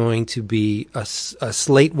 it's going to be a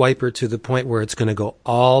slate wiper to the point where it's going to go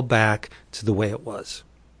all back to the way it was.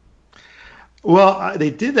 Well, they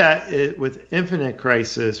did that with Infinite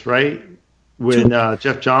Crisis, right? When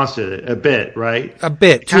Jeff Johns did it, a bit, right? A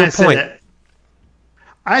bit, to a point.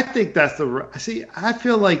 I think that's I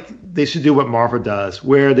feel like they should do what Marvel does,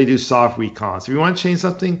 where they do soft recons. If you want to change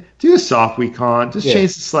something, do a soft recon. Just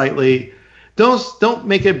change it slightly. Don't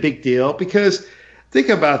make it a big deal, because think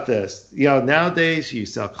about this. Nowadays you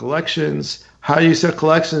sell collections. How do you sell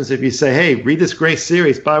collections if you say, hey, read this great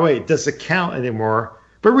series? By the way, it doesn't count anymore,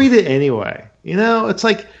 but read it anyway. It's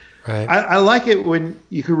like, right. I like it when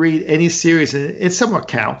you can read any series and it somewhat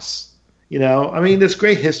counts. There's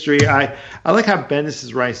great history. I like how Bendis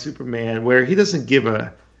is writing Superman, where he doesn't give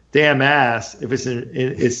a damn ass if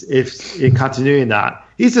it's in continuity or not.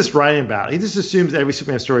 He's just writing about it. He just assumes every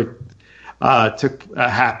Superman story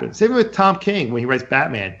happened. Same with Tom King when he writes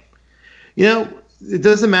Batman. It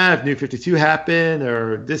doesn't matter if New 52 happened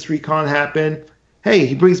or this recon happened. Hey,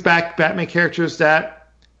 he brings back Batman characters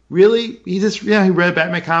that really he read a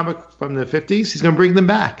Batman comic from the 50s. He's going to bring them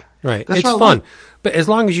back. Right. It's fun. But as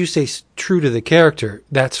long as you stay true to the character,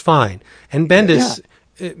 that's fine. And Bendis,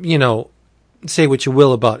 say what you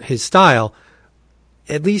will about his style,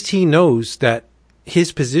 at least he knows that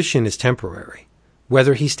his position is temporary.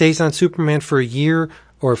 Whether he stays on Superman for a year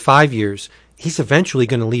or 5 years, he's eventually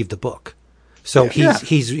going to leave the book. So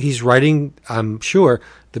he's writing, I'm sure,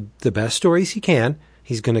 the best stories he can.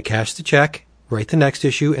 He's going to cash the check, write the next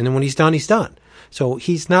issue, and then when he's done, he's done. So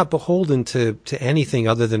he's not beholden to anything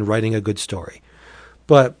other than writing a good story.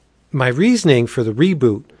 But my reasoning for the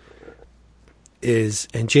reboot is,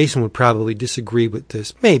 and Jason would probably disagree with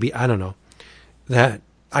this, maybe, I don't know, that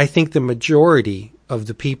I think the majority of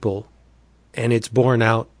the people, and it's borne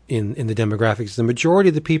out in the demographics, the majority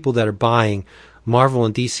of the people that are buying Marvel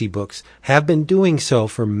and DC books have been doing so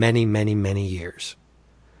for many, many, many years.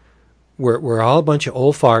 We're all a bunch of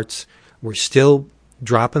old farts. We're still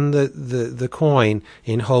dropping the coin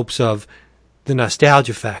in hopes of the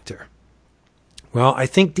nostalgia factor. Well, I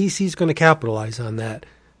think DC's going to capitalize on that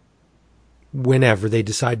whenever they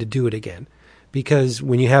decide to do it again. Because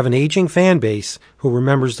when you have an aging fan base who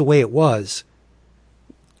remembers the way it was,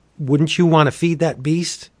 wouldn't you want to feed that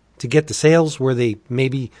beast to get the sales where they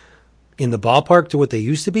maybe in the ballpark to what they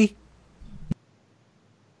used to be?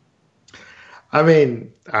 I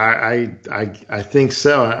think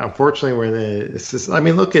so.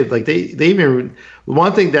 Unfortunately, look at they even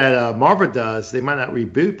one thing that Marvel does. They might not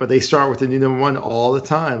reboot, but they start with a new #1 all the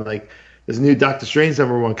time. Like there's a new Doctor Strange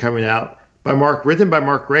 #1 coming out written by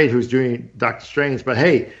Mark Waid, who's doing Doctor Strange. But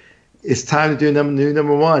hey, it's time to do a new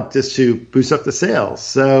 #1 just to boost up the sales.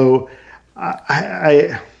 So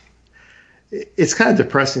it's kind of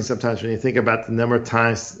depressing sometimes when you think about the number of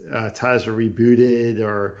times titles are rebooted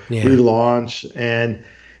or relaunched. And,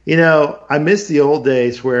 I miss the old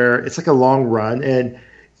days where it's like a long run and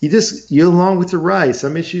you're along with the ride.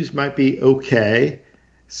 Some issues might be okay.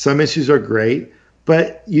 Some issues are great,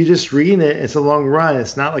 but you just reading it. It's a long run.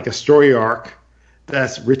 It's not like a story arc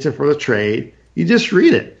that's written for the trade. You just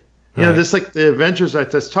read it. Just like the Avengers I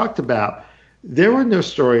just talked about. There were no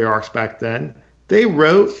story arcs back then. They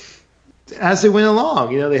wrote as they went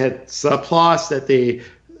along. They had subplots that they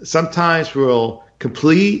sometimes will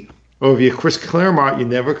complete, or if you're Chris Claremont, you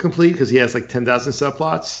never complete because he has like 10,000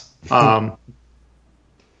 subplots. But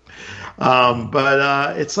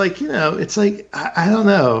it's like, I don't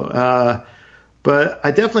know. But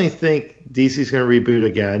I definitely think DC's going to reboot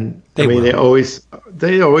again. They will.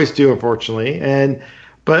 They always do, unfortunately.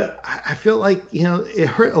 But I feel like, it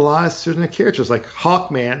hurt a lot of certain characters. Like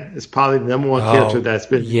Hawkman is probably the number one character that's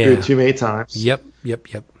been rebooted too many times. Yep.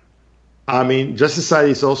 I mean, Justice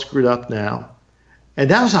Society's all screwed up now. And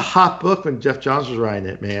that was a hot book when Jeff Johns was writing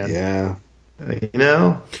it, man. Yeah.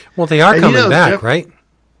 Well, they are coming back, right?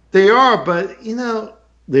 They are, but,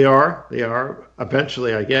 they are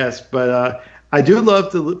eventually, I guess. But I do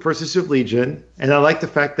love the first issue of Legion, and I like the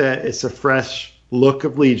fact that it's a fresh look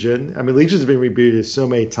of Legion. I mean, Legion's been rebooted so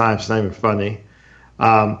many times, it's not even funny.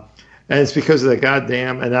 And it's because of the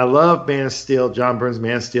goddamn, and I love Man of Steel, John Byrne's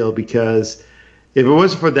Man of Steel, because if it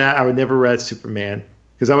wasn't for that, I would never read Superman,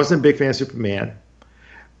 because I wasn't a big fan of Superman.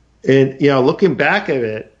 And, looking back at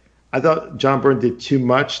it, I thought John Byrne did too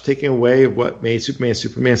much, taking away what made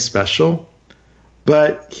Superman special.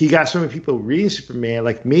 But he got so many people reading Superman,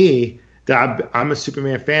 like me, that I'm a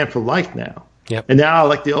Superman fan for life now. Yep. And now I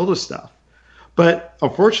like the older stuff. But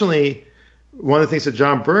unfortunately, one of the things that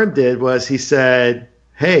John Byrne did was he said,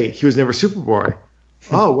 hey, he was never Superboy.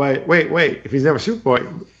 Oh, wait. If he's never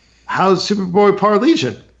Superboy, how's Superboy part of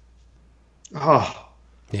Legion? Oh.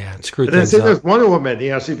 Yeah, it screwed and then things up. There's Wonder Woman,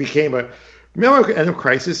 so he became remember End of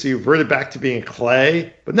Crisis, so you reverted back to being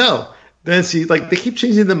Clay? But no. Then they keep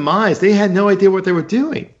changing their minds. They had no idea what they were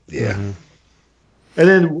doing. Yeah. Mm-hmm. And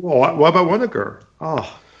then what about Wonder Girl?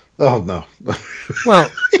 Oh no. Well,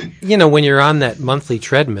 when you're on that monthly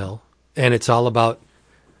treadmill and it's all about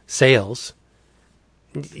sales,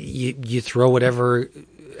 you throw whatever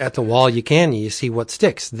at the wall you can, you see what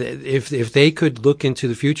sticks. If they could look into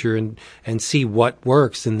the future and see what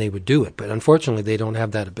works, then they would do it. But unfortunately, they don't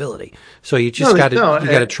have that ability. So you just got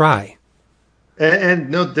to try. And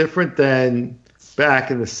no different than back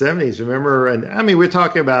in the 70s. Remember, and I mean, we're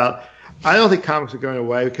talking about, I don't think comics are going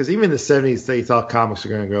away, because even in the 70s, they thought comics were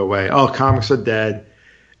going to go away. Oh, comics are dead.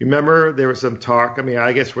 Remember, there was some talk. I mean,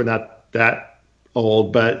 I guess we're not that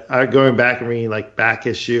old, but going back and reading like back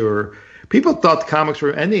issue, or people thought the comics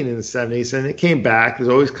were ending in the 70s, and it came back. It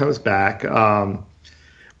always comes back.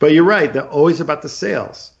 But you're right. They're always about the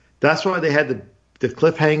sales. That's why they had the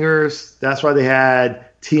cliffhangers. That's why they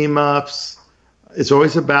had team-ups. It's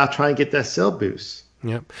always about trying to get that sale boost.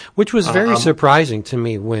 Yeah, which was very surprising to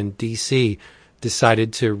me when DC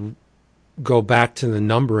decided to go back to the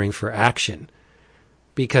numbering for Action,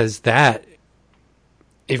 because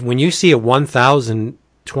when you see a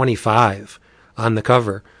 1025 on the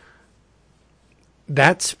cover,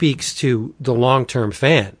 that speaks to the long-term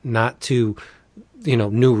fan, not to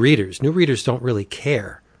new readers. New readers don't really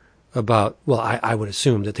care about, I would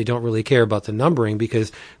assume that they don't really care about the numbering, because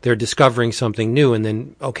they're discovering something new, and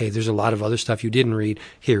then, okay, there's a lot of other stuff you didn't read,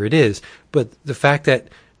 here it is. But the fact that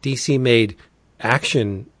DC made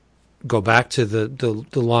Action go back to the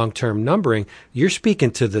long-term numbering, you're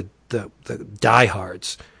speaking to the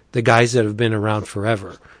diehards, the guys that have been around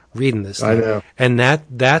forever reading this thing. I know. And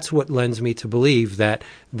that's what lends me to believe that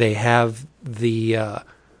they have the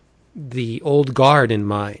old guard in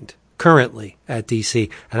mind currently at DC.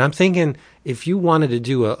 And I'm thinking, if you wanted to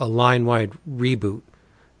do a line-wide reboot,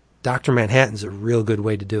 Dr. Manhattan's a real good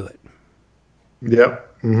way to do it.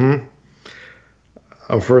 Yep. Mm-hmm.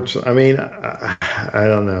 Unfortunately, I mean, I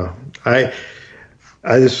don't know. I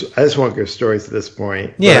just want good stories at this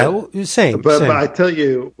point. Yeah, same. But I tell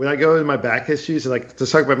you, when I go into my back issues, and like to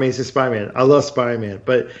talk about Amazing Spider-Man, I love Spider-Man,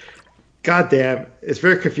 but goddamn, it's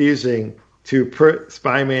very confusing to put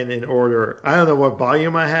Spider-Man in order. I don't know what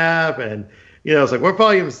volume I have, and it's like, what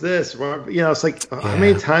volume is this? It's like, how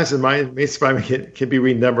many times in my Amazing Spider-Man can be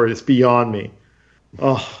renumbered? It's beyond me.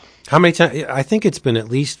 Oh, how many times? I think it's been at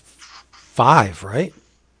least 5, right?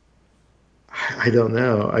 I don't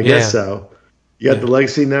know. I guess so. You got the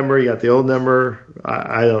legacy number, you got the old number.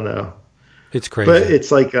 I don't know. It's crazy. But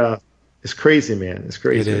it's like, it's crazy, man. It's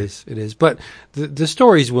crazy. It is. But the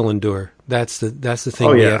stories will endure. That's the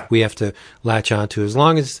thing we have to latch on to. As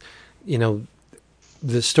long as,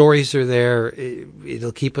 the stories are there,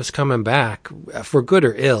 it'll keep us coming back, for good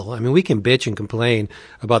or ill. I mean, we can bitch and complain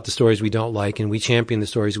about the stories we don't like, and we champion the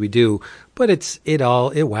stories we do, but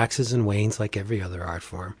it waxes and wanes like every other art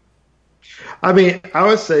form. I mean, I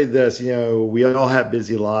would say this, we all have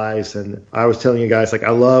busy lives, and I was telling you guys, like, I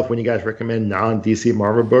love when you guys recommend non-DC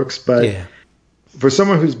Marvel books, but for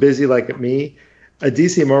someone who's busy like me, a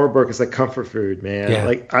DC Marvel book is like comfort food, man. Yeah.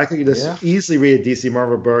 Like, I could just easily read a DC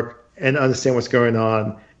Marvel book and understand what's going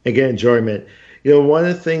on and get enjoyment. One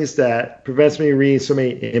of the things that prevents me reading so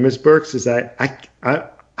many Image books is that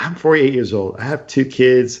I'm 48 years old. I have 2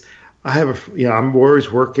 kids. I have I'm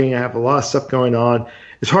always working. I have a lot of stuff going on.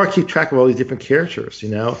 It's hard to keep track of all these different characters,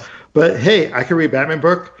 But hey, I can read a Batman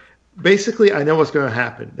book. basically I know what's going to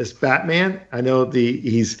happen. This Batman, I know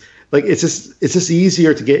he's like it's just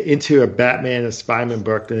easier to get into a Batman and Spider-Man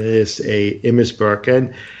book than it is a Image book.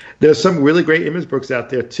 And there's some really great Image books out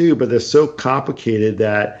there too, but they're so complicated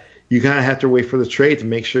that you kind of have to wait for the trade to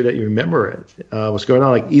make sure that you remember it. What's going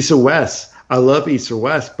on? Like East or West. I love East or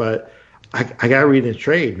West, but I gotta read in a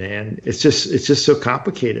trade, man. It's just so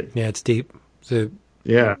complicated. Yeah, it's deep. It's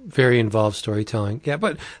yeah, very involved storytelling. Yeah,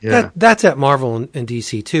 but that's at Marvel and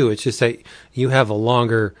DC too. It's just that you have a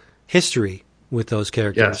longer history with those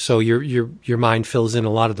characters, yes. So your mind fills in a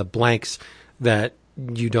lot of the blanks that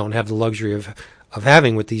you don't have the luxury of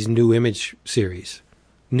having with these new Image series.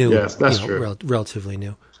 New, yes, that's true. Relatively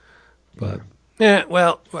new. But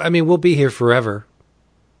well, I mean, we'll be here forever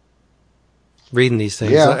reading these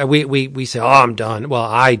things. Yeah. We say, "Oh, I'm done." Well,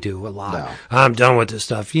 I do a lot. No. I'm done with this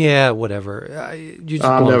stuff. Yeah, whatever. You just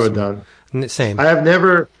I'm never done. Same. I have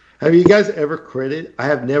never. Have you guys ever quitted? I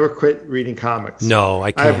have never quit reading comics. No,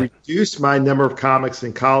 I can't. I've reduced my number of comics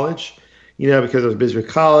in college, because I was busy with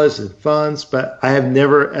college and funds, but I have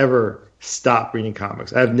never, ever stopped reading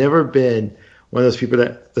comics. I've never been one of those people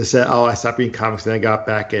that said, "Oh, I stopped reading comics and I got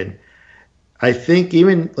back in." I think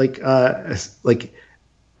even I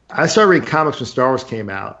started reading comics when Star Wars came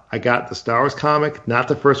out. I got the Star Wars comic, not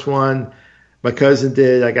the first one. My cousin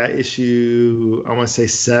did. I got issue, I want to say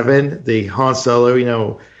 7, the Han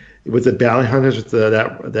Solo, with the bounty hunters, with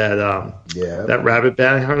that rabbit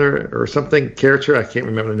bounty hunter or something character. I can't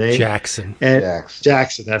remember the name. Jackson.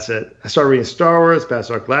 Jackson, that's it. I started reading Star Wars,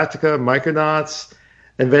 Battlestar Galactica, Micronauts.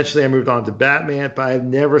 Eventually, I moved on to Batman, but I've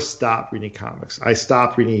never stopped reading comics. I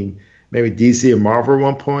stopped reading maybe DC and Marvel at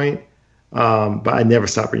one point, but I never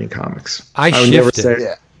stopped reading comics. I would never shifted.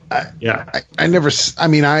 say, I never. I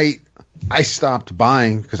mean, I stopped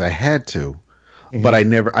buying because I had to, but I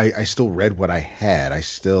never. I still read what I had. I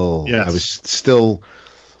still. Yes. I was still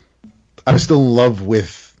in love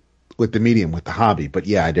with the medium, with the hobby. But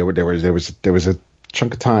yeah, there was a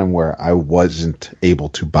chunk of time where I wasn't able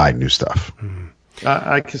to buy new stuff.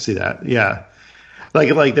 I can see that. Yeah.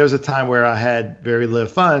 Like there was a time where I had very little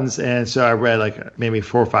funds, and so I read like maybe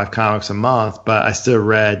 4 or 5 comics a month, but I still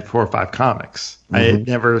read 4 or 5 comics. I had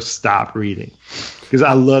never stopped reading because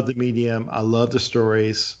I love the medium. I love the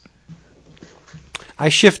stories. I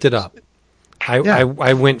shifted up. I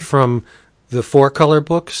went from the 4-color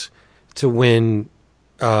books to when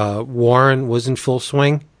Warren was in full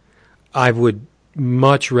swing. I would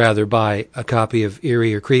much rather buy a copy of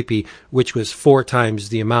Eerie or Creepy, which was 4 times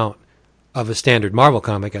the amount of a standard Marvel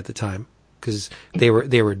comic at the time, because they were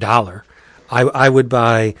 $1. I would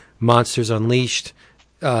buy Monsters Unleashed,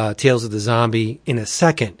 Tales of the Zombie in a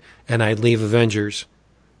second, and I'd leave Avengers.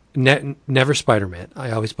 Never Spider-Man.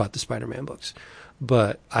 I always bought the Spider-Man books,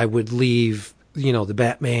 but I would leave the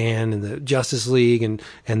Batman and the Justice League and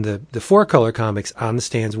the 4-color comics on the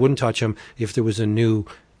stands. Wouldn't touch them if there was a new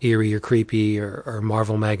Eerie or Creepy or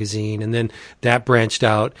Marvel magazine, and then that branched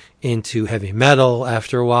out into heavy metal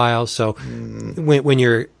after a while. So when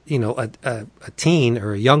you're a teen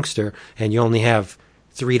or a youngster and you only have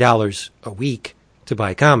 $3 a week to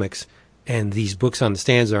buy comics, and these books on the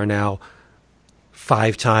stands are now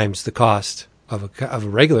 5 times the cost of a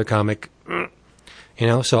regular comic,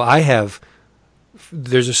 so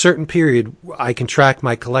there's a certain period I can track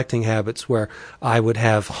my collecting habits where I would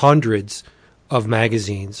have hundreds of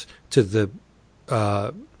magazines to the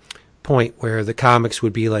point where the comics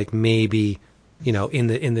would be like maybe in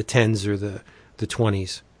the 10s or the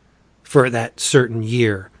 20s for that certain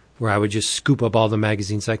year, where I would just scoop up all the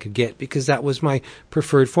magazines I could get because that was my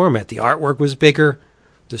preferred format. The artwork was bigger,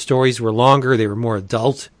 the stories were longer, they were more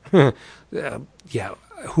adult.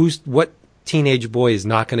 What teenage boy is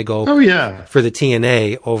not going to go for the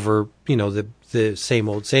TNA over the same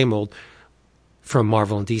old from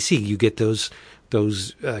Marvel and DC? You get those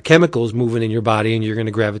chemicals moving in your body, and you're going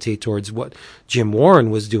to gravitate towards what Jim Warren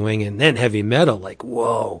was doing, and then heavy metal. Like,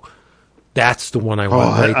 whoa, that's the one I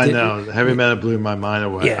want. I know. Heavy metal blew my mind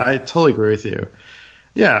away. Yeah. I totally agree with you.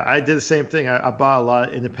 Yeah, I did the same thing. I bought a lot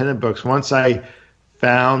of independent books. Once I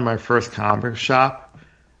found my first comic shop,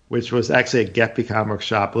 which was actually a Geppy comic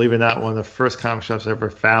shop. Believe it or not, one of the first comic shops I ever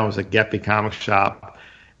found was a Geppy comic shop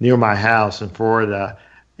near my house in Florida.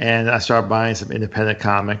 And I started buying some independent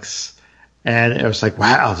comics. And it was like,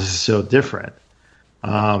 wow, this is so different.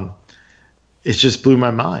 It just blew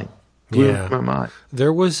my mind.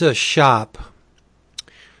 There was a shop.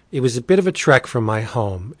 It was a bit of a trek from my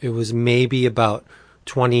home. It was maybe about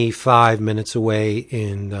 25 minutes away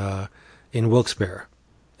in Wilkes-Barre.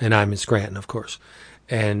 And I'm in Scranton, of course.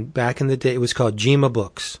 And back in the day, it was called Jima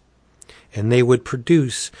Books. And they would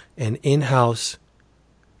produce an in-house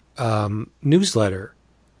newsletter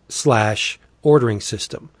ordering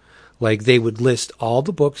system. Like they would list all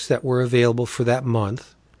the books that were available for that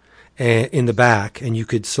month in the back, and you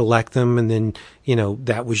could select them, and then,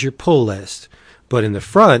 that was your pull list. But in the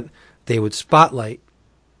front, they would spotlight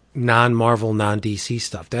non-Marvel, non-DC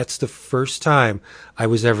stuff. That's the first time I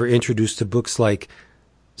was ever introduced to books like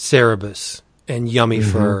Cerebus and Yummy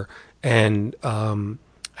Fur, and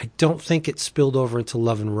I don't think it spilled over into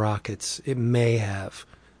Love and Rockets. It may have.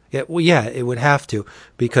 It would have to,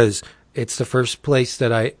 because it's the first place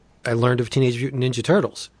that I learned of Teenage Mutant Ninja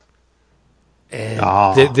Turtles.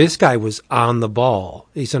 And this guy was on the ball.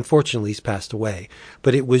 He's passed away.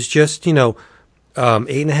 But it was just,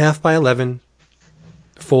 8.5 by 11,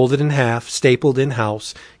 folded in half, stapled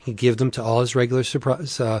in-house. He'd give them to all his regular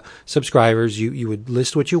subscribers. You would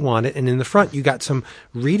list what you wanted. And in the front, you got some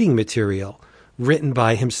reading material written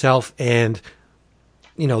by himself and,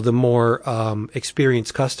 the more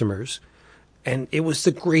experienced customers. And it was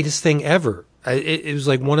the greatest thing ever. It was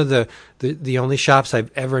like one of the only shops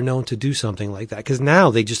I've ever known to do something like that. Because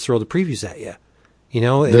now they just throw the previews at you.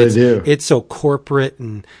 They do. It's so corporate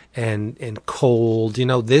and cold.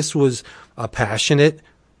 This was a passionate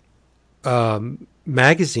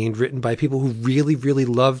magazine written by people who really, really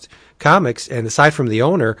loved comics. And aside from the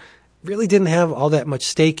owner, really didn't have all that much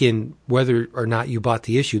stake in whether or not you bought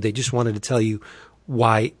the issue. They just wanted to tell you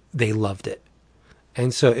why they loved it.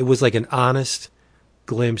 And so it was like an honest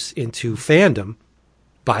glimpse into fandom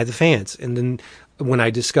by the fans. And then when I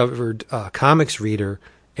discovered Comics Reader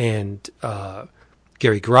and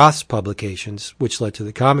Gary Groth's publications, which led to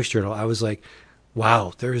the Comics Journal, I was like,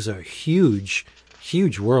 wow, there's a huge,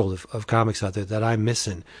 huge world of comics out there that I'm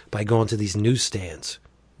missing by going to these newsstands.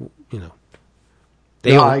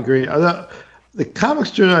 I agree. The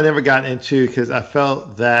Comics Journal I never got into because I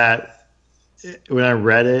felt that when I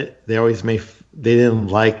read it, they didn't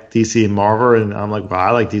like DC and Marvel, and I'm like, well,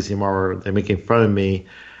 I like DC and Marvel. They're making fun of me.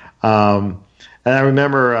 And I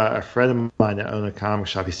remember a friend of mine that owned a comic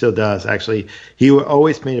shop. He still does, actually. He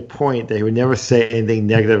always made a point that he would never say anything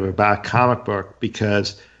negative about a comic book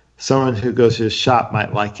because someone who goes to his shop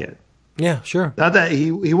might like it. Yeah, sure. Not that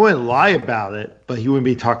he wouldn't lie about it, but he wouldn't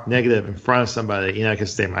be talked negative in front of somebody,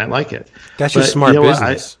 because they might like it. That's just smart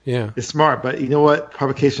business. Yeah, it's smart. But you know what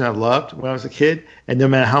publication I loved when I was a kid, and no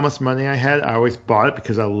matter how much money I had, I always bought it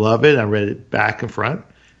because I love it. I read it back and front.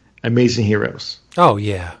 Amazing Heroes. Oh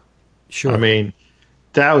yeah, sure. I mean,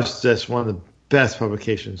 that was just one of the best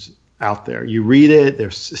publications out there. You read it;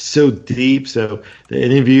 they're so deep. So the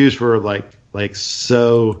interviews were like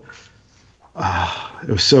so. It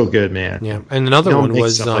was so good, man. Yeah, and another one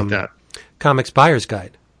was like that. Comics Buyer's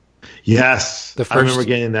Guide. Yes, I remember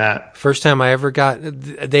getting that. First time I ever got,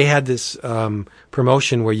 they had this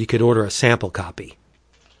promotion where you could order a sample copy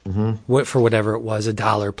for whatever it was,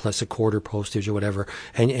 $1 plus a quarter postage or whatever,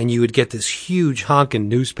 and you would get this huge honking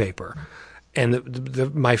newspaper.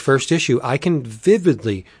 And my first issue, I can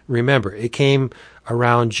vividly remember, it came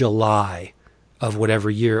around July of whatever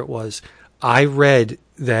year it was. I read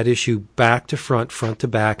that issue back to front to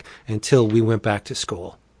back until we went back to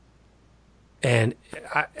school. And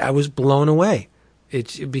I was blown away.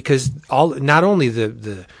 It's because not only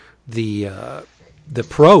the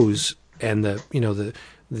pros and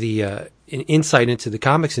the insight into the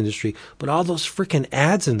comics industry, but all those freaking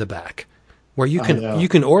ads in the back where you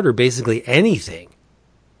can order basically anything.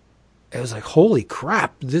 It was like, holy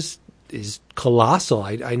crap, this is colossal.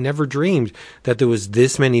 I never dreamed that there was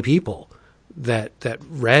this many people that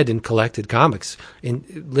read and collected comics.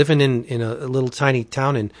 Living in a little tiny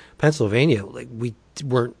town in Pennsylvania, like we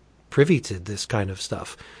weren't privy to this kind of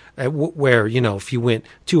stuff. Where if you went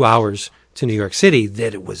 2 hours to New York City,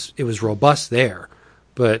 that it was robust there.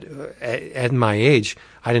 But at my age,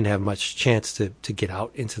 I didn't have much chance to get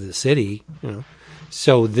out into the city.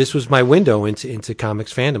 So this was my window into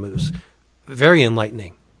comics fandom. It was very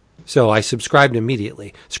enlightening. So I subscribed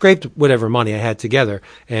immediately, scraped whatever money I had together,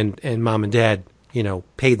 and mom and dad,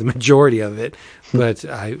 paid the majority of it. But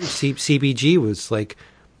CBG was like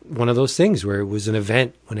one of those things where it was an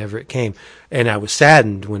event whenever it came. And I was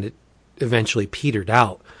saddened when it eventually petered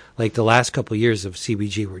out. Like the last couple of years of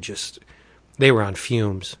CBG they were on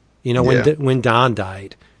fumes. When Don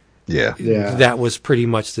died, that was pretty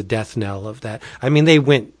much the death knell of that. I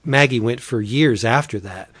mean, Maggie went for years after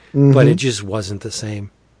that, but it just wasn't the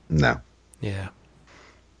same. No. Yeah.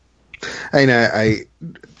 I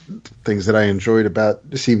things that I enjoyed about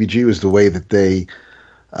CBG was the way that they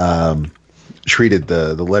treated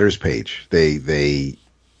the letters page. It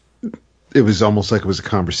was almost like it was a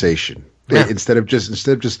conversation. Yeah. Instead of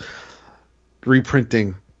just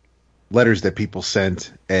reprinting letters that people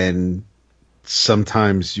sent and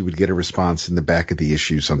sometimes you would get a response in the back of the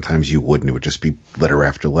issue. Sometimes you wouldn't. It would just be letter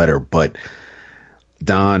after letter. But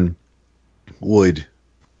Don would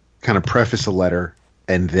kind of preface a letter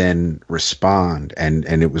and then respond. And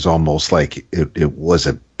it was almost like it was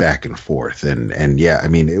a back and forth. And yeah, I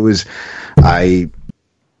mean, it was, I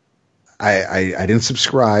didn't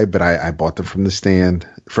subscribe, but I bought them from the stand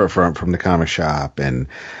from the comic shop. And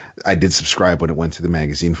I did subscribe when it went to the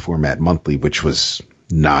magazine format monthly, which was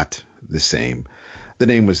not the same. The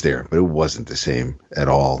name was there, but it wasn't the same at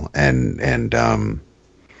all. And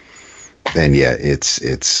yeah,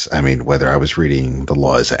 it's, I mean, whether I was reading The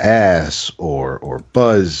Law is Ass or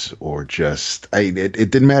Buzz or just, it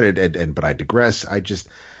didn't matter. But I digress. I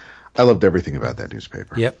loved everything about that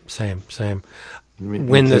newspaper. Yep. Same.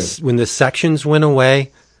 When the sections went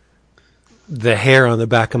away, the hair on the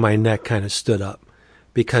back of my neck kind of stood up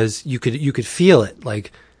because you could feel it.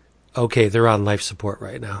 Like, okay, they're on life support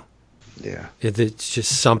right now. Yeah. It's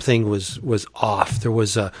just something was off. There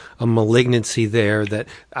was a malignancy there that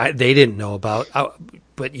they didn't know about,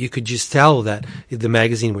 but you could just tell that the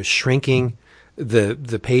magazine was shrinking.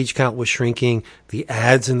 The page count was shrinking. The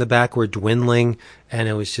ads in the back were dwindling, and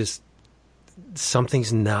it was just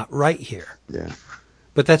something's not right here. Yeah.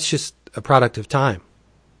 But that's just a product of time.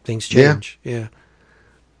 Things change. Yeah.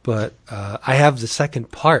 But I have the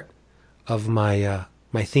second part of my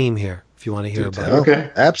my theme here, if you want to hear about it.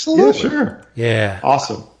 Okay. Absolutely. Yeah, sure. Yeah.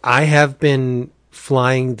 Awesome. I have been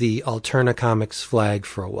flying the Alterna Comics flag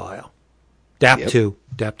for a while. DAP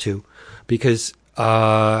 2, because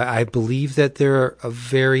I believe that they're a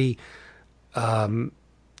very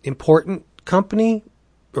important company,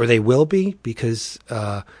 or they will be, because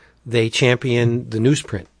they champion the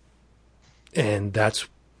newsprint. And that's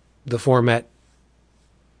the format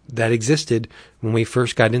that existed when we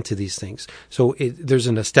first got into these things. So there's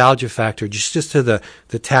a nostalgia factor just to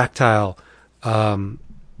the tactile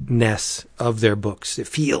ness of their books. It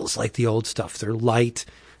feels like the old stuff. They're light.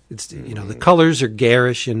 It's, the colors are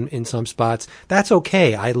garish in some spots. That's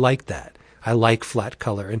okay. I like that. I like flat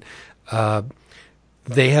color. And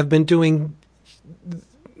they have been doing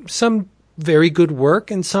some very good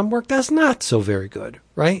work and some work that's not so very good,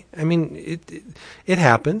 right? I mean, it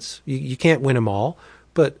happens. You can't win them all.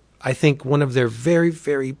 But I think one of their very,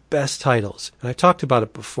 very best titles, and I talked about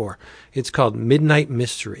it before, it's called Midnight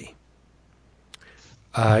Mystery.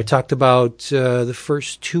 I talked about the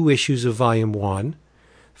first 2 issues of Volume 1.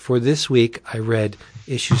 For this week, I read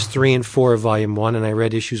issues 3 and 4 of Volume 1, and I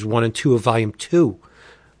read issues 1 and 2 of Volume 2,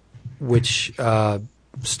 which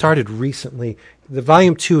started recently. The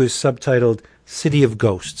Volume 2 is subtitled City of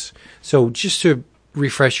Ghosts. So just to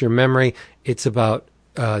refresh your memory, it's about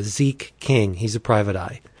Zeke King. He's a private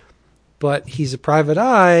eye. But he's a private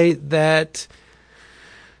eye that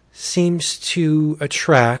seems to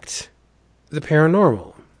attract the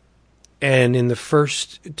paranormal. And in the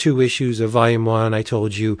first 2 issues of Volume 1, I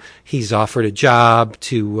told you he's offered a job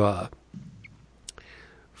to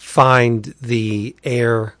find the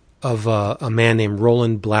heir of a man named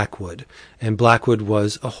Roland Blackwood. And Blackwood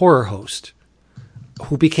was a horror host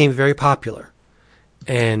who became very popular.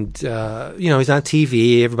 And, he's on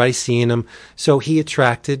TV, everybody's seeing him. So he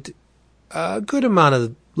attracted a good amount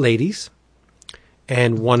of ladies,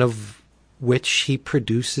 and one of which he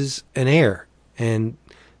produces an heir. And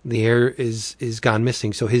the heir is gone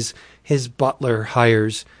missing. So his butler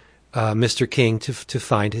hires Mr. King to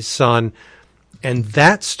find his son. And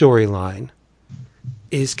that storyline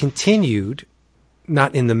is continued,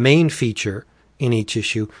 not in the main feature in each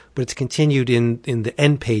issue, but it's continued in the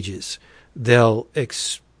end pages. They'll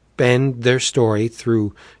expend their story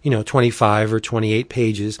through, 25 or 28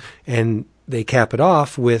 pages, and they cap it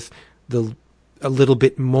off with a little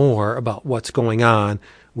bit more about what's going on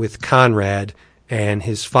with Conrad and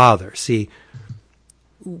his father. See,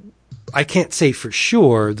 I can't say for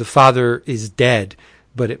sure the father is dead,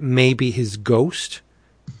 but it may be his ghost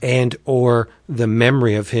and or the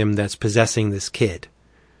memory of him that's possessing this kid.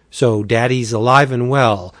 So daddy's alive and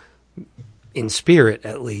well, in spirit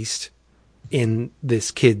at least, in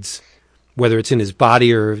this kid's, whether it's in his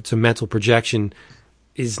body or if it's a mental projection,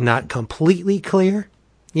 is not completely clear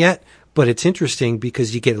yet. But it's interesting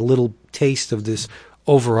because you get a little taste of this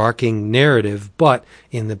overarching narrative. But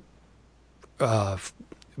in the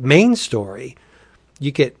main story,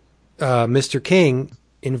 you get Mr. King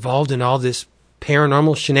involved in all this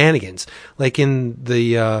paranormal shenanigans. Like in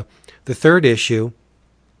the 3rd issue,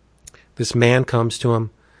 this man comes to him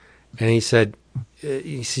and he says,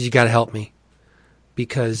 you got to help me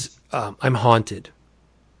because I'm haunted.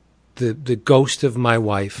 The ghost of my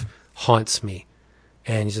wife haunts me.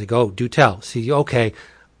 And he's like, oh, do tell. See, okay,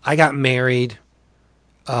 I got married.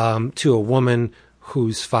 to a woman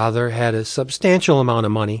whose father had a substantial amount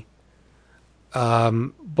of money,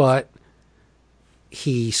 but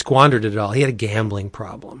he squandered it all. He had a gambling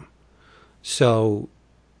problem. So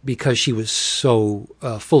because she was so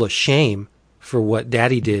full of shame for what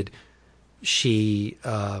Daddy did, she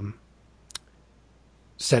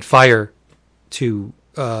set fire to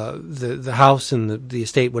the house and the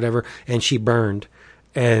estate, whatever, and she burned.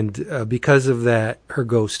 And because of that, her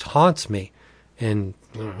ghost haunts me. And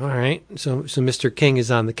all right, so Mr. King is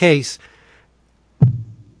on the case,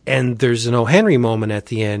 and there's an O. Henry moment at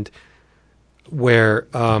the end where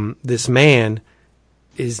this man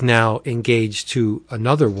is now engaged to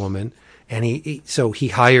another woman, and he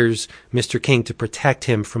hires Mr. King to protect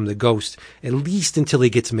him from the ghost, at least until he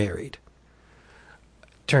gets married.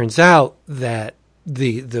 Turns out that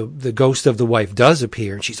the ghost of the wife does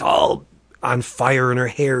appear, and she's all on fire, and her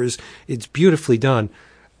hair it's beautifully done.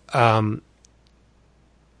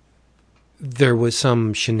 There was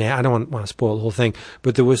some I don't want to spoil the whole thing,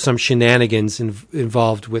 but there was some shenanigans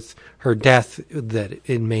involved with her death that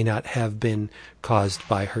it may not have been caused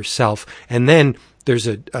by herself. And then there's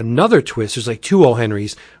another twist. There's like two O.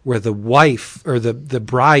 Henrys where the wife or the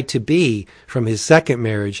bride to be from his second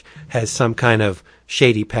marriage has some kind of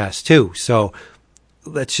shady past too. So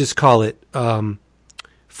let's just call it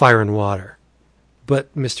fire and water.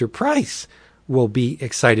 But Mr. Price will be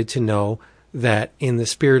excited to know that in the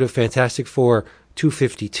spirit of Fantastic Four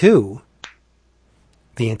 252,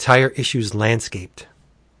 the entire issue is landscaped.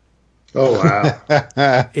 Oh,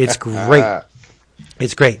 wow. It's great.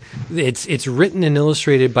 It's great. It's written and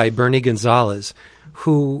illustrated by Bernie Gonzalez,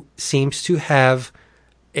 who seems to have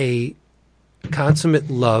a consummate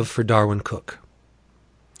love for Darwin Cook.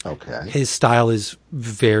 Okay. His style is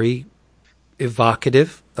very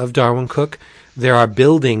evocative of Darwin Cook. There are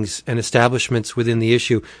buildings and establishments within the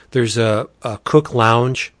issue. There's a Cook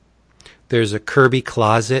lounge. There's a Kirby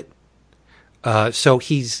closet. So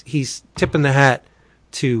he's tipping the hat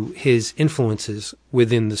to his influences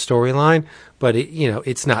within the storyline, but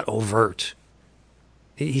it's not overt.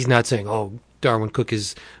 He's not saying, "Oh, Darwin Cook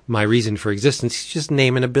is my reason for existence." He's just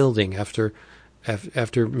naming a building after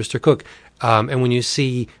Mr. Cook. And when you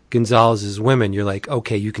see Gonzalez's women, you're like,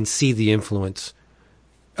 okay, you can see the influence.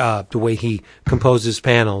 The way he composes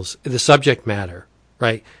panels, the subject matter,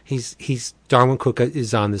 right? He's Darwin Cook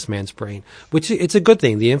is on this man's brain, which it's a good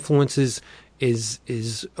thing. The influence is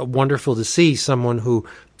wonderful to see someone who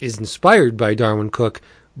is inspired by Darwin Cook,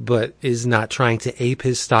 but is not trying to ape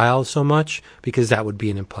his style so much, because that would be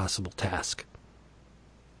an impossible task,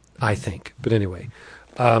 I think. But anyway,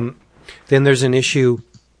 then there's an issue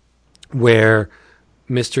where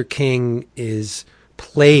Mr. King is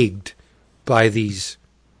plagued by these,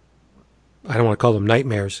 I don't want to call them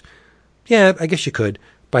nightmares. Yeah, I guess you could.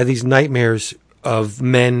 By these nightmares of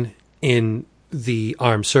men in the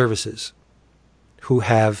armed services who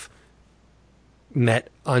have met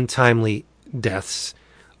untimely deaths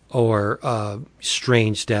or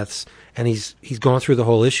strange deaths. And he's going through the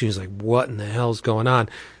whole issue. He's like, what in the hell's going on?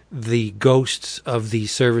 The ghosts of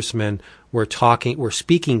these servicemen were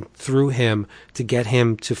speaking through him to get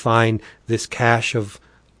him to find this cache of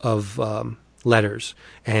letters,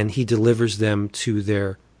 and he delivers them to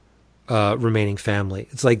their remaining family.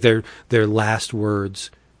 It's like their last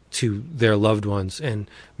words to their loved ones,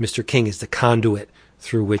 and Mr. King is the conduit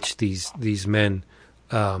through which these men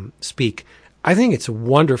speak. I think it's a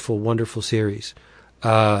wonderful, wonderful series.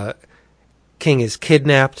 King is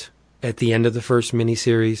kidnapped at the end of the first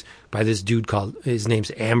miniseries by this dude his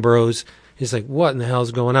name's Ambrose. He's like, what in the hell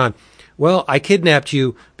is going on? Well, I kidnapped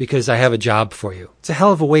you because I have a job for you. It's a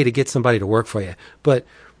hell of a way to get somebody to work for you. But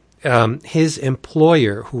his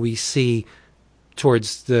employer, who we see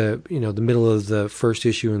towards the middle of the first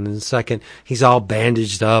issue and then the second, he's all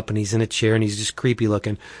bandaged up and he's in a chair and he's just creepy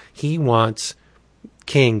looking. He wants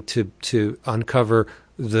King to uncover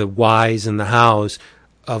the whys and the hows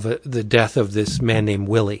of the death of this man named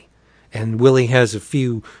Willie. And Willie has a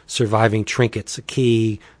few surviving trinkets, a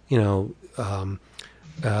key,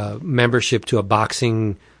 membership to a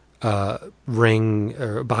boxing ring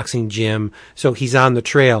or a boxing gym. So he's on the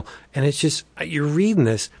trail, and it's just, you're reading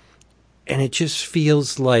this and it just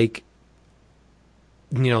feels like,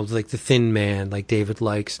 like The Thin Man, like David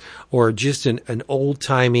likes, or just an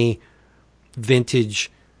old-timey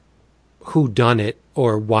vintage whodunit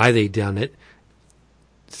or why they done it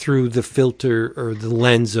through the filter or the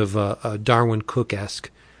lens of a Darwin Cook-esque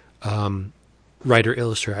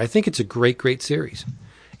writer-illustrator. I think it's a great, great series.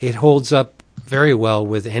 It holds up very well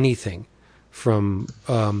with anything from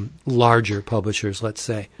larger publishers, let's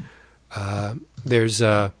say. There's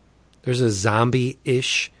a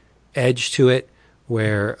zombie-ish edge to it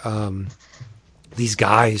where these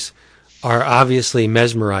guys are obviously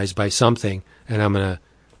mesmerized by something, and I'm going to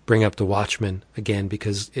bring up The Watchmen again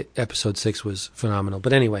because episode 6 was phenomenal.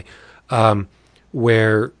 But anyway,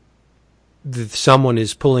 where someone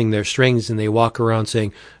is pulling their strings and they walk around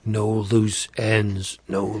saying no loose ends,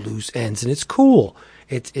 and it's cool.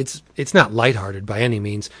 It's not lighthearted by any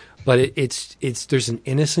means, but it's there's an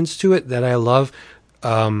innocence to it that I love.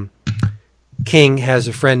 King has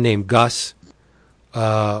a friend named Gus,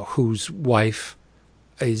 whose wife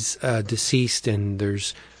is deceased, and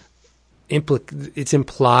there's it's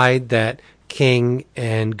implied that King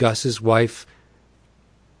and Gus's wife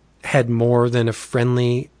had more than a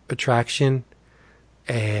friendly attraction,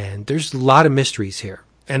 and there's a lot of mysteries here,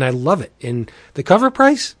 and I love it. And the cover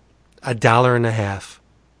price, $1.50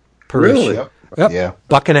 per issue. Yep. Yeah,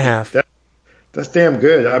 $1.50. That's damn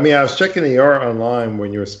good. I mean, I was checking the art online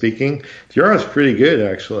when you were speaking. The art is pretty good,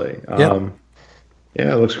 actually. Yep.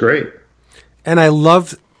 Yeah, it looks great. And I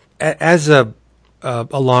love, as a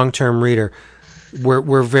long-term reader,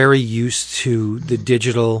 we're very used to the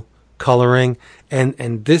digital coloring,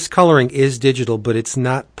 and this coloring is digital, but it's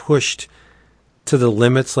not pushed to the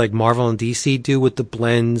limits like Marvel and DC do with the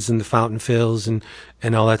blends and the fountain fills and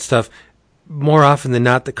all that stuff. More often than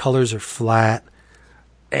not, the colors are flat,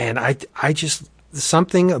 and I just,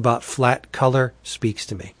 something about flat color speaks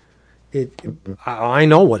to me. I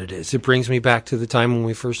know what it is. It brings me back to the time when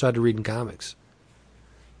we first started reading comics.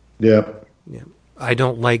 Yep. Yeah. I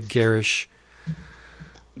don't like garish.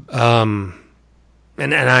 And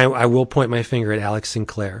I will point my finger at Alex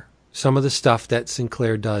Sinclair. Some of the stuff that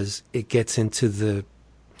Sinclair does, it gets into the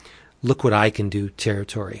look what I can do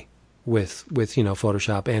territory with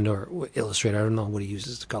Photoshop and or Illustrator. I don't know what he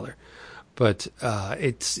uses to color, but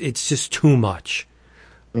it's just too much.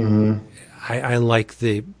 Mm-hmm. I like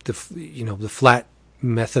the flat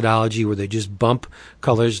methodology where they just bump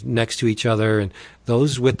colors next to each other, and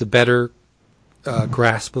those with the better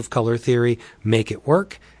grasp of color theory make it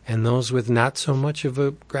work, and those with not so much of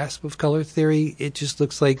a grasp of color theory, it just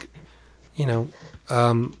looks like the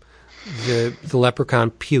leprechaun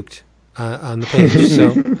puked on the page.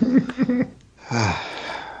 So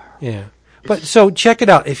yeah, but so check it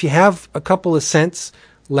out. If you have a couple of cents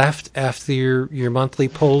left after your monthly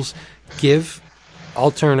pulls, give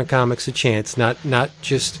Alterna Comics a chance. Not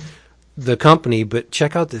just the company, but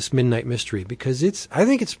check out this Midnight Mystery, because I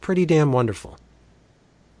think it's pretty damn wonderful.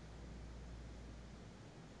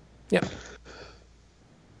 Yeah.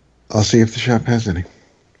 I'll see if the shop has any.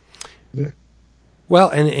 Yeah. Well,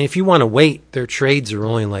 and if you want to wait, their trades are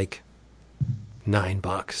only like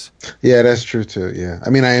 $9. Yeah, that's true too. Yeah, I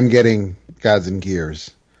mean, I am getting Gods and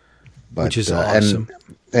Gears, but, which is awesome.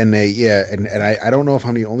 And I don't know if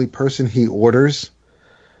I'm the only person he orders.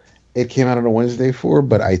 It came out on a Wednesday for,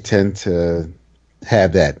 but I tend to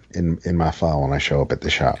have that in my file when I show up at the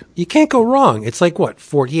shop. You can't go wrong. It's like what,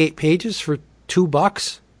 48 pages for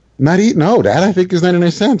 $2? No, that I think is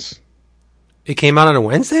 99 cents. It came out on a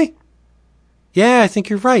Wednesday? Yeah, I think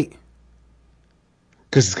you're right.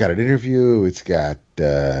 Because it's got an interview, it's got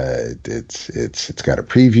it's got a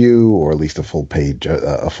preview, or at least a full page,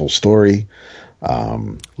 a full story.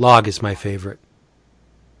 Log is my favorite.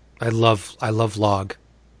 I love Log,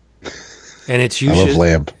 and it's usually I love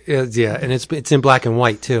Lamb. Yeah, and it's in black and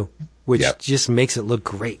white too, which just makes it look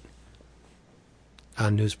great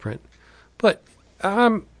on newsprint. But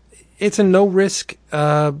it's a no risk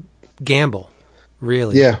gamble,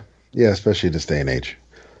 really. Yeah, especially in this day and age.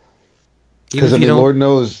 Because Lord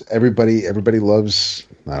knows everybody loves.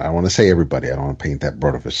 I don't want to say everybody. I don't want to paint that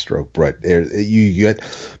broad of a stroke, but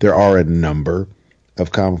there are a number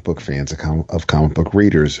of comic book fans, of comic book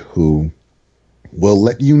readers who will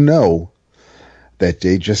let you know that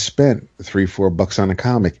they just spent $3-4 on a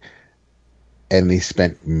comic, and they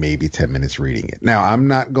spent maybe 10 minutes reading it. Now, I'm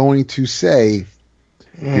not going to say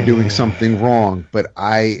you're doing something wrong, but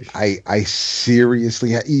I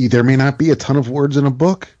seriously, there may not be a ton of words in a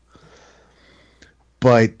book.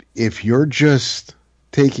 But if you're just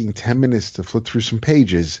taking 10 minutes to flip through some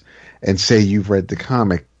pages and say you've read the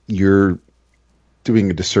comic, you're doing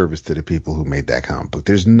a disservice to the people who made that comic book.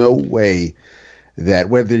 There's no way that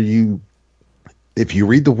if you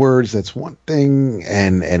read the words, that's one thing,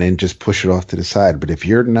 and then just push it off to the side. But if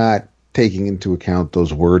you're not taking into account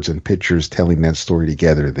those words and pictures telling that story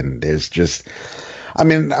together, then there's just, I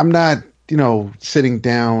mean, I'm not, sitting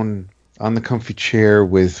down on the comfy chair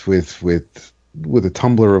with a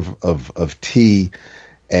tumbler of tea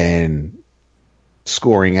and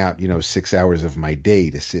scoring out, 6 hours of my day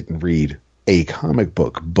to sit and read a comic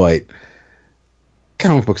book. But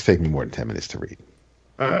comic books take me more than 10 minutes to read.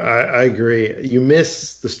 I agree. You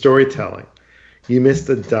miss the storytelling. You miss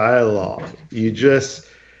the dialogue.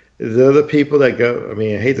 They're the people that go. I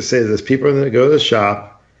mean, I hate to say this, people that go to the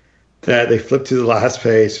shop that they flip to the last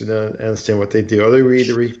page to understand what they do, or they read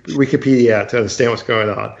the Wikipedia to understand what's going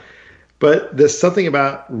on. But there's something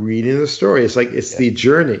about reading the story. It's like it's the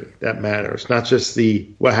journey that matters, not just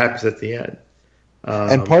what happens at the end.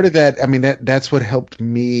 And part of that, I mean, that's what helped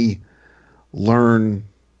me learn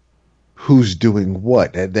who's doing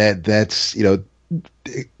what. That's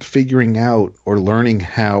figuring out or learning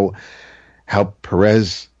how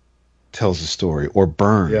Perez tells a story, or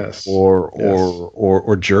Byrne,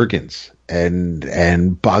 or Jurgens and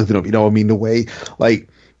Bogdanov. I mean, the way, like,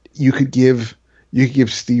 you could give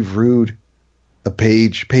Steve Rude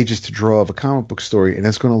pages to draw of a comic book story, and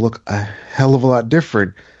that's going to look a hell of a lot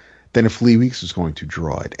different than if Lee Weeks was going to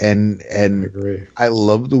draw it. And I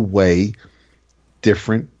love the way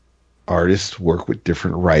different artists work with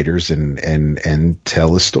different writers and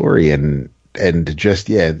tell a story and just,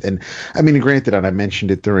 and I mean, granted, and I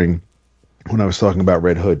mentioned it when I was talking about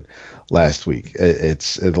Red Hood last week.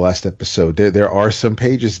 It's the last episode. There are some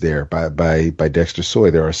pages there by Dexter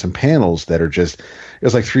Soy. There are some panels that are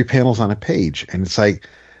there's like 3 panels on a page, and it's like,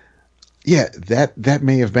 that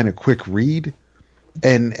may have been a quick read,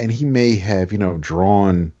 and he may have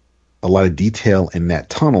drawn a lot of detail in that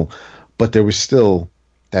tunnel, but there was still,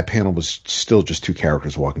 that panel was still just 2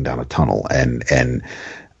 characters walking down a tunnel, and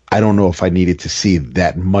I don't know if I needed to see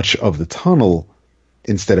that much of the tunnel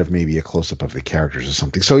instead of maybe a close-up of the characters or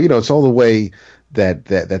something. So, it's all the way that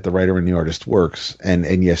the writer and the artist works.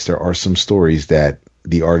 And yes, there are some stories that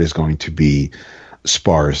the art is going to be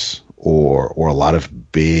sparse or a lot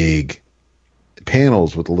of big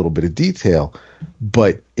panels with a little bit of detail.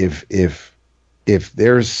 But if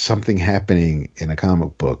there's something happening in a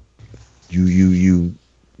comic book, you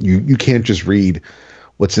can't just read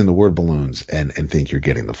what's in the word balloons and think you're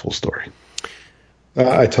getting the full story.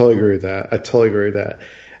 I totally agree with that.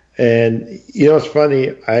 And it's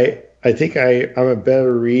funny. I think I'm a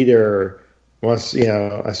better reader once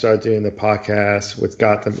I started doing the podcast with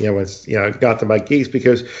Gotham. Gotham by Geeks,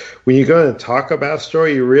 because when you go and talk about a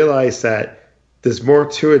story, you realize that there's more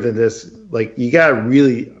to it than this. Like, you gotta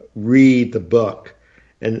really read the book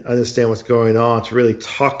and understand what's going on to really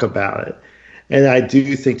talk about it. And I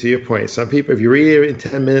do think, to your point, some people, if you read it in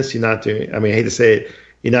 10 minutes, you're not doing. I mean, I hate to say it,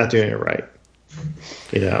 you're not doing it right.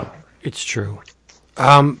 It's true.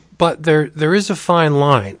 But there is a fine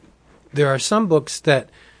line. There are some books that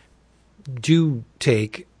do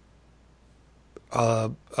take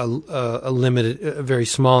a very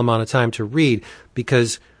small amount of time to read,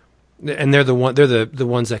 because, and they're the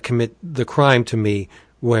ones that commit the crime to me,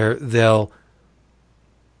 where they'll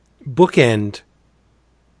bookend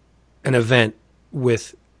an event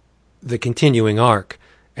with the continuing arc,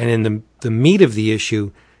 and in the meat of the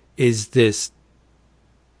issue is this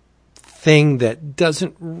thing that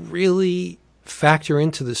doesn't really factor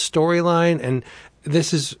into the storyline. And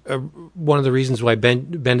this is one of the reasons why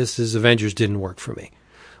Bendis' Avengers didn't work for me,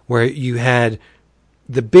 where you had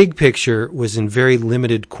the big picture was in very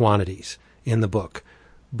limited quantities in the book,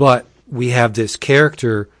 but we have this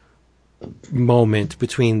character moment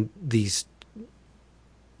between these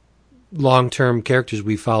long-term characters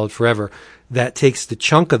we followed forever that takes the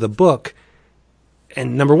chunk of the book.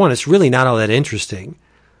 And number one, it's really not all that interesting.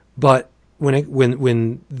 But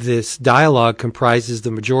when this dialogue comprises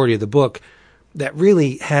the majority of the book, that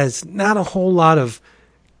really has not a whole lot of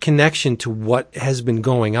connection to what has been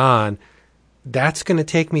going on, that's going to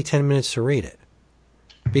take me 10 minutes to read it.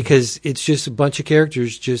 Because it's just a bunch of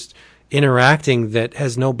characters just interacting that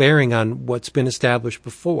has no bearing on what's been established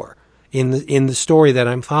before in the story that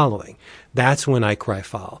I'm following. That's when I cry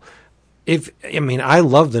foul. I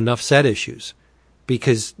love the Enough Said issues,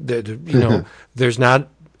 because there's not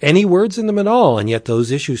any words in them at all, and yet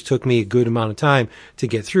those issues took me a good amount of time to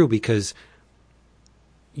get through, because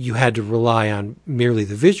you had to rely on merely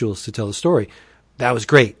the visuals to tell the story. That was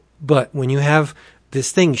great. But when you have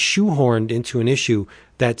this thing shoehorned into an issue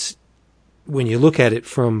that's, when you look at it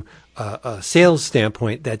from a sales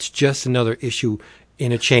standpoint, that's just another issue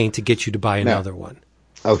in a chain to get you to buy another one.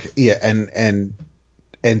 Okay. Yeah.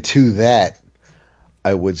 And to that,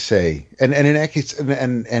 I would say, and in that case,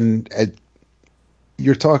 and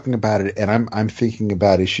you're talking about it, and I'm thinking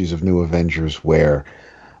about issues of New Avengers where,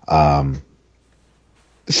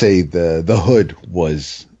 say the Hood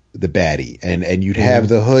was the baddie, and you'd have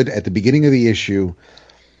the Hood at the beginning of the issue,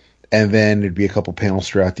 and then there'd be a couple panels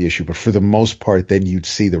throughout the issue, but for the most part, then you'd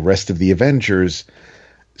see the rest of the Avengers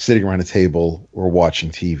sitting around a table or watching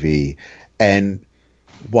TV, and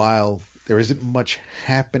while there isn't much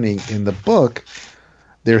happening in the book,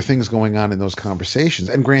 there are things going on in those conversations.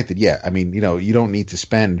 And granted, yeah, I mean, you don't need to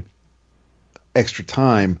spend extra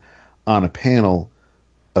time on a panel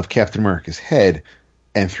of Captain America's head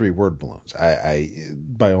and 3 word balloons. I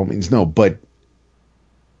by all means no, but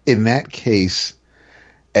in that case,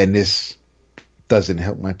 and this doesn't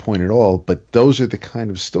help my point at all, but those are the kind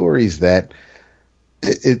of stories that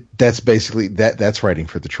that's basically that's writing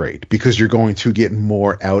for the trade, because you're going to get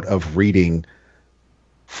more out of reading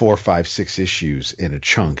 4, 5, 6 issues in a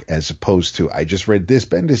chunk, as opposed to, I just read this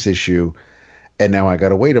Bendis issue and now I got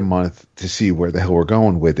to wait a month to see where the hell we're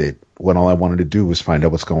going with it, when all I wanted to do was find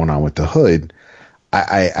out what's going on with the Hood.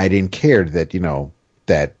 I didn't care that,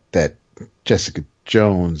 that Jessica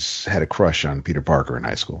Jones had a crush on Peter Parker in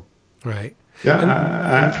high school. Right.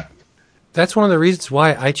 Yeah. That's one of the reasons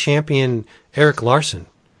why I champion Eric Larson,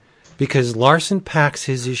 because Larson packs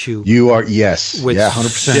his issue. You are, yes. With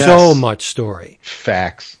 100%. so much story.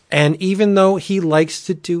 Facts. And even though he likes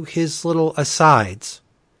to do his little asides,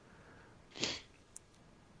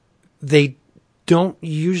 they don't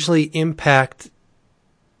usually impact.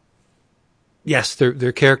 Yes,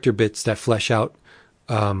 they're character bits that flesh out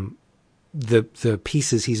the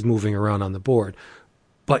pieces he's moving around on the board,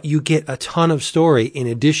 but you get a ton of story in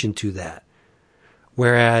addition to that.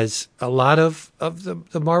 Whereas a lot of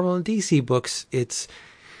the Marvel and DC books, it's,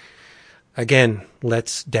 again,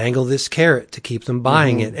 let's dangle this carrot to keep them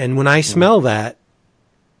buying it. And when I smell that,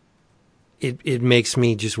 it makes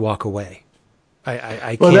me just walk away.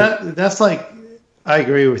 I can't. Well, that's like, I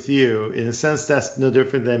agree with you. In a sense, that's no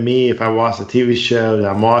different than me if I watch a TV show that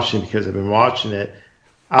I'm watching because I've been watching it.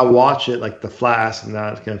 I watch it like The Flash. I'm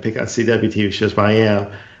not going to pick on CW TV shows, but I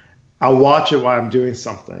am. I watch it while I'm doing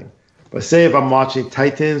something. But say if I'm watching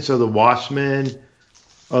Titans or The Watchmen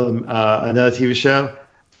or another TV show,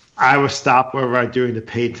 I would stop wherever I'm doing to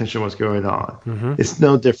pay attention to what's going on. Mm-hmm. It's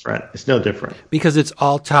no different. It's no different. Because it's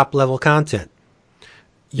all top-level content.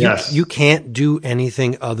 Yes. You can't do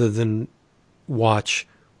anything other than watch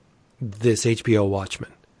this HBO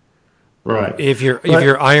Watchmen. Right. If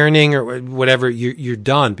you're ironing or whatever, you're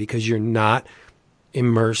done, because you're not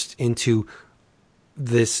immersed into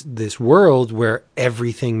this world where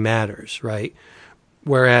everything matters, right?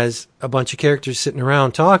 Whereas a bunch of characters sitting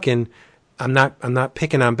around talking, I'm not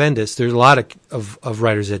picking on Bendis. There's a lot of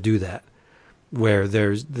writers that do that, where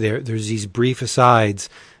there's these brief asides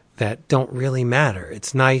that don't really matter.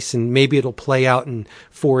 It's nice, and maybe it'll play out in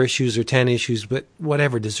 4 issues or 10 issues, but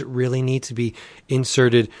whatever. Does it really need to be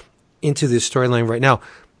inserted into this storyline right now?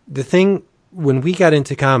 The thing, when we got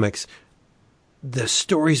into comics, the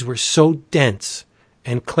stories were so dense,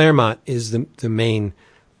 and Claremont is the main,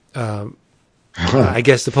 I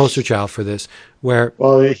guess, the poster child for this. Where,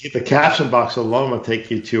 well, the caption box alone will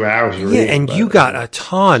take you 2 hours to read. Yeah, and you got a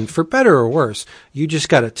ton, for better or worse, you just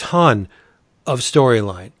got a ton of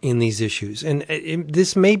storyline in these issues. And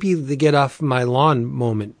this may be the get off my lawn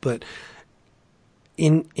moment, but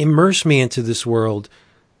immerse me into this world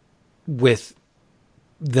with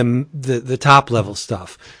the top level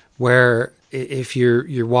stuff, where if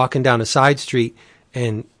you're walking down a side street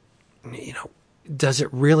and, does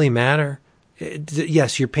it really matter?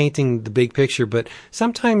 Yes, you're painting the big picture, but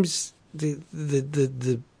sometimes the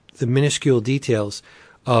minuscule details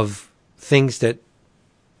of things that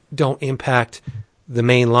don't impact the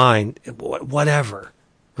main line, whatever,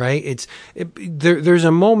 right? There's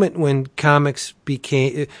a moment when comics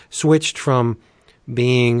switched from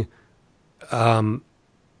being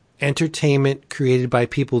entertainment created by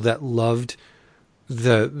people that loved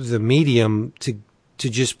the medium to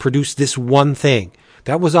just produce this one thing.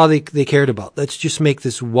 That was all they cared about. Let's just make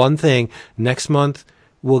this one thing. Next month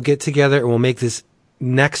we'll get together and we'll make this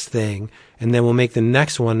next thing, and then we'll make the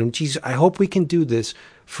next one. And geez, I hope we can do this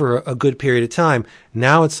for a good period of time.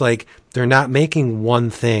 Now it's like they're not making one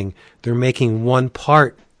thing. They're making one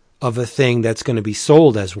part of a thing that's going to be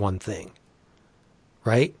sold as one thing,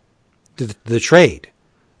 right? The trade.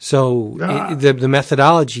 So the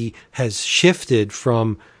methodology has shifted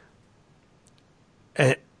from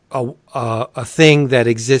a thing that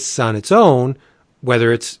exists on its own,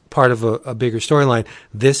 whether it's part of a bigger storyline.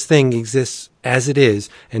 This thing exists as it is,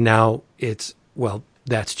 and now it's, well,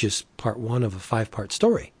 that's just part 1 of a 5-part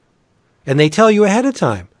story. And they tell you ahead of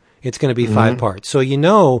time it's going to be 5 parts. So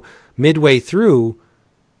midway through,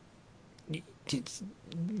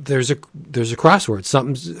 there's a crossword.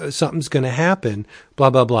 Something's going to happen, blah,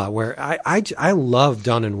 blah, blah. Where I love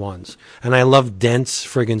done in ones, and I love dense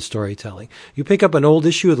friggin' storytelling. You pick up an old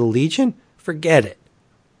issue of the Legion, forget it.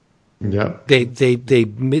 Yeah. They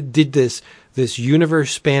did this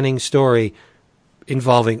universe spanning story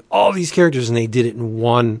involving all these characters, and they did it in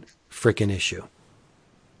one frickin' issue.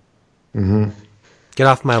 Mm-hmm. Get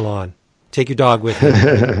off my lawn. Take your dog with you.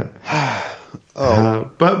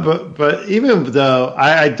 But even though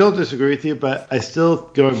I don't disagree with you, but I still,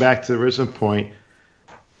 going back to the original point,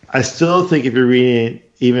 I still think if you're reading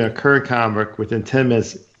even a current comic within 10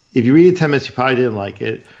 minutes, if you read it in 10 minutes, you probably didn't like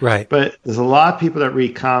it. Right. But there's a lot of people that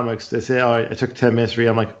read comics that say, oh, I took 10 minutes to read.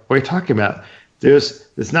 I'm like, what are you talking about?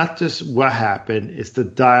 There's not just what happened. It's the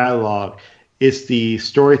dialogue. It's the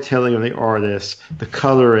storytelling of the artist, the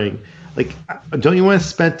coloring. Like, don't you want to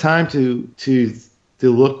spend time to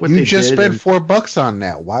look what they did? You just spent $4 on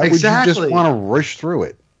that. Why would you just want to rush through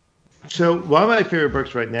it? So one of my favorite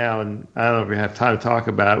books right now, and I don't know if we have time to talk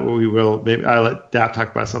about it, or we will. Maybe I'll let Dap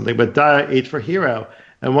talk about something. But Age for Hero.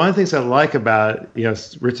 And one of the things I like about it,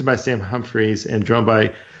 it's written by Sam Humphries and drawn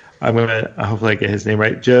by, hopefully I get his name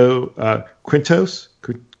right, Joe Quintos.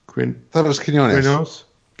 I thought it was Quinones.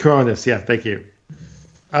 Quinones, yeah, thank you.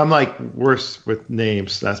 I'm like worse with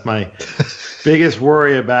names. That's my biggest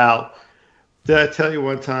worry about. Did I tell you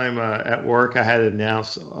one time at work I had to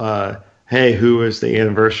announce, hey, who is the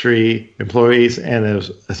anniversary employees? And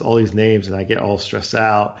there's all these names, and I get all stressed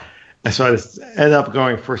out. And so I just end up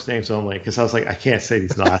going first names only because I was like, I can't say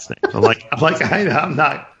these last names. I'm like, I'm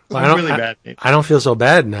not. Well, really bad names. I don't feel so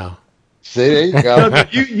bad now. See, there you go. No,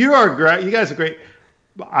 you are great. You guys are great.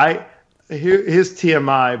 Here's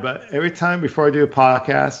TMI, but every time before I do a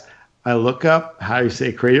podcast, I look up how you say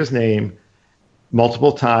a creator's name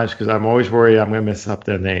multiple times because I'm always worried I'm going to mess up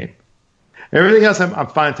their name. Everything else I'm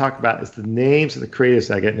fine to talk about is the names of the creators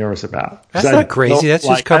that I get nervous about. That's not crazy. That's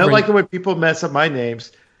just covering. I don't like it when people mess up my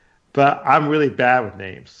names, but I'm really bad with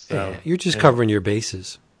names. So yeah, you're just covering your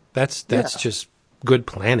bases. That's just good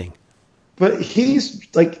planning. But he's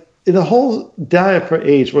like in the whole Diet for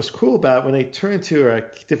Age. What's cool about it, when they turn into a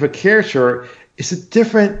different character, it's a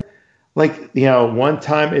different. One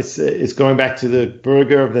time it's going back to the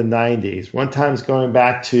Burger of the '90s. One time it's going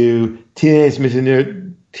back to Teenage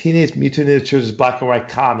Mutant Ninja Turtles black and white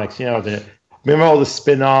comics. Remember all the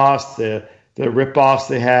spin-offs, the rip-offs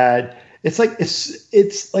they had. It's like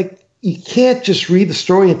you can't just read the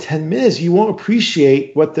story in 10 minutes. You won't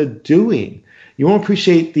appreciate what they're doing. You won't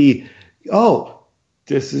appreciate this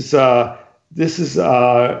is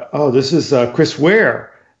Chris Ware.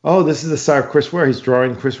 Oh, this is the style of Chris Ware. He's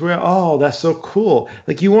drawing Chris Ware. Oh, that's so cool.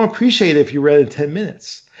 Like, you won't appreciate it if you read it in 10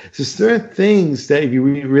 minutes. So there are things that if you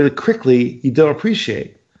read really quickly, you don't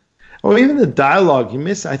appreciate. Or even the dialogue,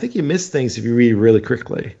 I think you miss things if you read really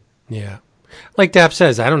quickly. Yeah. Like Dap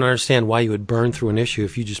says, I don't understand why you would burn through an issue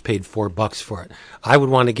if you just paid $4 for it. I would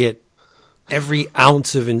want to get every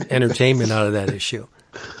ounce of entertainment out of that issue.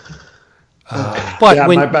 But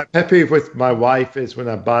my pet peeve with my wife is when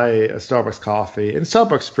I buy a Starbucks coffee, and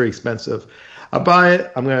Starbucks is pretty expensive. I buy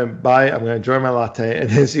it, I'm going to enjoy my latte, and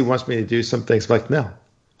then she wants me to do some things. I'm like, no,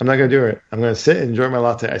 I'm not going to do it. I'm going to sit and enjoy my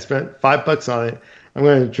latte. I spent $5 on it. I'm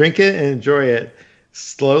going to drink it and enjoy it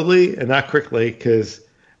slowly and not quickly, because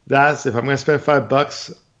if I'm going to spend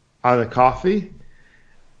 $5 on a coffee,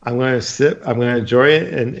 I'm going to sip, I'm going to enjoy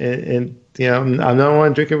it, and I don't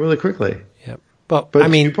want to drink it really quickly. But I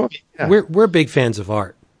mean, we're big fans of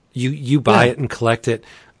art. You buy it and collect it.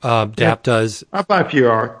 Dap does. I'll buy a few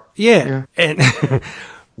art. Yeah. And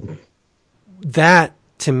that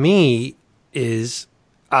to me is,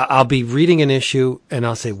 I'll be reading an issue and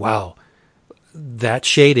I'll say, wow, that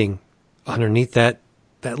shading underneath that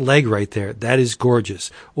leg right there, that is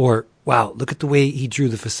gorgeous. Or, wow, look at the way he drew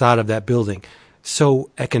the facade of that building. So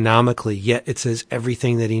economically, yet it says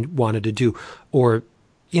everything that he wanted to do. Or,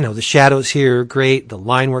 the shadows here are great. The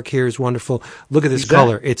line work here is wonderful. Look at this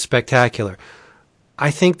color. It's spectacular. I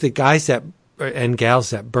think the guys and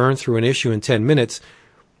gals that burn through an issue in 10 minutes,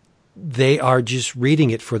 they are just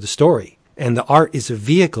reading it for the story. And the art is a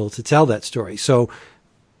vehicle to tell that story. So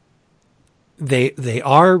they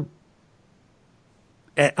are,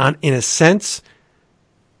 in a sense,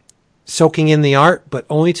 soaking in the art, but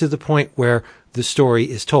only to the point where the story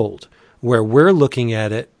is told. Where we're looking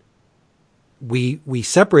at it, we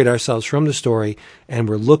separate ourselves from the story and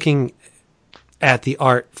we're looking at the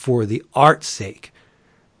art for the art's sake.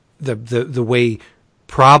 The way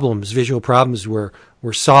visual problems were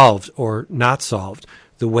solved or not solved,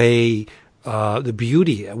 the way the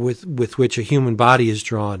beauty with which a human body is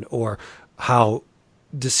drawn, or how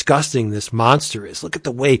disgusting this monster is. Look at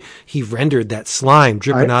the way he rendered that slime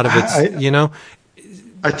dripping out of its,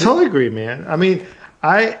 I totally agree, man. I mean,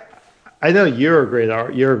 I know you're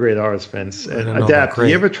a great artist, Vince. And Dap,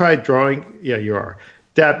 you ever tried drawing? Yeah, you are.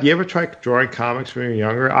 Dap, you ever tried drawing comics when you were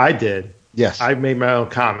younger? I did. Yes. I made my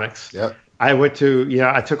own comics. Yep. I went to,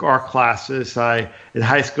 I took art classes. In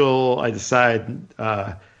high school, I decided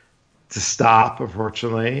to stop,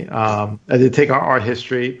 unfortunately. I did take art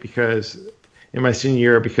history because in my senior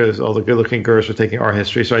year, because all the good-looking girls were taking art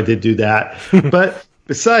history, so I did do that. But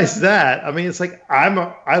besides that, I mean, it's like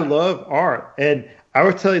I love art, and I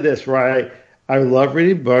would tell you this, right? I love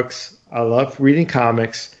reading books. I love reading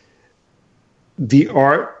comics. The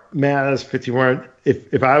art matters 51.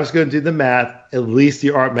 If I was going to do the math, at least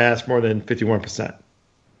the art matters more than 51%.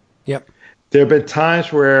 Yep. There have been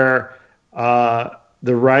times where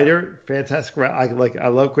the writer, fantastic. I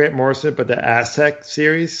love Grant Morrison, but the Aztec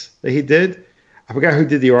series that he did, I forgot who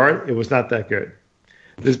did the art. It was not that good.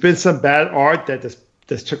 There's been some bad art that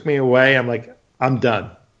just took me away. I'm like, I'm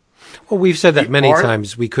done. Well, we've said that many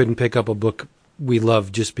times. We couldn't pick up a book we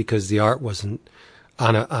loved just because the art wasn't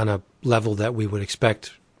on a level that we would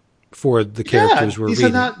expect for the characters we're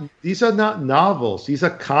reading. These are not novels. These are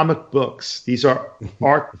comic books. These are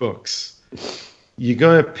art books. You're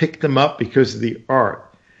going to pick them up because of the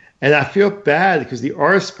art. And I feel bad because the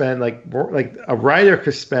artists spend like a writer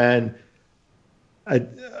could spend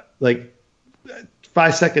like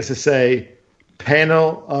 5 seconds to say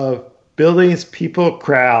panel of buildings, people,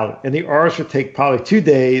 crowd, and the artist would take probably 2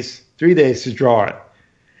 days, 3 days to draw it.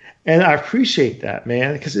 And I appreciate that,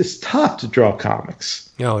 man, because it's tough to draw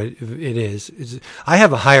comics. No, it is. I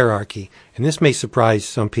have a hierarchy, and this may surprise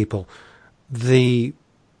some people. The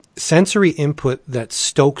sensory input that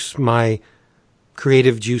stokes my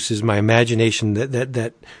creative juices, my imagination,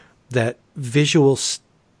 that visual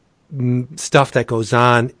stuff that goes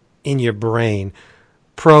on in your brain,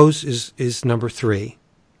 prose is number 3.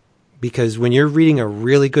 Because when you're reading a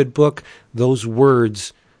really good book, those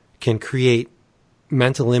words can create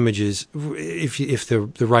mental images if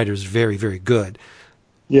the writer is very, very good.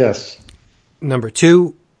 Yes. Number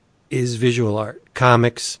 2 is visual art,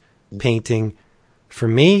 comics, painting. For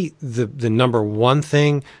me, the number 1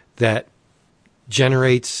 thing that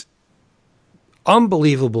generates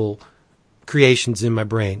unbelievable creations in my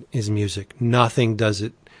brain is music. Nothing does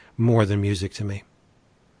it more than music to me.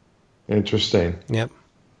 Interesting. Yep.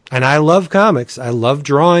 And I love comics. I love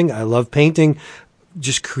drawing. I love painting,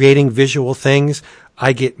 just creating visual things.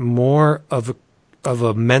 I get more of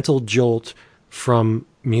a mental jolt from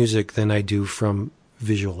music than I do from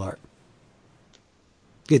visual art.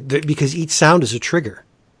 Because each sound is a trigger.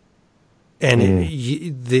 And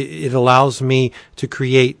it allows me to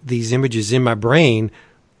create these images in my brain,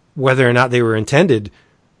 whether or not they were intended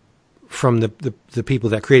from the people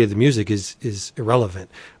that created the music is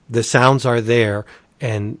irrelevant. The sounds are there,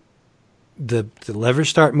 and the levers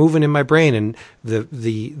start moving in my brain, and the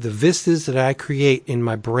vistas that I create in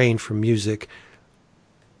my brain from music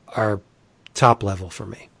are top level for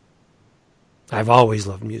me. I've always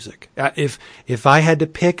loved music. If I had to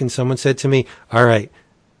pick and someone said to me, all right,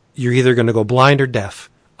 you're either going to go blind or deaf,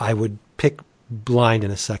 I would pick blind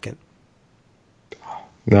in a second.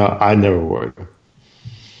 No, I never would.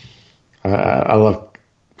 I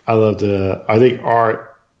think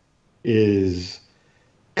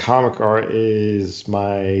comic art is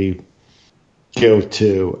my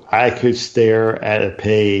go-to. I could stare at a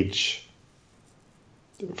page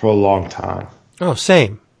for a long time. Oh,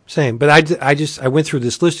 same. But I went through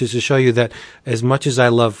this list just to show you that as much as I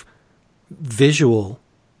love visual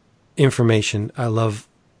information, I love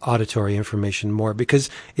auditory information more because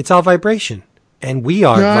it's all vibration, and we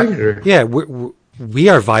are. We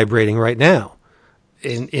are vibrating right now.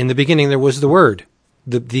 In the beginning, there was the word.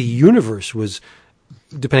 The universe was,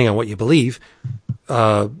 depending on what you believe,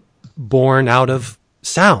 born out of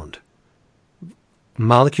sound.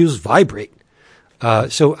 Molecules vibrate.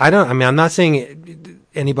 I'm not saying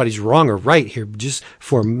anybody's wrong or right here. Just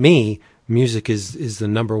for me, music is the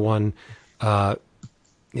number one.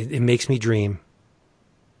 It makes me dream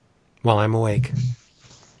while I'm awake.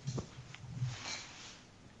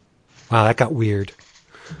 Wow, that got weird.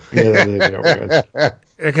 Yeah, that got weird.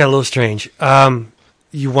 It got a little strange.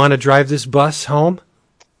 You want to drive this bus home?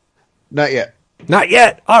 Not yet. Not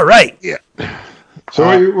yet. All right. Yeah. So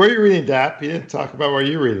what are you reading, Dap? You didn't talk about what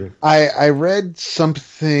you're reading. I read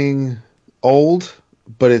something old,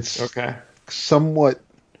 but it's somewhat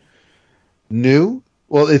new.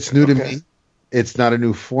 Well, it's new to me. It's not a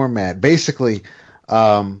new format. Basically,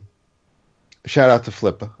 shout out to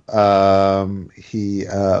Flippa. He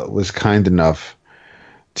was kind enough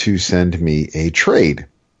to send me a trade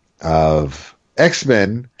of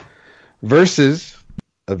X-Men versus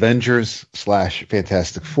Avengers /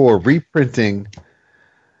 Fantastic Four, reprinting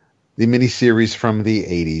the miniseries from the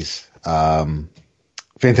 80s.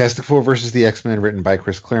 Fantastic Four versus the X-Men, written by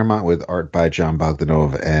Chris Claremont with art by John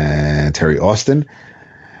Bogdanove and Terry Austin.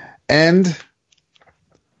 And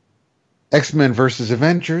X-Men versus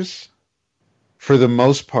Avengers, for the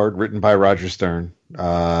most part, written by Roger Stern,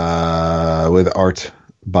 with art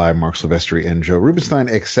by Mark Silvestri and Joe Rubinstein,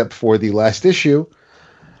 except for the last issue,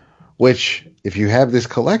 which, if you have this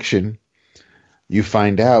collection, you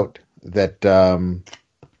find out that,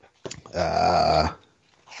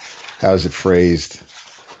 how is it phrased?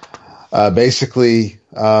 Basically,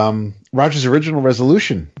 Roger's original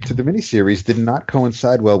resolution to the miniseries did not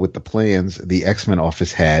coincide well with the plans the X-Men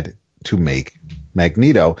office had to make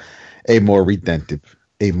Magneto a more redemptive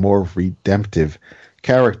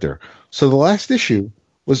character. So the last issue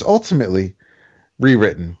was ultimately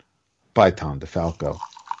rewritten by Tom DeFalco.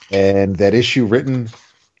 And that issue written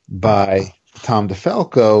by Tom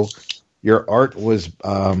DeFalco, your art was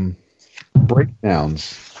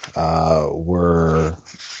breakdowns were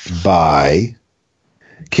by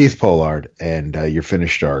Keith Pollard, and your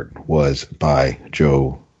finished art was by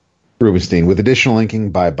Joe Rubinstein, with additional inking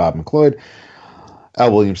by Bob McLeod,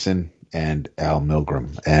 Al Williamson, and Al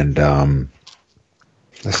Milgram. And did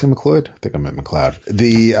I say McLeod? I think I meant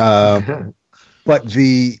McLeod. But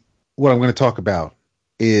what I'm going to talk about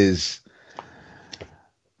is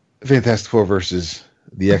Fantastic Four versus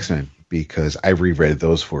the X-Men, because I reread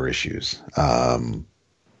those 4 issues. And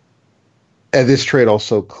this trade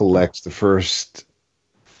also collects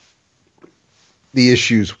the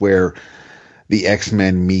issues where the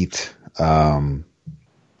X-Men meet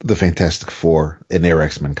the Fantastic Four in their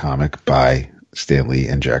X-Men comic by Stan Lee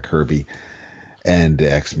and Jack Kirby, and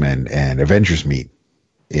the X-Men and Avengers meet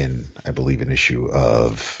in, I believe, an issue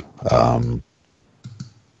of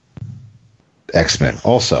X-Men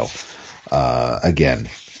also, again,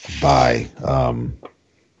 by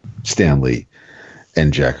Stan Lee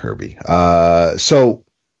and Jack Kirby. So,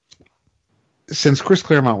 since Chris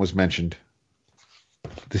Claremont was mentioned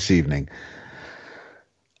this evening,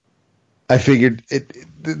 I figured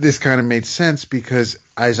this kind of made sense, because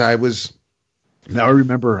as I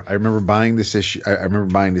remember buying this issue. I remember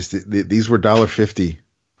buying this. These were $1.50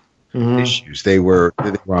 issues. They were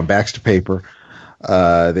on Baxter paper.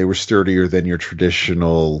 They were sturdier than your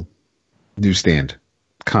traditional newsstand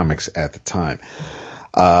comics at the time.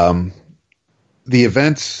 The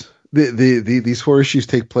events, these 4 issues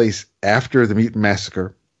take place after the Mutant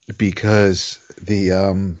Massacre, because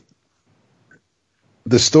the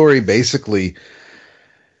story basically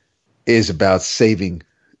is about saving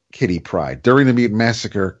Kitty Pryde. During the Mutant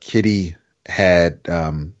Massacre, Kitty had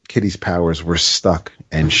Kitty's powers were stuck,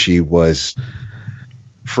 and she was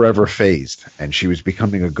forever phased, and she was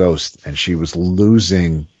becoming a ghost, and she was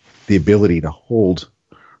losing the ability to hold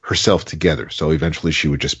herself together. So eventually she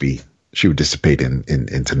would dissipate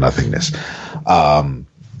into nothingness.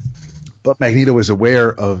 But Magneto is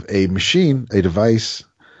aware of a machine, a device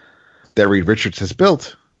that Reed Richards has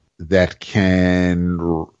built that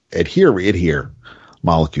can adhere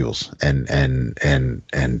molecules and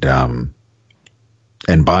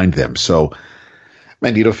bind them. So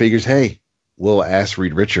Magneto figures, hey, we'll ask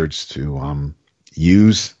Reed Richards to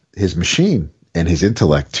use his machine and his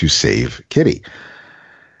intellect to save Kitty.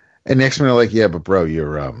 And the X-Men are like, yeah, but bro,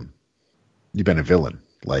 you've been a villain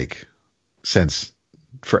like since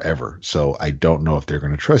forever. So I don't know if they're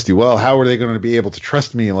going to trust you. Well, how are they going to be able to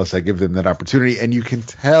trust me unless I give them that opportunity? And you can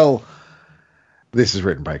tell this is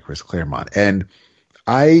written by Chris Claremont. And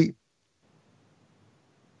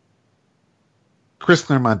Chris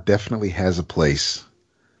Claremont definitely has a place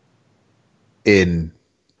in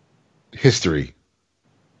history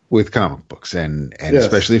with comic books. And yes,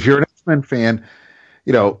 especially if you're an X-Men fan,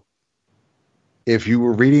 if you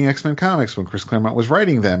were reading X-Men comics when Chris Claremont was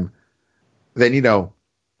writing them, then,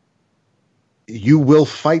 you will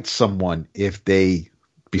fight someone if they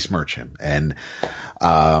besmirch him. And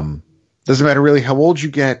doesn't matter really how old you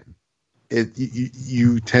get,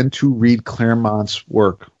 you tend to read Claremont's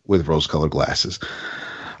work with rose-colored glasses.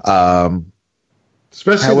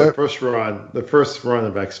 Especially the first run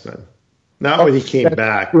of X-Men. Not when he came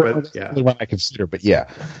back, but yeah. The one I consider, but yeah.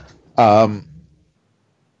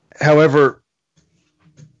 However,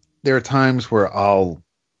 there are times where I'll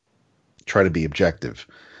try to be objective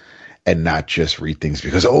and not just read things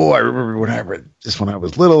because, I remember when I read this when I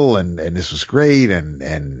was little and this was great and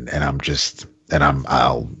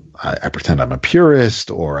I pretend I'm a purist,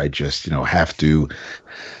 or I just, have to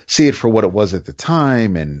see it for what it was at the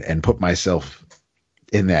time and put myself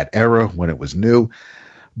in that era when it was new.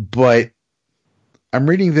 But I'm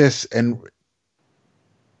reading this, and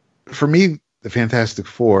for me, the Fantastic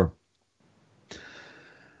Four,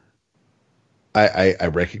 I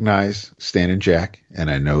recognize Stan and Jack, and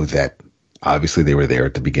I know that obviously they were there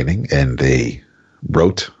at the beginning and they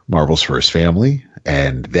wrote Marvel's First Family,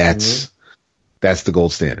 and that's the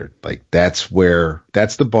gold standard. Like that's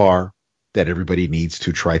the bar that everybody needs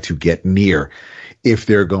to try to get near if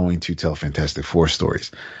they're going to tell Fantastic Four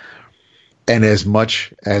stories. And as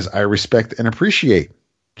much as I respect and appreciate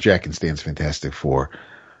Jack and Stan's Fantastic Four,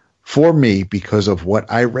 for me, because of what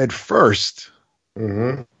I read first,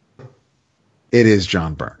 it is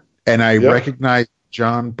John Byrne. And I recognize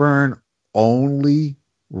John Byrne only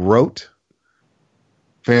wrote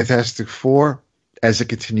Fantastic Four as a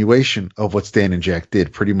continuation of what Stan and Jack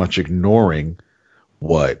did, pretty much ignoring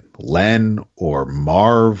what Len or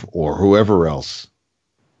Marv or whoever else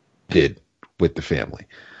did with the family.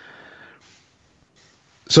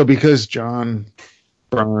 So because John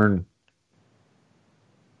Byrne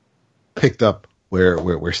picked up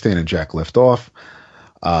where Stan and Jack left off,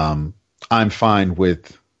 I'm fine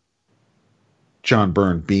with John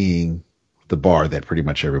Byrne being the bar that pretty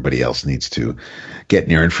much everybody else needs to get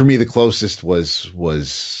near. And for me, the closest was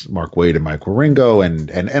Mark Waid and Mike Wieringo.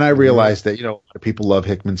 And I realized that, a lot of people love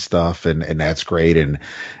Hickman stuff and that's great. And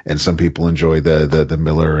some people enjoy the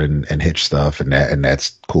Miller and Hitch stuff and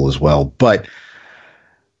that's cool as well. But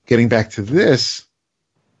getting back to this,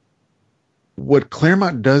 what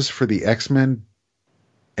Claremont does for the X-Men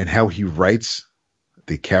and how he writes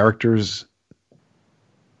the characters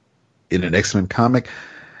in an X-Men comic,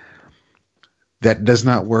 that does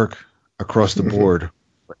not work across the board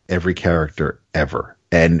for every character ever.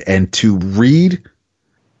 And to read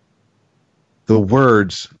the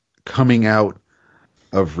words coming out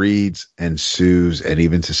of Reed's and Sue's and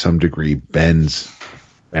even to some degree Ben's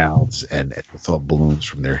mouths and thought balloons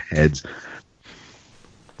from their heads,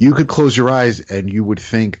 you could close your eyes and you would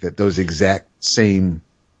think that those exact same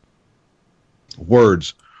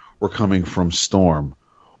words were coming from Storm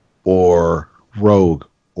or Rogue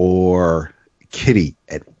or Kitty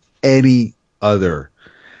and any other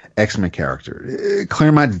X-Men character.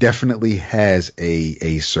 Claremont definitely has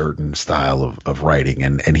a certain style of writing,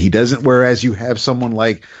 and he doesn't, whereas you have someone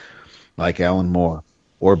like Alan Moore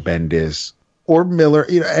or Bendis or Miller,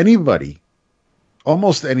 anybody,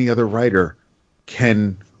 almost any other writer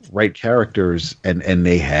can write characters and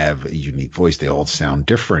they have a unique voice. They all sound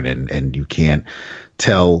different and you can't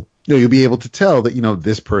tell. You'll be able to tell that,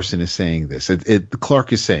 this person is saying this.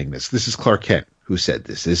 Clark is saying this. This is Clark Kent who said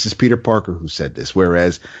this. This is Peter Parker who said this.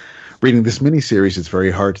 Whereas reading this miniseries, it's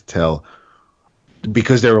very hard to tell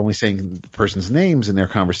because they're only saying the person's names in their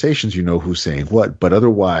conversations. You know who's saying what, but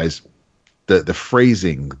otherwise, the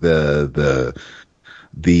phrasing, the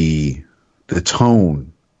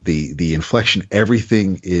tone, the inflection,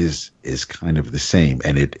 everything is kind of the same,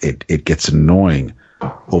 and it gets annoying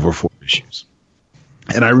over 4 issues.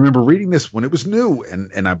 And I remember reading this when it was new,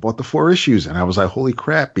 and I bought the 4 issues, and I was like, holy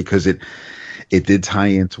crap, because it did tie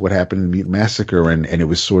into what happened in Mutant Massacre, and it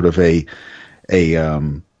was sort of what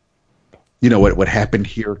happened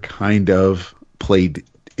here kind of played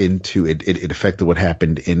into it. It affected what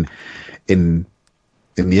happened in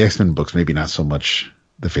the X-Men books, maybe not so much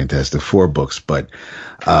the Fantastic Four books, but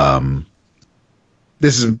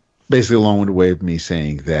this is basically a long-winded way of me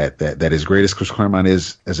saying that as great as Chris Claremont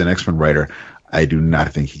is as an X-Men writer, I do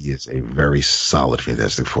not think he is a very solid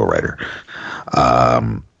Fantastic Four writer.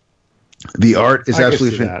 The art is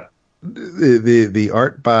absolutely the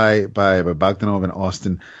art by Bogdanov and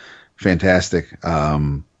Austin, fantastic.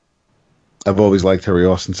 I've always liked Terry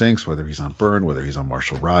Austin inks, whether he's on Byrne, whether he's on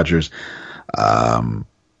Marshall Rogers, and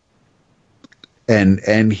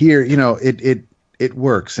here it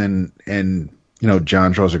works, and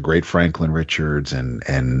John draws a great Franklin Richards, and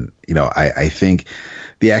I think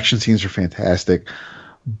the action scenes are fantastic,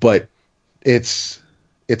 but it's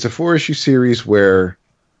a 4-issue series where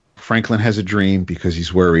Franklin has a dream because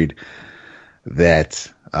he's worried that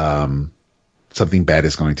something bad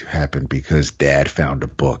is going to happen because Dad found a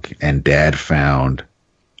book, and Dad found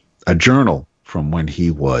a journal from when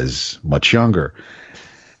he was much younger.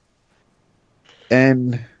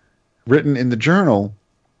 And written in the journal,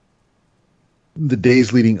 the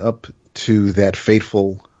days leading up to that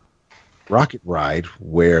fateful rocket ride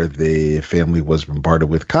where the family was bombarded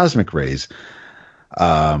with cosmic rays,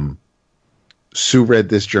 Sue read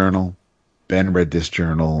this journal, Ben read this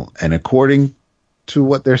journal, and according to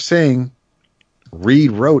what they're saying,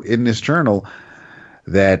 Reed wrote in this journal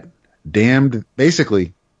that damned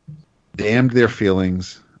their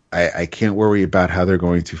feelings. I can't worry about how they're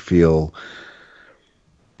going to feel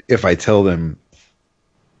if I tell them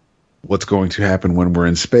what's going to happen when we're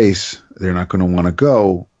in space. They're not going to want to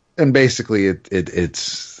go. And basically,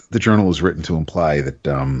 it's the journal was written to imply that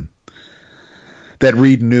that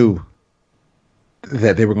Reed knew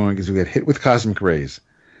that they were going to get hit with cosmic rays.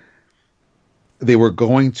 They were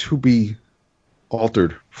going to be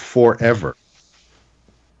altered forever.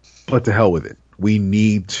 But to hell with it. we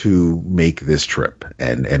need to make this trip,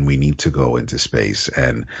 and we need to go into space,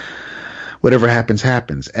 and whatever happens,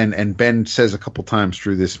 happens. And Ben says a couple times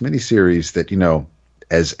through this miniseries that, you know,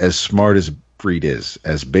 as smart as Reed is,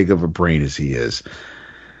 as big of a brain as he is,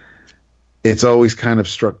 it's always kind of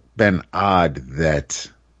struck Ben odd that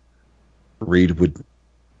Reed would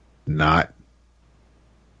not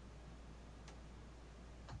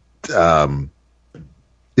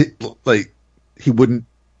he wouldn't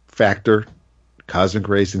factor cosmic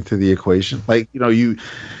rays into the equation. Like, you know, you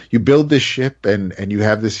build this ship and you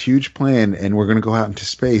have this huge plan and we're going to go out into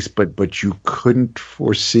space, but you couldn't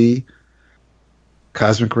foresee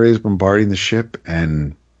cosmic rays bombarding the ship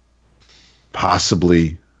and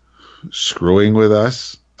possibly screwing with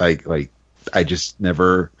us. Like I just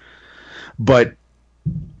never. But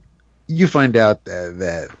you find out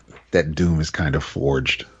that Doom has kind of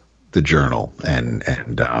forged the journal and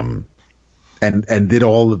did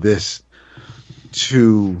all of this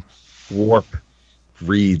to warp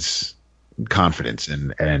Reed's confidence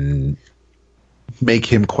and make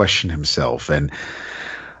him question himself, and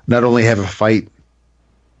not only have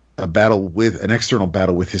a battle with an external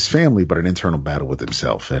battle with his family, but an internal battle with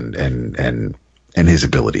himself and his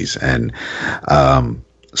abilities. And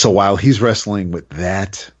so while he's wrestling with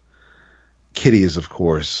that, Kitty is, of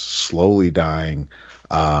course, slowly dying.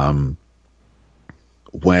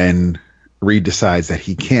 When Reed decides that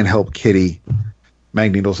he can't help Kitty,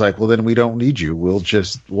 Magneto's like, well, then we don't need you.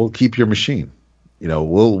 We'll keep your machine. You know,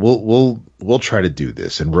 we'll try to do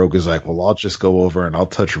this. And Rogue is like, well, I'll just go over and I'll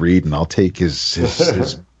touch Reed and I'll take his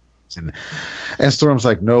and Storm's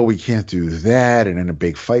like, no, we can't do that. And then a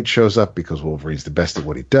big fight shows up because Wolverine's the best at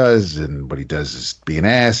what he does, and what he does is be an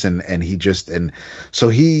ass. And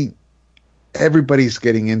so everybody's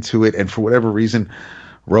getting into it. And for whatever reason,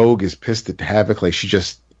 Rogue is pissed at Havoc. Like, she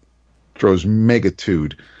just throws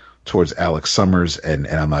megatude towards Alex Summers, and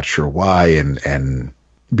I'm not sure why. And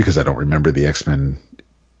because I don't remember the X-Men,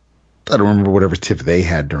 I don't remember whatever tiff they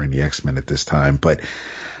had during the X-Men at this time. But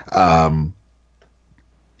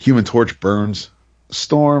Human Torch burns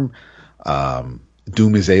Storm.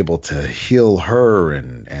 Doom is able to heal her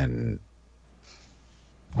and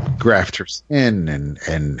graft her skin and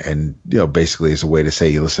you know, basically as a way to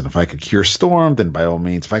say, listen, if I could cure Storm, then by all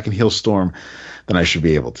means, if I can heal Storm, then I should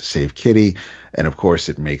be able to save Kitty. And of course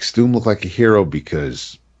it makes Doom look like a hero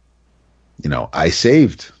because, you know, I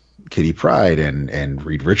saved Kitty Pryde and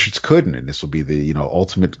Reed Richards couldn't, and this will be the, you know,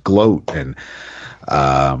 ultimate gloat.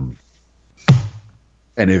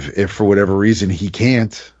 And if for whatever reason he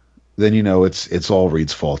can't, then, you know, it's all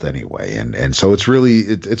Reed's fault anyway. And so it's really,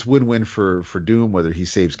 it's win-win for Doom, whether he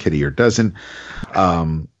saves Kitty or doesn't.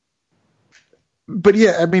 But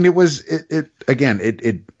yeah, I mean, it was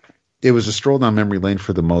a stroll down memory lane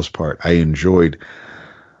for the most part. I enjoyed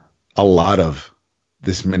a lot of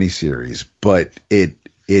this miniseries, but it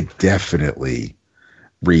definitely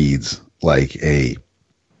reads like a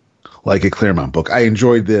Claremont book. I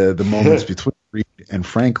enjoyed the moments between Reed and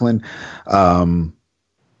Franklin.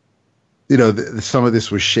 You know, some of this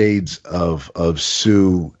was shades of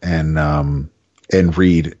Sue and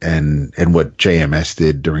Reed and what JMS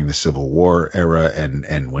did during the Civil War era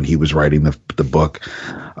and when he was writing the book.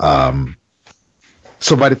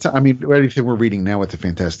 So by the time, I mean, everything we're reading now with the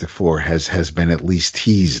Fantastic Four has been at least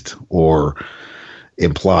teased or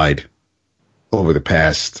implied over the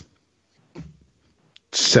past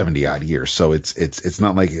 70 odd years. So it's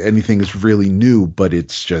not like anything is really new, but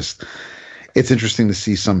it's interesting to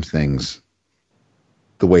see some things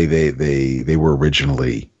the way they were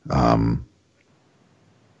originally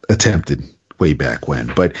attempted way back when.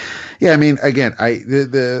 But yeah, I mean, again,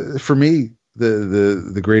 for me,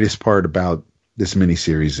 the greatest part about this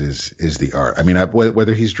miniseries is the art. I mean,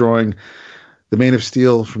 whether he's drawing the Man of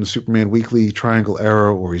Steel from the Superman Weekly Triangle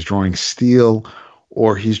era, or he's drawing Steel,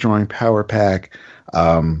 or he's drawing Power Pack,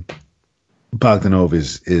 Bogdanov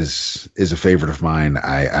is a favorite of mine.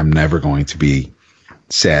 I'm never going to be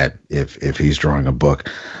sad if he's drawing a book.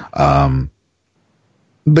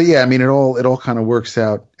 But yeah, I mean, it all kind of works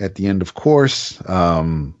out at the end, of course.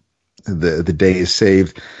 The day is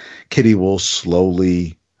saved. Kitty will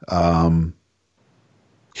slowly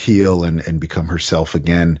heal and become herself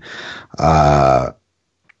again. But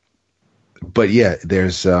yeah,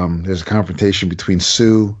 there's a confrontation between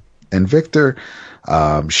Sue and Victor.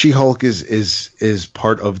 She-Hulk is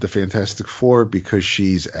part of the Fantastic Four because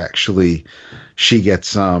she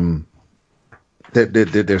gets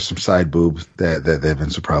there's some side boobs that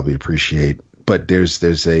Vince will probably appreciate, but there's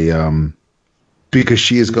a because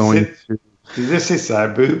she is going. Did you just say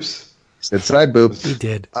side boobs? Said side boobs. He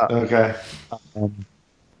did. Okay.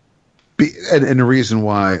 And the reason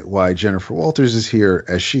why Jennifer Walters is here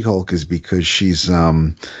as She-Hulk is because she's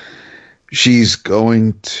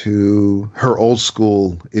going to, her old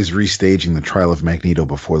school is restaging the trial of Magneto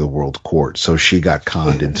before the World Court. So she got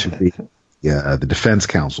conned into the Defense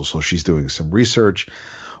Council. So she's doing some research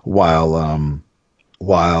while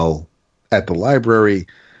at the library,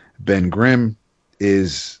 Ben Grimm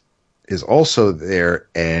is also there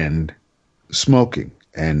and smoking.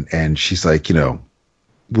 And she's like,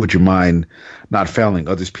 would you mind not fouling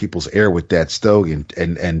other people's air with that stogie?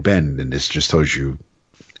 And Ben, and this just tells you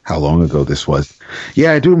how long ago this was.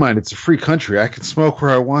 Yeah, I do mind. It's a free country. I can smoke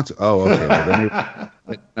where I want to. Oh,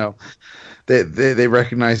 okay. Well, they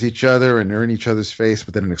recognize each other and they're in each other's face,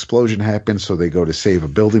 but then an explosion happens, so they go to save a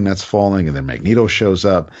building that's falling, and then Magneto shows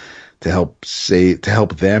up to help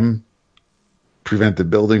them prevent the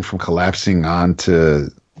building from collapsing onto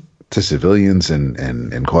civilians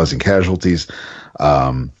and causing casualties.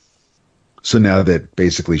 So now that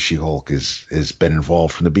basically She-Hulk has been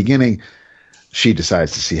involved from the beginning, she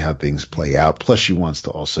decides to see how things play out. Plus, she wants to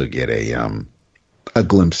also get a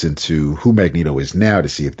glimpse into who Magneto is now to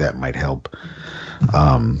see if that might help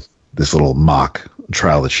this little mock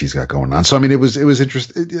trial that she's got going on. So, I mean, it was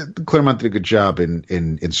interesting. Claremont did a good job in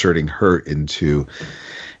inserting her into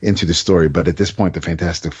the story. But at this point, the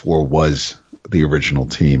Fantastic Four was the original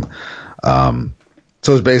team.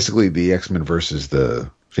 So it's basically the X-Men versus the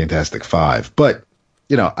Fantastic Five. But,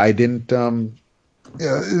 I didn't.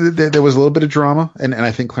 There was a little bit of drama, and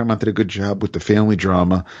I think Claremont did a good job with the family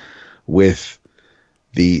drama, with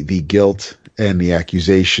the guilt and the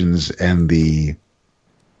accusations and the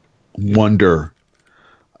wonder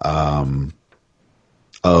of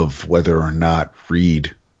whether or not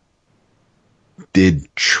Reed did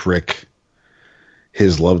trick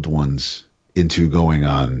his loved ones into going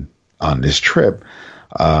on this trip.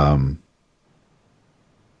 I'm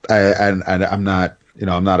not,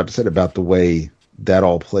 I'm not upset about the way that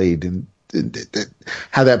all played and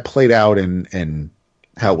how that played out and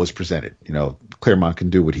how it was presented. Claremont can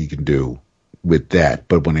do what he can do with that,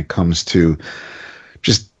 but when it comes to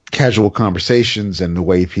just casual conversations and the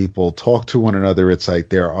way people talk to one another, it's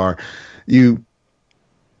like when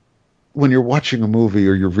you're watching a movie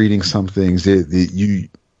or you're reading some things, you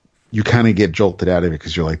kind of get jolted out of it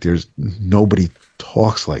because you're like, there's nobody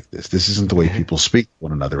talks like this. This isn't the way people speak to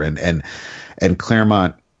one another. And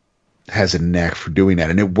Claremont has a knack for doing that.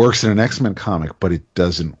 And it works in an X-Men comic, but it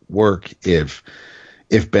doesn't work if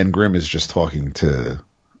Ben Grimm is just talking to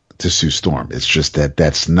Sue Storm. It's just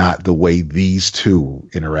that's not the way these two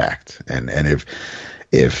interact. And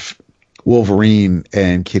if Wolverine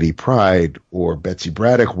and Kitty Pryde or Betsy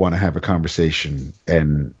Braddock want to have a conversation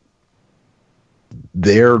and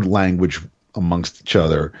their language amongst each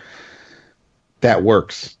other, that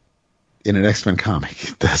works in an X-Men comic.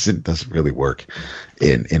 It doesn't really work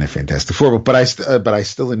in a Fantastic Four. But I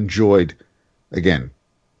still enjoyed, again,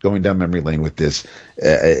 going down memory lane with this.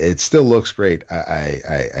 It still looks great.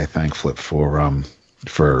 I thank Flip for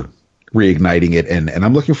reigniting it, and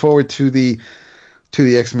I'm looking forward to the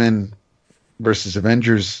X-Men versus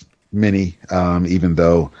Avengers mini, even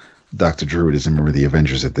though Dr. Druid is a member of the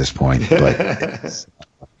Avengers at this point. But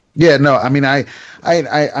yeah, no, I mean,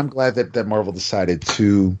 I'm glad that Marvel decided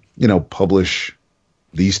to, publish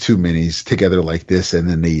these two minis together like this, and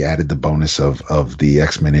then they added the bonus of the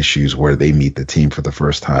X-Men issues where they meet the team for the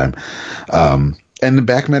first time. And the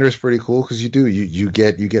back matter is pretty cool because you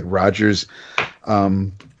get Roger's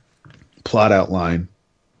plot outline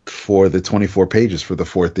for the 24 pages for the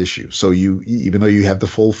fourth issue. So even though you have the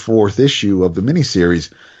full fourth issue of the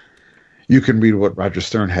miniseries, you can read what Roger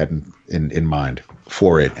Stern had in mind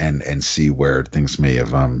for it and see where things may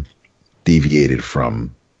have deviated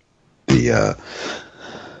from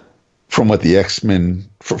what the X-Men,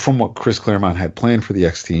 from what Chris Claremont had planned for the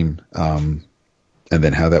X team, and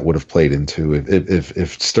then how that would have played into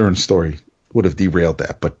if Stern's story would have derailed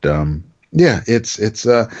that. But yeah, it's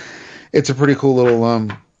a pretty cool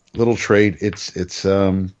little trade. It's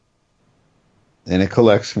and it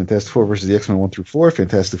collects Fantastic Four versus the X-Men 1 through 4,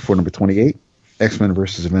 Fantastic Four number 28, X-Men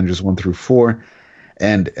versus Avengers 1 through 4,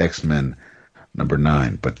 and X-Men number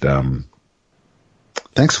 9. But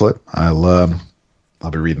thanks, Flip. I'll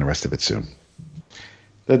be reading the rest of it soon.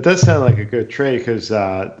 That does sound like a good trade because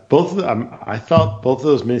I thought both of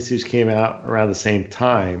those miniseries came out around the same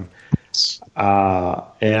time.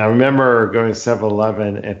 And I remember going to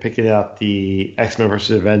 7-Eleven and picking up the X-Men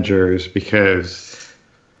versus Avengers because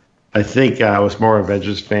I think I was more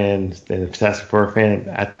Avengers fan than a Fantastic Four fan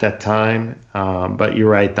at that time. But you're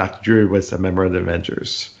right, Dr. Druid was a member of the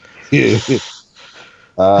Avengers. There's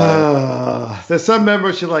some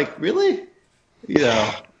members you're like, really?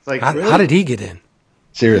 It's like, how, really? how did he get in?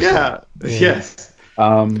 Seriously. Yeah. Yes.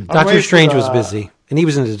 Doctor Strange was busy, and he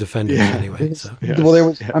was in the Defenders anyway. So. Yes. Well, there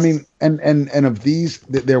was. Yes. I mean, and of these,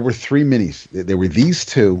 there were 3 minis. There were these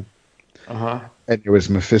 2, and there was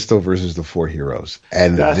Mephisto versus the 4 heroes,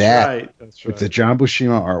 and That's right. with the John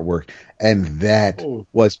Buscema artwork, and that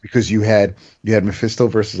was because you had Mephisto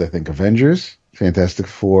versus, I think, Avengers, Fantastic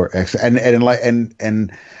Four, X, and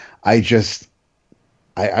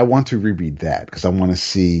I want to reread that because I want to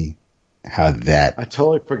see how that. I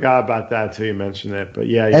totally forgot about that until you mentioned it, but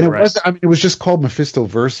yeah, And you're right. it was just called Mephisto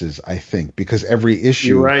Versus, I think, because every issue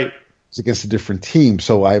You're right. was against a different team.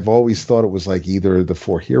 So I've always thought it was like either the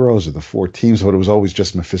 4 heroes or the 4 teams, but it was always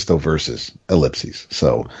just Mephisto Versus ellipses.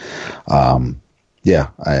 So, yeah,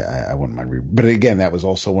 I wouldn't mind reading. But again, that was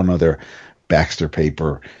also one other Baxter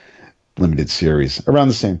Paper limited series around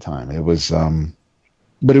the same time. It was,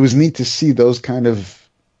 but it was neat to see those kind of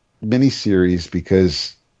miniseries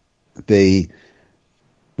because they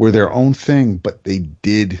were their own thing, but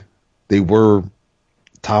they were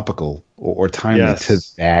topical or timely to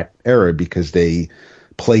that era because they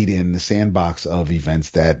played in the sandbox of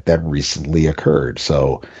events that recently occurred.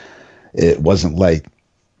 So it wasn't like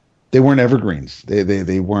they weren't evergreens.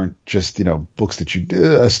 They weren't just, books that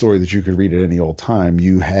a story that you could read at any old time.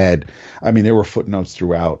 You had, there were footnotes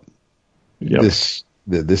throughout this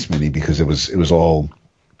mini because it was all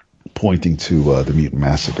pointing to the Mutant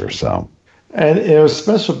Massacre. So, and it was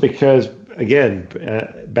special because again,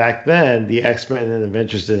 back then the X-Men and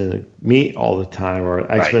Avengers didn't meet all the time, or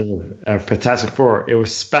X-Men and Fantastic Four. It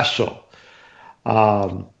was special.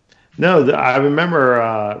 I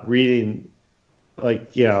remember reading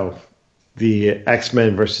the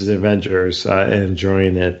X-Men versus Avengers and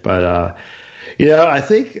enjoying it. But I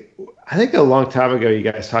think a long time ago you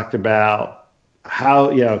guys talked about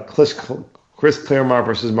how Chris Claremont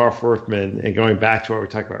versus Marv Wolfman, and going back to what we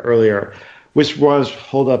talked about earlier, which ones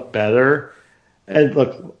hold up better. And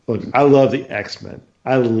look, I love the X-Men.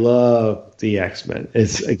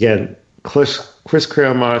 It's, again, Chris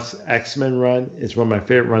Claremont's X-Men run is one of my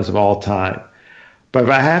favorite runs of all time. But if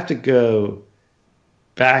I have to go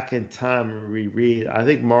back in time and reread, I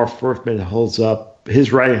think Marv Wolfman holds up.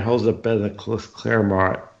 His writing holds up better than Chris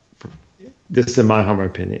Claremont. This is in my humble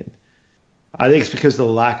opinion. I think it's because of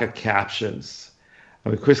the lack of captions.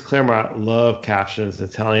 Chris Claremont loved captions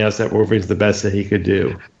and telling us that Wolverine's the best that he could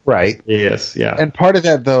do. Right. Yes. Yeah. And part of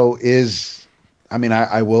that, though, is,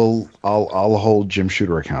 I'll hold Jim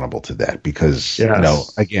Shooter accountable to that because,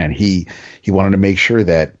 again, he wanted to make sure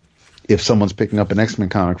that if someone's picking up an X-Men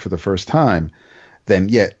comic for the first time, then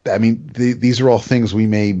these are all things we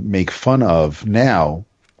may make fun of now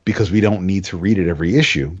because we don't need to read it every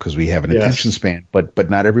issue because we have an attention span. But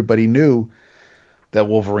not everybody knew that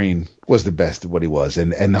Wolverine was the best at what he was,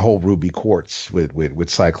 and the whole Ruby Quartz with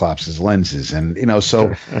Cyclops' lenses, and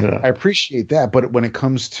so I appreciate that. But when it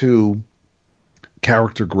comes to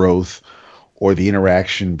character growth or the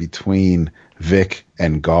interaction between Vic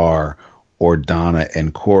and Gar or Donna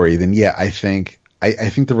and Corey, then I think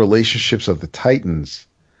the relationships of the Titans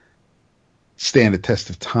stand a test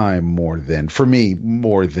of time more than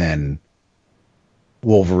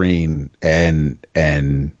Wolverine and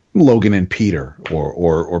Logan and Peter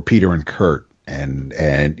or Peter and Kurt and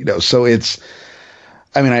so it's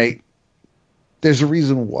there's a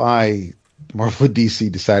reason why Marvel and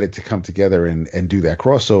DC decided to come together and do that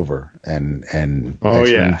crossover and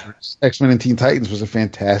X-Men and Teen Titans was a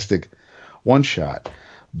fantastic one shot,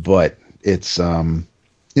 but it's I'll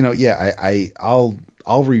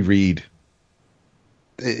reread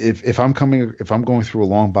if I'm going through a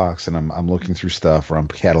long box and I'm looking through stuff or I'm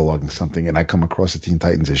cataloging something and I come across a Teen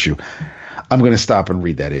Titans issue, I'm going to stop and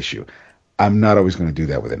read that issue. I'm not always going to do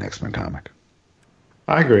that with an X-Men comic.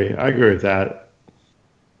 I agree with that.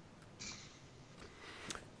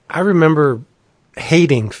 I remember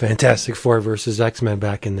hating Fantastic Four versus X-Men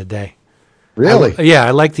back in the day. Really?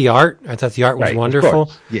 I liked the art. I thought the art was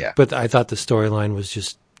wonderful. Yeah. But I thought the storyline was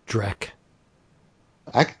just dreck.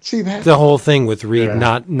 I can see that. The whole thing with Reed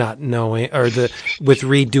not knowing, or with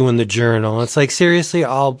Reed doing the journal. It's like, seriously,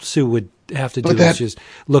 all Sue would have to do is just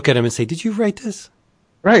look at him and say, "Did you write this?"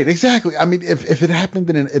 Right, exactly. If it happened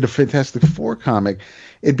in a Fantastic Four comic,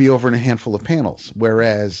 it'd be over in a handful of panels.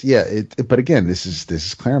 Whereas, but again, this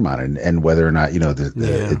is Claremont, and whether or not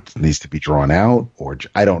it needs to be drawn out, or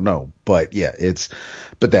I don't know. But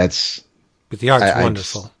but the art's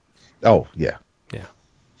wonderful. Oh yeah.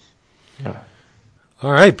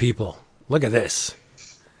 All right, people, look at this.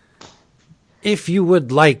 If you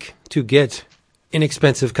would like to get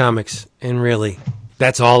inexpensive comics, and really,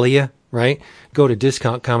 that's all of you, right? Go to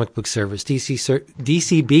Discount Comic Book Service,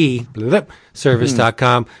 DCB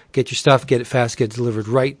service.com. Get your stuff, get it fast, get it delivered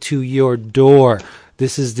right to your door.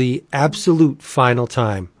 This is the absolute final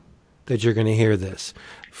time that you're going to hear this.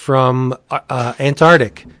 From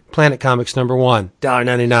Antarctic, Planet Comics #1,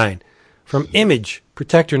 $1.99. From Image,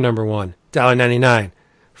 Protector #1, $1.99.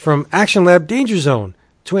 From Action Lab Danger Zone,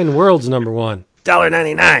 Twin Worlds #1,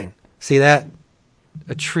 $1.99. See that?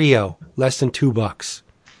 A trio, less than $2.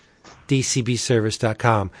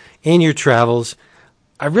 DCBService.com. In your travels,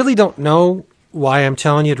 I really don't know why I'm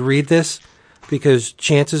telling you to read this, because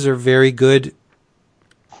chances are very good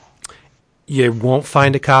you won't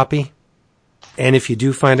find a copy. And if you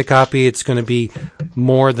do find a copy, it's going to be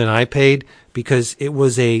more than I paid, because it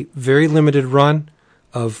was a very limited run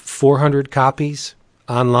of 400 copies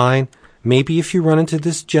online. Maybe if you run into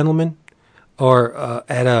this gentleman or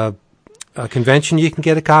at a convention, you can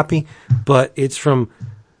get a copy, but it's from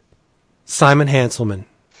Simon Hanselman.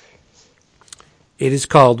 It is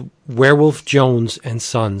called Werewolf Jones and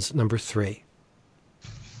Sons #3.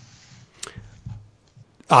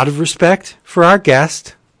 Out of respect for our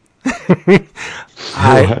guest,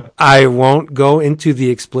 I won't go into the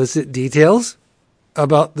explicit details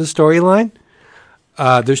about the storyline.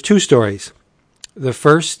 There's 2 stories. The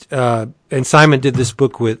first, and Simon did this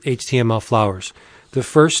book with HTML Flowers. The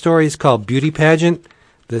first story is called Beauty Pageant.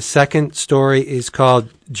 The second story is called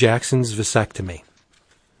Jackson's Vasectomy.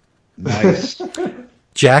 Nice.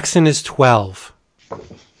 Jackson is 12.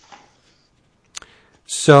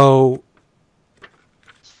 So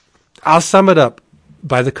I'll sum it up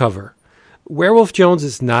by the cover. Werewolf Jones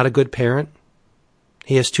is not a good parent.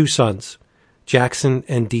 He has 2 sons, Jackson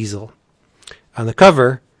and Diesel. On the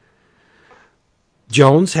cover,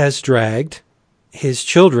 Jones has dragged his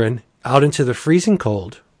children out into the freezing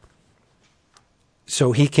cold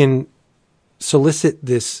so he can solicit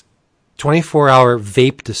this 24-hour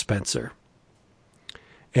vape dispenser.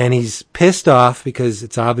 And he's pissed off because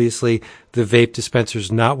it's obviously the vape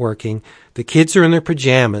dispenser's not working. The kids are in their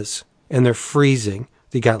pajamas and they're freezing.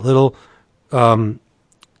 They got little, you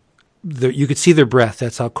could see their breath.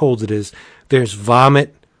 That's how cold it is. There's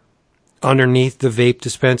vomit underneath the vape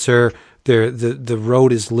dispenser. The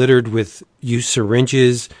road is littered with used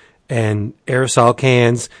syringes and aerosol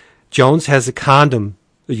cans. Jones has a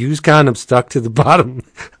used condom stuck to the bottom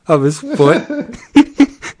of his foot.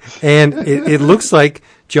 And it looks like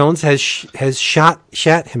Jones has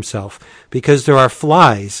shat himself, because there are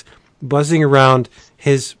flies buzzing around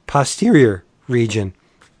his posterior region.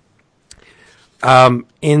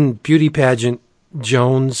 In Beauty Pageant,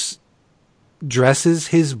 Jones dresses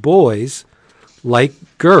his boys like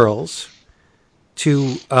girls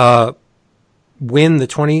to win the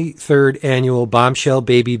 23rd annual Bombshell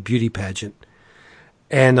Baby Beauty Pageant.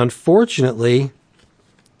 And unfortunately,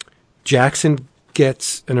 Jackson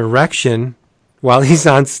gets an erection while he's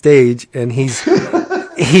on stage, and he's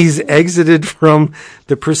exited from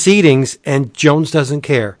the proceedings, and Jones doesn't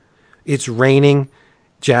care. It's raining.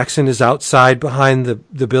 Jackson is outside behind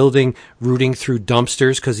the building rooting through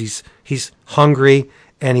dumpsters because he's hungry,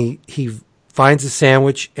 and he finds a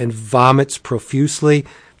sandwich and vomits profusely.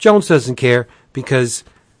 Jones doesn't care because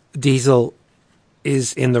Diesel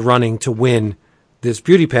is in the running to win this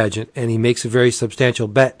beauty pageant, and he makes a very substantial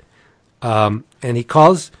bet. And he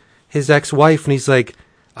calls his ex-wife, and he's like,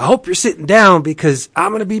 I hope you're sitting down because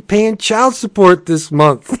I'm going to be paying child support this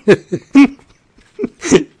month.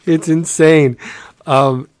 It's insane.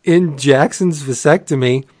 In Jackson's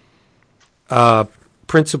Vasectomy,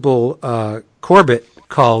 Principal Corbett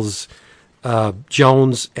calls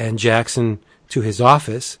Jones and Jackson to his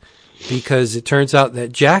office because it turns out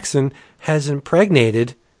that Jackson has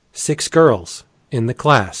impregnated 6 girls in the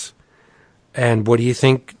class. And what do you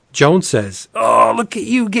think Jones says? Oh, look at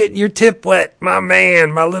you getting your tip wet, my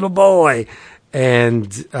man, my little boy.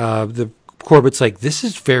 And the Corbett's like, this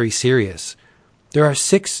is very serious. There are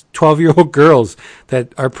 6 12-year-old girls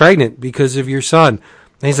that are pregnant because of your son.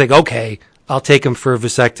 And he's like, okay, I'll take him for a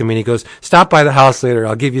vasectomy. And he goes, stop by the house later.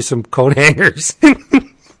 I'll give you some coat hangers.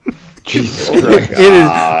 Jesus Christ.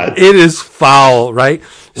 It is foul, right?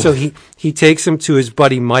 So he takes him to his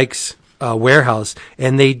buddy Mike's warehouse,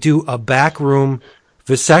 and they do a backroom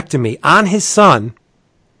vasectomy on his son.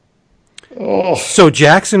 Oh. So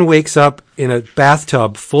Jackson wakes up in a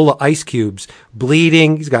bathtub full of ice cubes,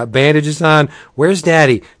 bleeding. He's got bandages on. Where's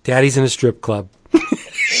Daddy? Daddy's in a strip club.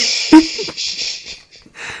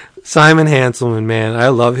 Simon Hanselman, man, I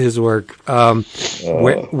love his work.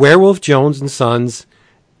 Werewolf Jones and Sons.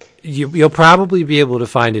 You'll probably be able to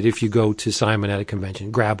find it if you go to Simon at a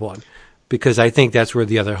convention. Grab one, because I think that's where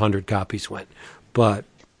the other 100 copies went. But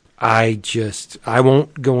I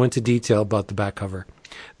won't go into detail about the back cover.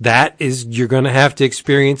 You're going to have to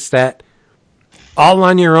experience that all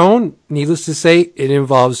on your own. Needless to say, it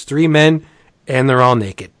involves 3 men and they're all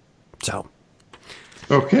naked. So,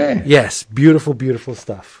 okay. Yes, beautiful, beautiful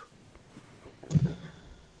stuff.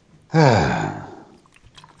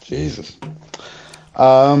 Jesus.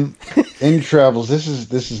 In travels, this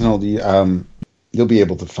is an oldie. You'll be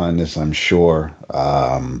able to find this, I'm sure.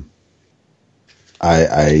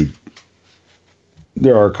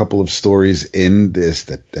 There are a couple of stories in this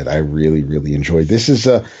that I really, really enjoyed. This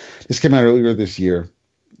came out earlier this year,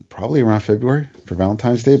 probably around February for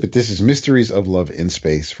Valentine's Day, but this is Mysteries of Love in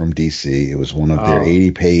Space from DC. It was one of their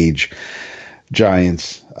 80-page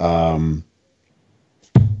giants.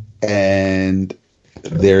 And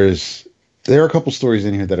there are a couple stories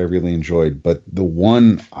in here that I really enjoyed, but the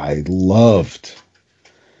one I loved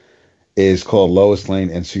is called Lois Lane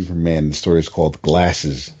and Superman. The story is called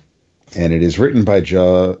Glasses, and it is written by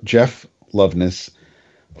Jeff Loveness,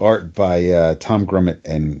 art by Tom Grummett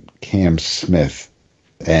and Cam Smith.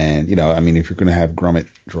 And, if you're going to have Grummett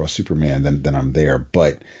draw Superman, then I'm there.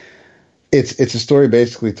 But it's a story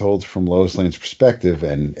basically told from Lois Lane's perspective.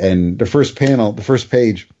 And the first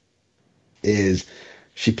page is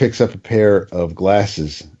she picks up a pair of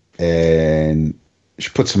glasses and she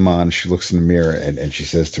puts them on. She looks in the mirror and she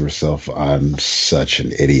says to herself, I'm such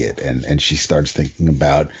an idiot. And she starts thinking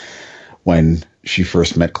about when she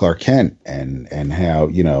first met Clark Kent and how,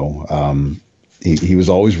 he was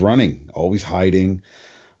always running, always hiding.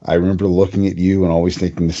 I remember looking at you and always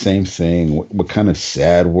thinking the same thing. What kind of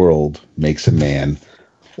sad world makes a man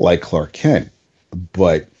like Clark Kent?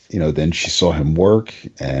 But, then she saw him work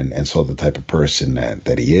and saw the type of person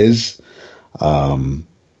that he is. And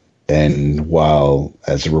while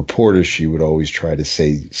as a reporter, she would always try to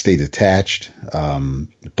stay detached.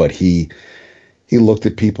 But he looked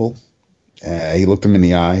at people. He looked them in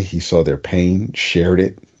the eye. He saw their pain, shared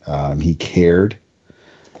it. He cared.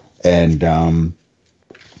 And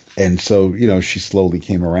so, she slowly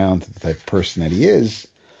came around to the type of person that he is.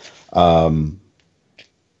 And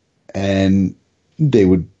they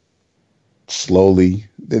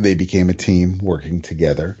became a team working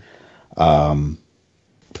together. And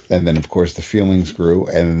then, of course, the feelings grew.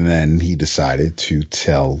 And then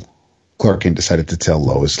Clark Kent decided to tell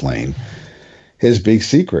Lois Lane his big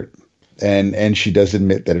secret. And she does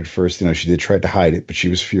admit that at first, she did try to hide it, but she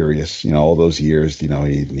was furious. All those years,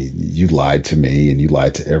 you lied to me and you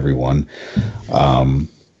lied to everyone. It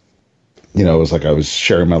was like I was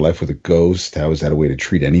sharing my life with a ghost. How is that a way to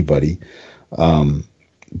treat anybody?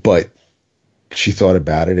 But she thought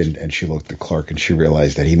about it and she looked at Clark and she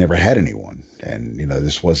realized that he never had anyone. And,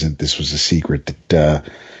 this was a secret that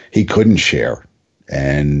he couldn't share.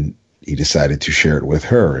 And he decided to share it with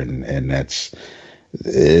her. And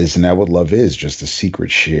isn't that what love is? Just a secret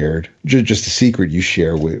shared, just a secret you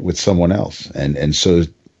share with someone else. And so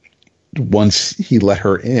once he let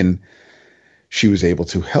her in, she was able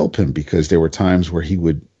to help him because there were times where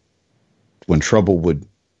when trouble would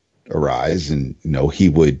arise and, he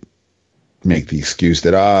would make the excuse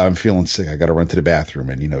that, I'm feeling sick. I got to run to the bathroom.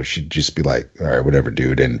 And, she'd just be like, all right, whatever,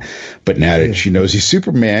 dude. But now that she knows he's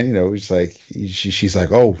Superman, it's like, she's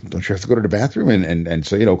like, oh, don't you have to go to the bathroom? And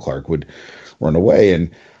so, Clark would run away. And,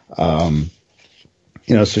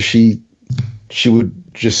 so she would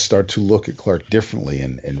just start to look at Clark differently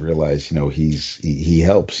and realize, he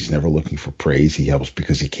helps. He's never looking for praise. He helps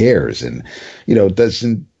because he cares. And,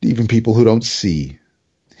 doesn't even people who don't see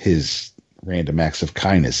his random acts of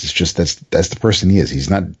kindness. It's just, that's the person he is. He's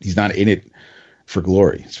not in it for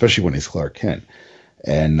glory, especially when he's Clark Kent.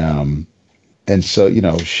 And so,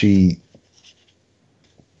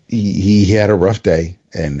 he had a rough day.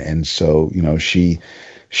 And so, she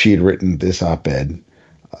had written this op-ed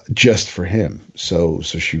just for him. So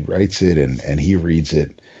she writes it and he reads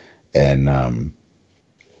it and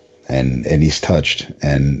he's touched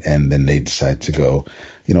and then they decide to go,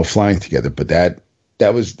 flying together. But that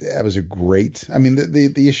was a great,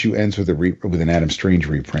 the issue ends with an Adam Strange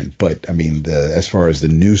reprint, but as far as the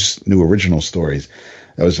new original stories,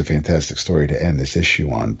 that was a fantastic story to end this issue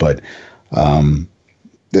on. But,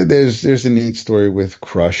 there's a neat story with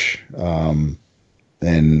Crush,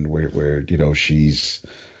 and where she's,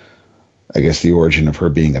 I guess, the origin of her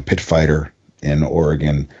being a pit fighter in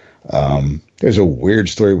Oregon. There's a weird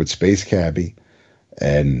story with Space Cabbie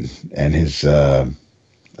and his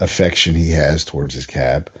affection he has towards his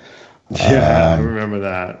cab. Yeah, I remember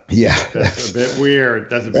that. Yeah, that's a bit weird.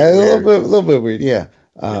 That's a little bit weird. Yeah.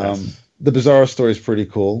 Yes. The Bizarro story is pretty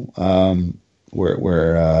cool.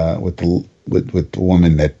 Where with the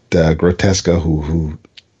woman that Grotesca, who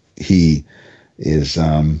he is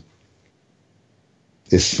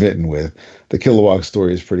smitten with. The Kilowog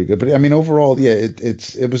story is pretty good, but I mean, overall, yeah,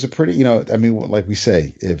 it was a pretty, I mean, like we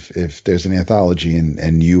say, if there's an anthology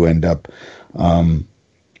and you end up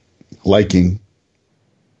liking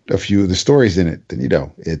a few of the stories in it, then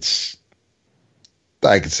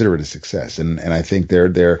I consider it a success, and I think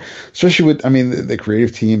they're especially with, I mean, the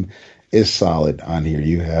creative team is solid on here.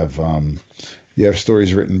 You have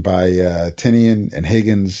stories written by Tinian and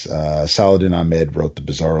Higgins. Saladin Ahmed wrote the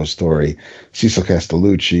Bizarro story. Cecil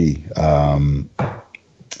Castellucci.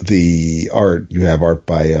 The art, you have art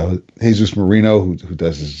by Jesus Marino, who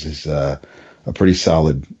does his a pretty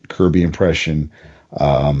solid Kirby impression.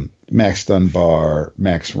 Max Dunbar,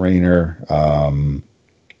 Max Rayner.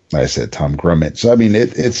 Like I said, Tom Grummett. So I mean,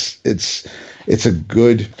 it's a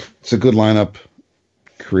good lineup,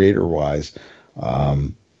 creator wise,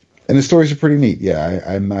 and the stories are pretty neat. Yeah,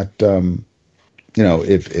 I'm not,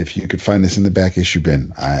 if you could find this in the back issue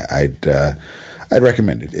bin, I'd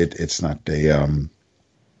recommend it. It's not a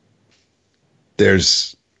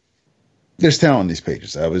there's talent in these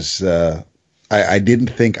pages. I didn't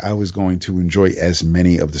think I was going to enjoy as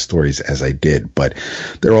many of the stories as I did, but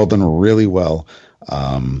they're all done really well.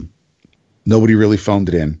 Nobody really phoned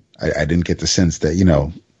it in. I didn't get the sense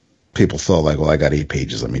that, people thought like, well, I got 8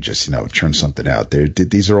 pages. Let me just, churn something out there.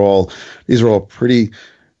 These are all pretty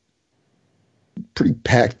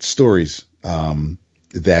packed stories,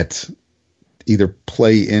 that either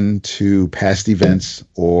play into past events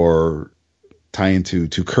or tie into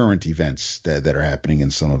current events that are happening in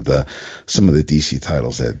some of the DC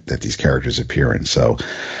titles that these characters appear in. So,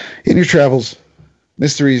 in your travels,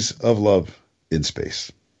 Mysteries of Love in Space.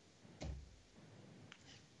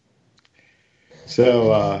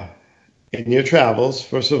 So, in your travels,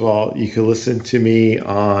 first of all, you can listen to me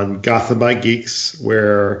on Gotham by Geeks,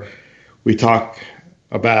 where we talk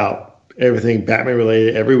about everything Batman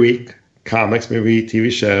related every week, comics, movie, TV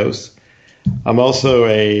shows. I'm also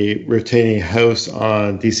a rotating host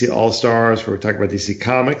on DC All Stars, where we talk about DC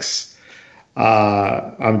Comics.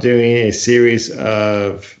 I'm doing a series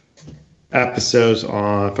of episodes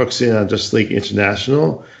focusing on Justice League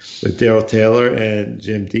International with Daryl Taylor and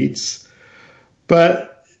Jim Dietz. But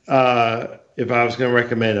if I was going to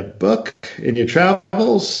recommend a book in your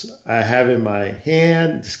travels, I have in my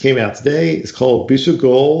hand, this came out today, it's called Booster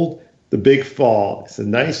Gold, The Big Fall. It's a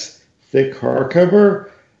nice, thick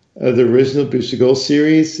hardcover of the original Booster Gold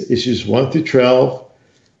series, issues 1 through 12,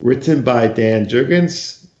 written by Dan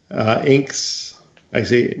Jurgens,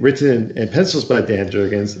 written in pencils by Dan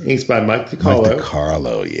Jurgens, inks by Mike DiCarlo. Mike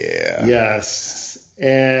DiCarlo, yeah. Yes.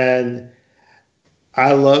 And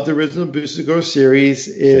I love the original Booster Gold series.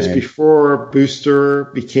 It's before Booster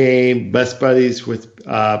became best buddies with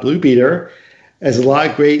Blue Beater. There's a lot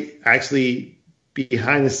of great, actually,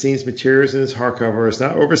 behind-the-scenes materials in this hardcover. It's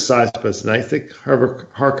not oversized, but it's a nice thick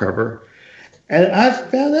hardcover. And I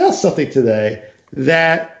found out something today,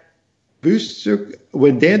 that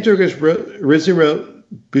when Dan Jurgens originally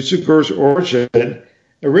wrote Booster Gold's origin,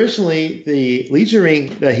 originally the Legion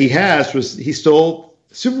ring that he has was he stole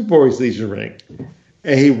Superboy's Legion ring.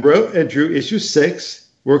 And he wrote and drew issue 6,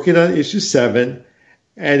 working on issue 7,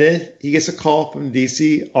 and then he gets a call from the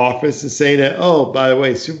DC office and saying that, oh, by the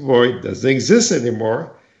way, Superboy doesn't exist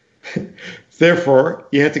anymore. Therefore,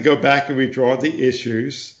 you have to go back and redraw the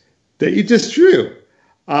issues that you just drew.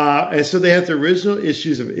 And so they have the original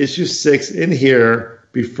issues of issue 6 in here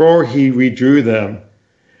before he redrew them,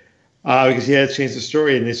 because he had to change the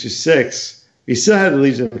story in issue 6. He still had the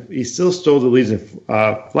Legion. He still stole the Legion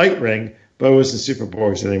flight ring, but it wasn't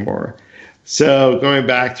Superboy's anymore. So going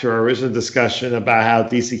back to our original discussion about how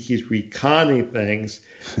DC keeps reconning things,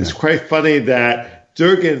 it's quite funny that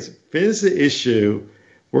Jurgens finished the issue,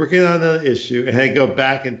 working on the issue, and had to go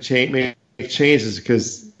back and make changes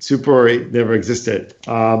because Superboy never existed.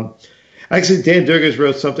 Actually, Dan Jurgens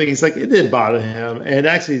wrote something. He's like, it didn't bother him. And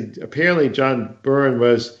actually, apparently, John Byrne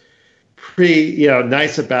was pretty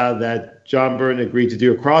nice about that. John Byrne agreed to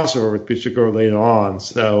do a crossover with Booster Gold later on.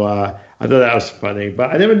 So I thought that was funny.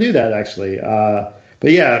 But I never knew that, actually.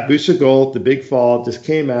 But yeah, Booster Gold, The Big Fall, just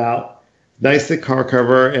came out. Nice thick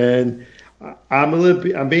hardcover. And I'm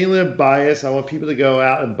being a little biased. I want people to go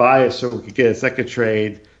out and buy it so we could get a second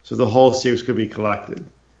trade so the whole series could be collected.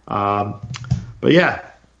 But yeah,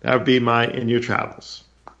 that would be my In Your Travels.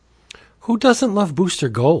 Who doesn't love Booster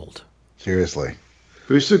Gold? Seriously.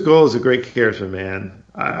 Booster Gold is a great character, man.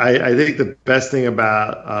 I think the best thing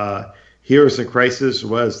about Heroes in Crisis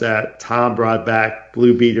was that Tom brought back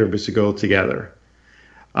Blue Beater and Booster Gold together.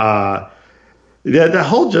 The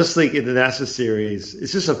whole Justice League International series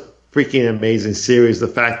is just a freaking amazing series. The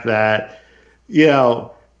fact that,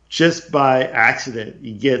 just by accident,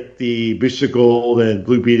 you get the Booster Gold and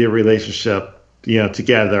Blue Beetle relationship,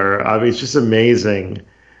 together. I mean, it's just amazing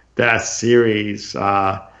that series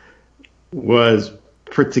was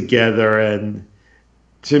put together, and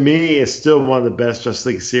to me, it's still one of the best Justice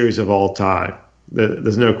League series of all time.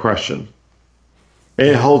 There's no question. And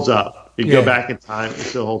it holds up. You go back in time, it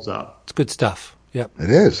still holds up. It's good stuff. Yep. It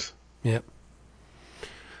is. Yep.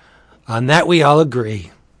 On that, we all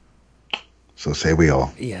agree. So say we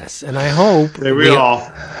all. Yes, and I hope we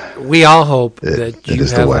all hope that you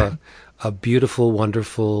have a beautiful,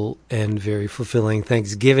 wonderful, and very fulfilling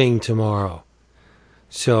Thanksgiving tomorrow.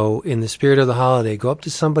 So, in the spirit of the holiday, go up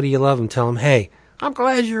to somebody you love and tell them, "Hey, I'm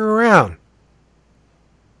glad you're around."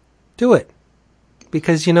 Do it,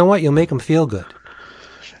 because you know what? You'll make them feel good.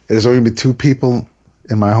 There's only going to be 2 people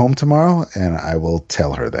in my home tomorrow, and I will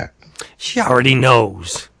tell her that. She already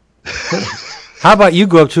knows. How about you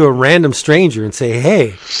go up to a random stranger and say,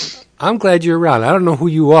 "Hey, I'm glad you're around. I don't know who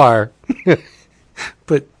you are,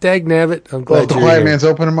 but dagnabbit, I'm glad you're here." If the Quiet Man's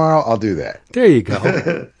open tomorrow, I'll do that. There you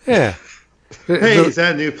go. Yeah. Hey, is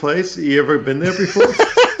that a new place? You ever been there before?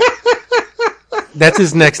 That's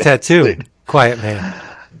his next tattoo. Quiet Man.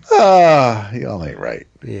 Y'all ain't right.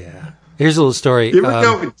 Yeah. Here's a little story. Do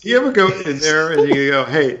you ever go in there and you go,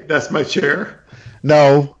 "Hey, that's my chair"?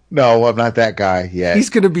 No, I'm not that guy yet. He's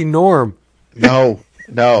going to be Norm. No.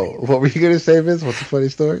 What were you going to say, Vince? What's a funny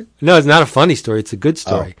story? No, it's not a funny story. It's a good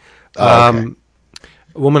story. Okay.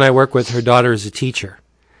 A woman I work with, her daughter is a teacher.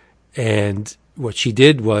 And what she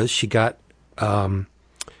did was she got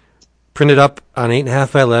printed up on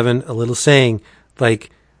 8.5 by 11 a little saying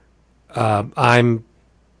like, I'm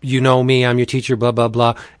me, I'm your teacher, blah, blah,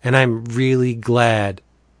 blah. And I'm really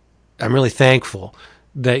thankful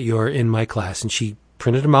that you're in my class. And she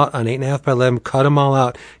printed them out on 8.5 by 11, cut them all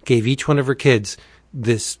out, gave each one of her kids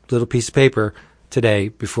this little piece of paper today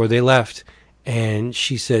before they left. And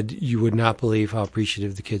she said, you would not believe how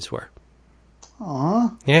appreciative the kids were.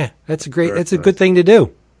 Aww. Yeah, that's a good thing to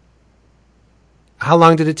do. How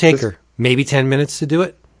long did it take her? Maybe 10 minutes to do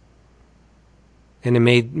it. And it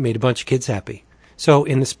made a bunch of kids happy. So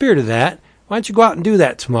in the spirit of that, why don't you go out and do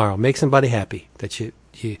that tomorrow? Make somebody happy that you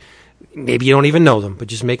maybe you don't even know them, but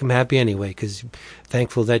just make them happy anyway, because you're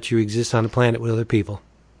thankful that you exist on a planet with other people.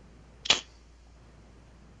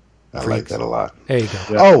 I like that a lot. There you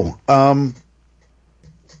go. Oh,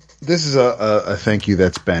 this is a thank you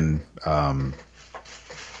that's been a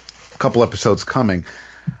couple episodes coming.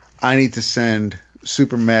 I need to send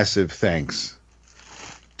super massive thanks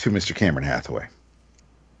to Mr. Cameron Hathaway,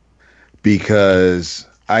 because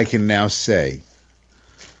I can now say,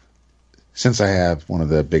 since I have one of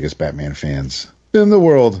the biggest Batman fans in the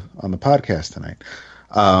world on the podcast tonight,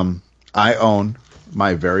 I own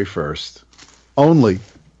my very first, only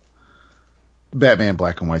Batman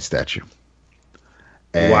black and white statue.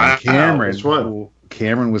 And wow.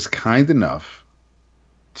 Cameron was kind enough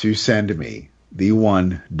to send me the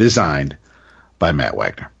one designed by Matt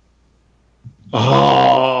Wagner.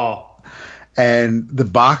 Oh. And the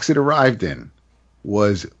box it arrived in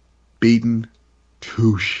was beaten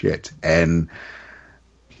to shit. And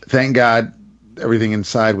thank God everything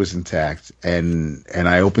inside was intact. And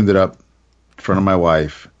I opened it up in front of my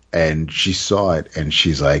wife, and she saw it, and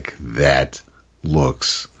she's like, that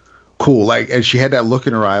looks cool. Like, and she had that look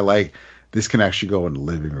in her eye, like, this can actually go in the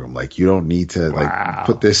living room. Like, you don't need to like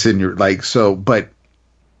put this in your, like, so, but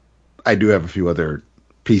I do have a few other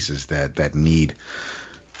pieces that need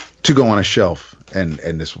to go on a shelf, and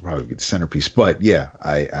this will probably be the centerpiece. But yeah,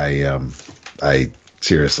 I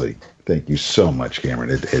seriously thank you so much, Cameron.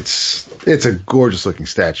 It's a gorgeous looking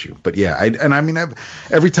statue. But yeah,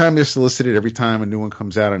 every time they're solicited, every time a new one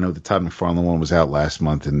comes out, I know the Todd McFarlane one was out last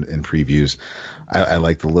month in previews. I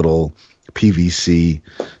like the little PVC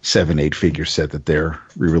 7/8 figure set that they're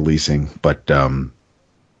re-releasing. But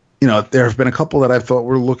there have been a couple that I thought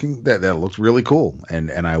were looking that looked really cool,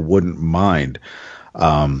 and I wouldn't mind.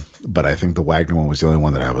 But I think the Wagner one was the only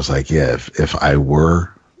one that I was like, yeah, if I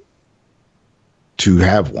were to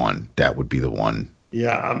have one, that would be the one.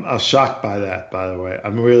 Yeah, I'm shocked by that, by the way.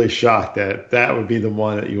 I'm really shocked that would be the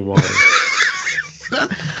one that you wanted.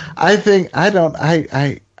 I think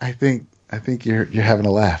you're having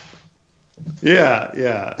a laugh. Yeah,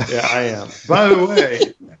 I am. By the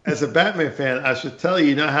way, as a Batman fan, I should tell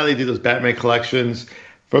you, how they do those Batman collections,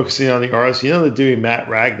 focusing on the artists? They're doing Matt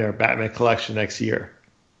Wagner Batman collection next year.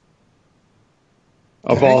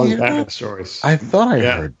 of all his Batman stories. I thought I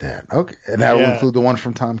heard that. Okay, and that will include the one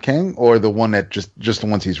from Tom King, or the one that just the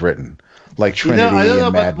ones he's written, like Trinity I don't know and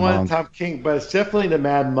about Mad the one Monk. Tom King, but it's definitely the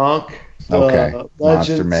Mad Monk. Okay, Legends,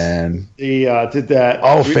 Monster Man. He did that.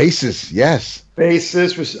 Oh, Faces, yes.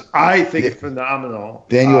 Faces, which I think is phenomenal.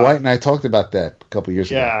 Daniel White and I talked about that a couple years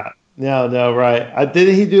ago. Yeah. No, right.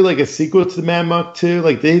 Didn't he do like a sequel to the Mad Monk too?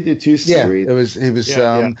 Like, did he do 2 series? Yeah, it was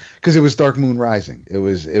because it was Dark Moon Rising. It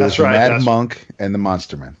was Mad Monk and the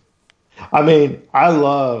Monster Man. I mean, I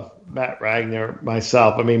love Matt Wagner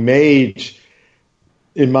myself. I mean, Mage,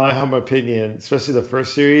 in my humble opinion, especially the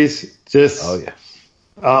first series, just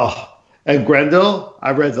and Grendel.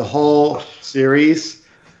 I read the whole series.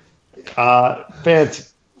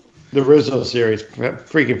 The original series,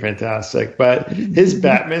 freaking fantastic. But his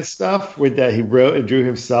Batman stuff that he wrote and drew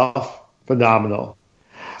himself, phenomenal.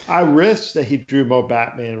 I wish that he drew more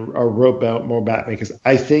Batman or wrote more Batman, because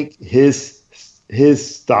I think his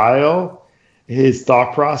style, his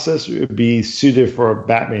thought process would be suited for a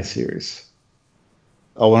Batman series.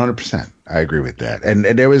 Oh, 100%. I agree with that. And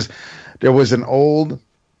there was an old,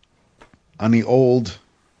 on the old,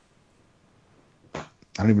 I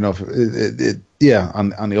don't even know if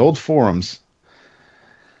on the old forums,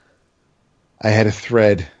 I had a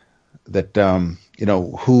thread that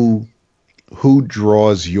who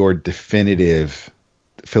draws your definitive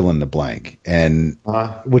fill in the blank, and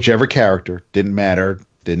whichever character, didn't matter,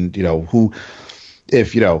 who,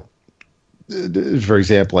 if for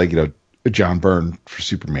example, like John Byrne for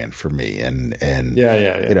Superman for me, and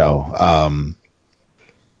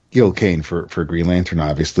Gil Kane for Green Lantern,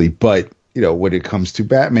 obviously, but when it comes to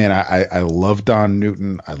Batman, I love Don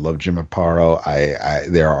Newton. I love Jim Aparo.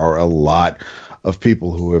 There are a lot of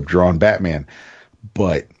people who have drawn Batman,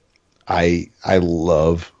 but I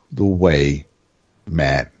love the way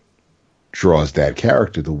Matt draws that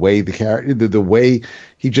character. The way the way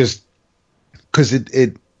he just, because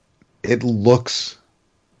it looks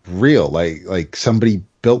real, like somebody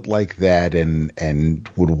built like that and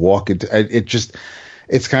would walk into it. Just,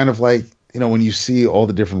 it's kind of like, when you see all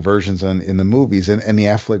the different versions in the movies, and the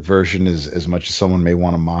Affleck version is, as much as someone may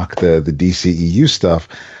want to mock the DCEU stuff,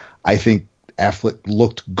 I think Affleck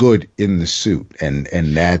looked good in the suit, and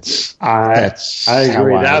that's I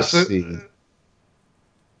agree.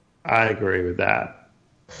 I agree with that.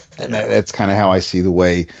 And that's kind of how I see the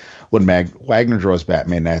way when Wagner draws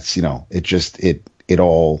Batman. That's it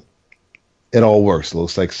all works. It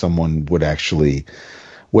looks like someone would actually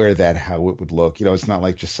wear that, how it would look. It's not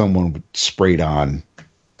like just someone sprayed on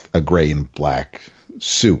a gray and black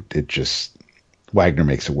suit. It just, Wagner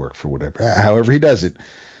makes it work for whatever, however he does it.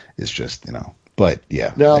 It's just, but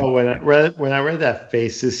yeah. No, when I read that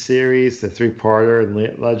Faces series, the 3-parter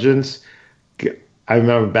in Legends, I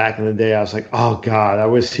remember back in the day, I was like, oh God, I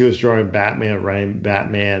wish he was drawing Batman, writing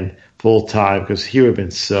Batman full time, because he would have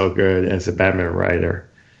been so good as a Batman writer.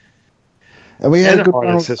 And we had a good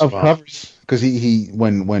run of covers, because he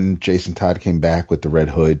when Jason Todd came back with the Red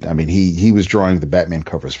Hood, I mean, he was drawing the Batman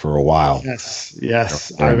covers for a while.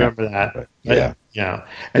 Yes, I remember that. But, yeah.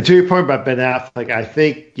 And to your point about Ben Affleck, I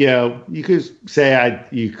think you could say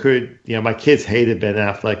my kids hated Ben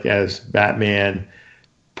Affleck as Batman,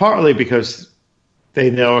 partly because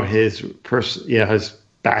they know his his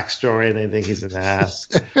backstory and they think he's an ass.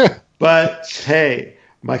 But hey,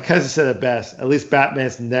 my cousin said it best. At least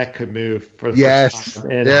Batman's neck could move for the first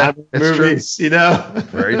time in movies. True.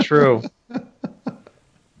 Very true.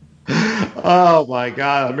 Oh my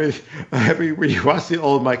God! I mean, when you watch the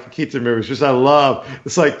old Michael Keaton movies, which I love,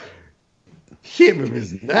 it's like he can't move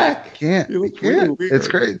his neck. He can't. It's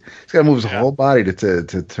great. He's got to move his whole body to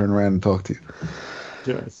turn around and talk to you.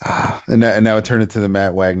 Yes. And now it turned into the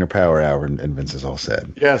Matt Wagner Power Hour, and Vince is all set.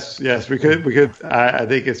 Yes, we could. I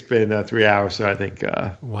think it's been 3 hours, so I think.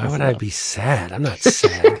 Why would I be sad? I'm not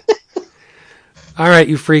sad. All right,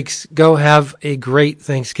 you freaks, go have a great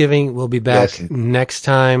Thanksgiving. We'll be back next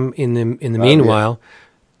time. In the meanwhile,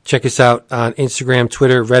 check us out on Instagram,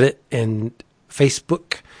 Twitter, Reddit, and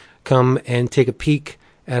Facebook. Come and take a peek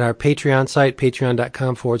at our Patreon site,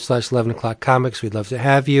 patreon.com/11o'clockcomics. We'd love to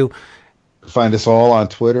have you. Find us all on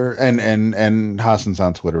Twitter, and Hassan's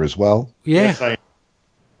on Twitter as well. Yeah,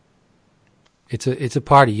 it's a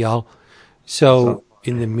party, y'all. So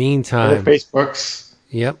in the meantime, the Facebooks.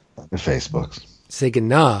 Yep, the Facebooks. Say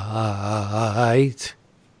goodnight,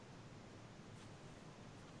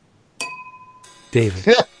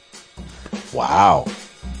 David. Wow.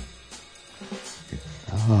 Good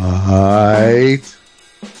night.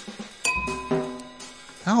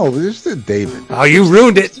 Oh, there's the David. Oh, you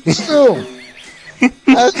ruined it. Still.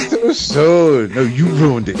 That's too soon. No, you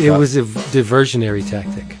ruined it. It was a diversionary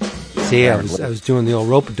tactic. See, I was doing the old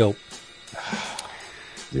rope-a-dope.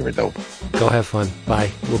 You're a dope. Go have fun.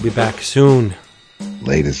 Bye. We'll be back soon.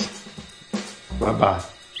 Latest. Bye-bye.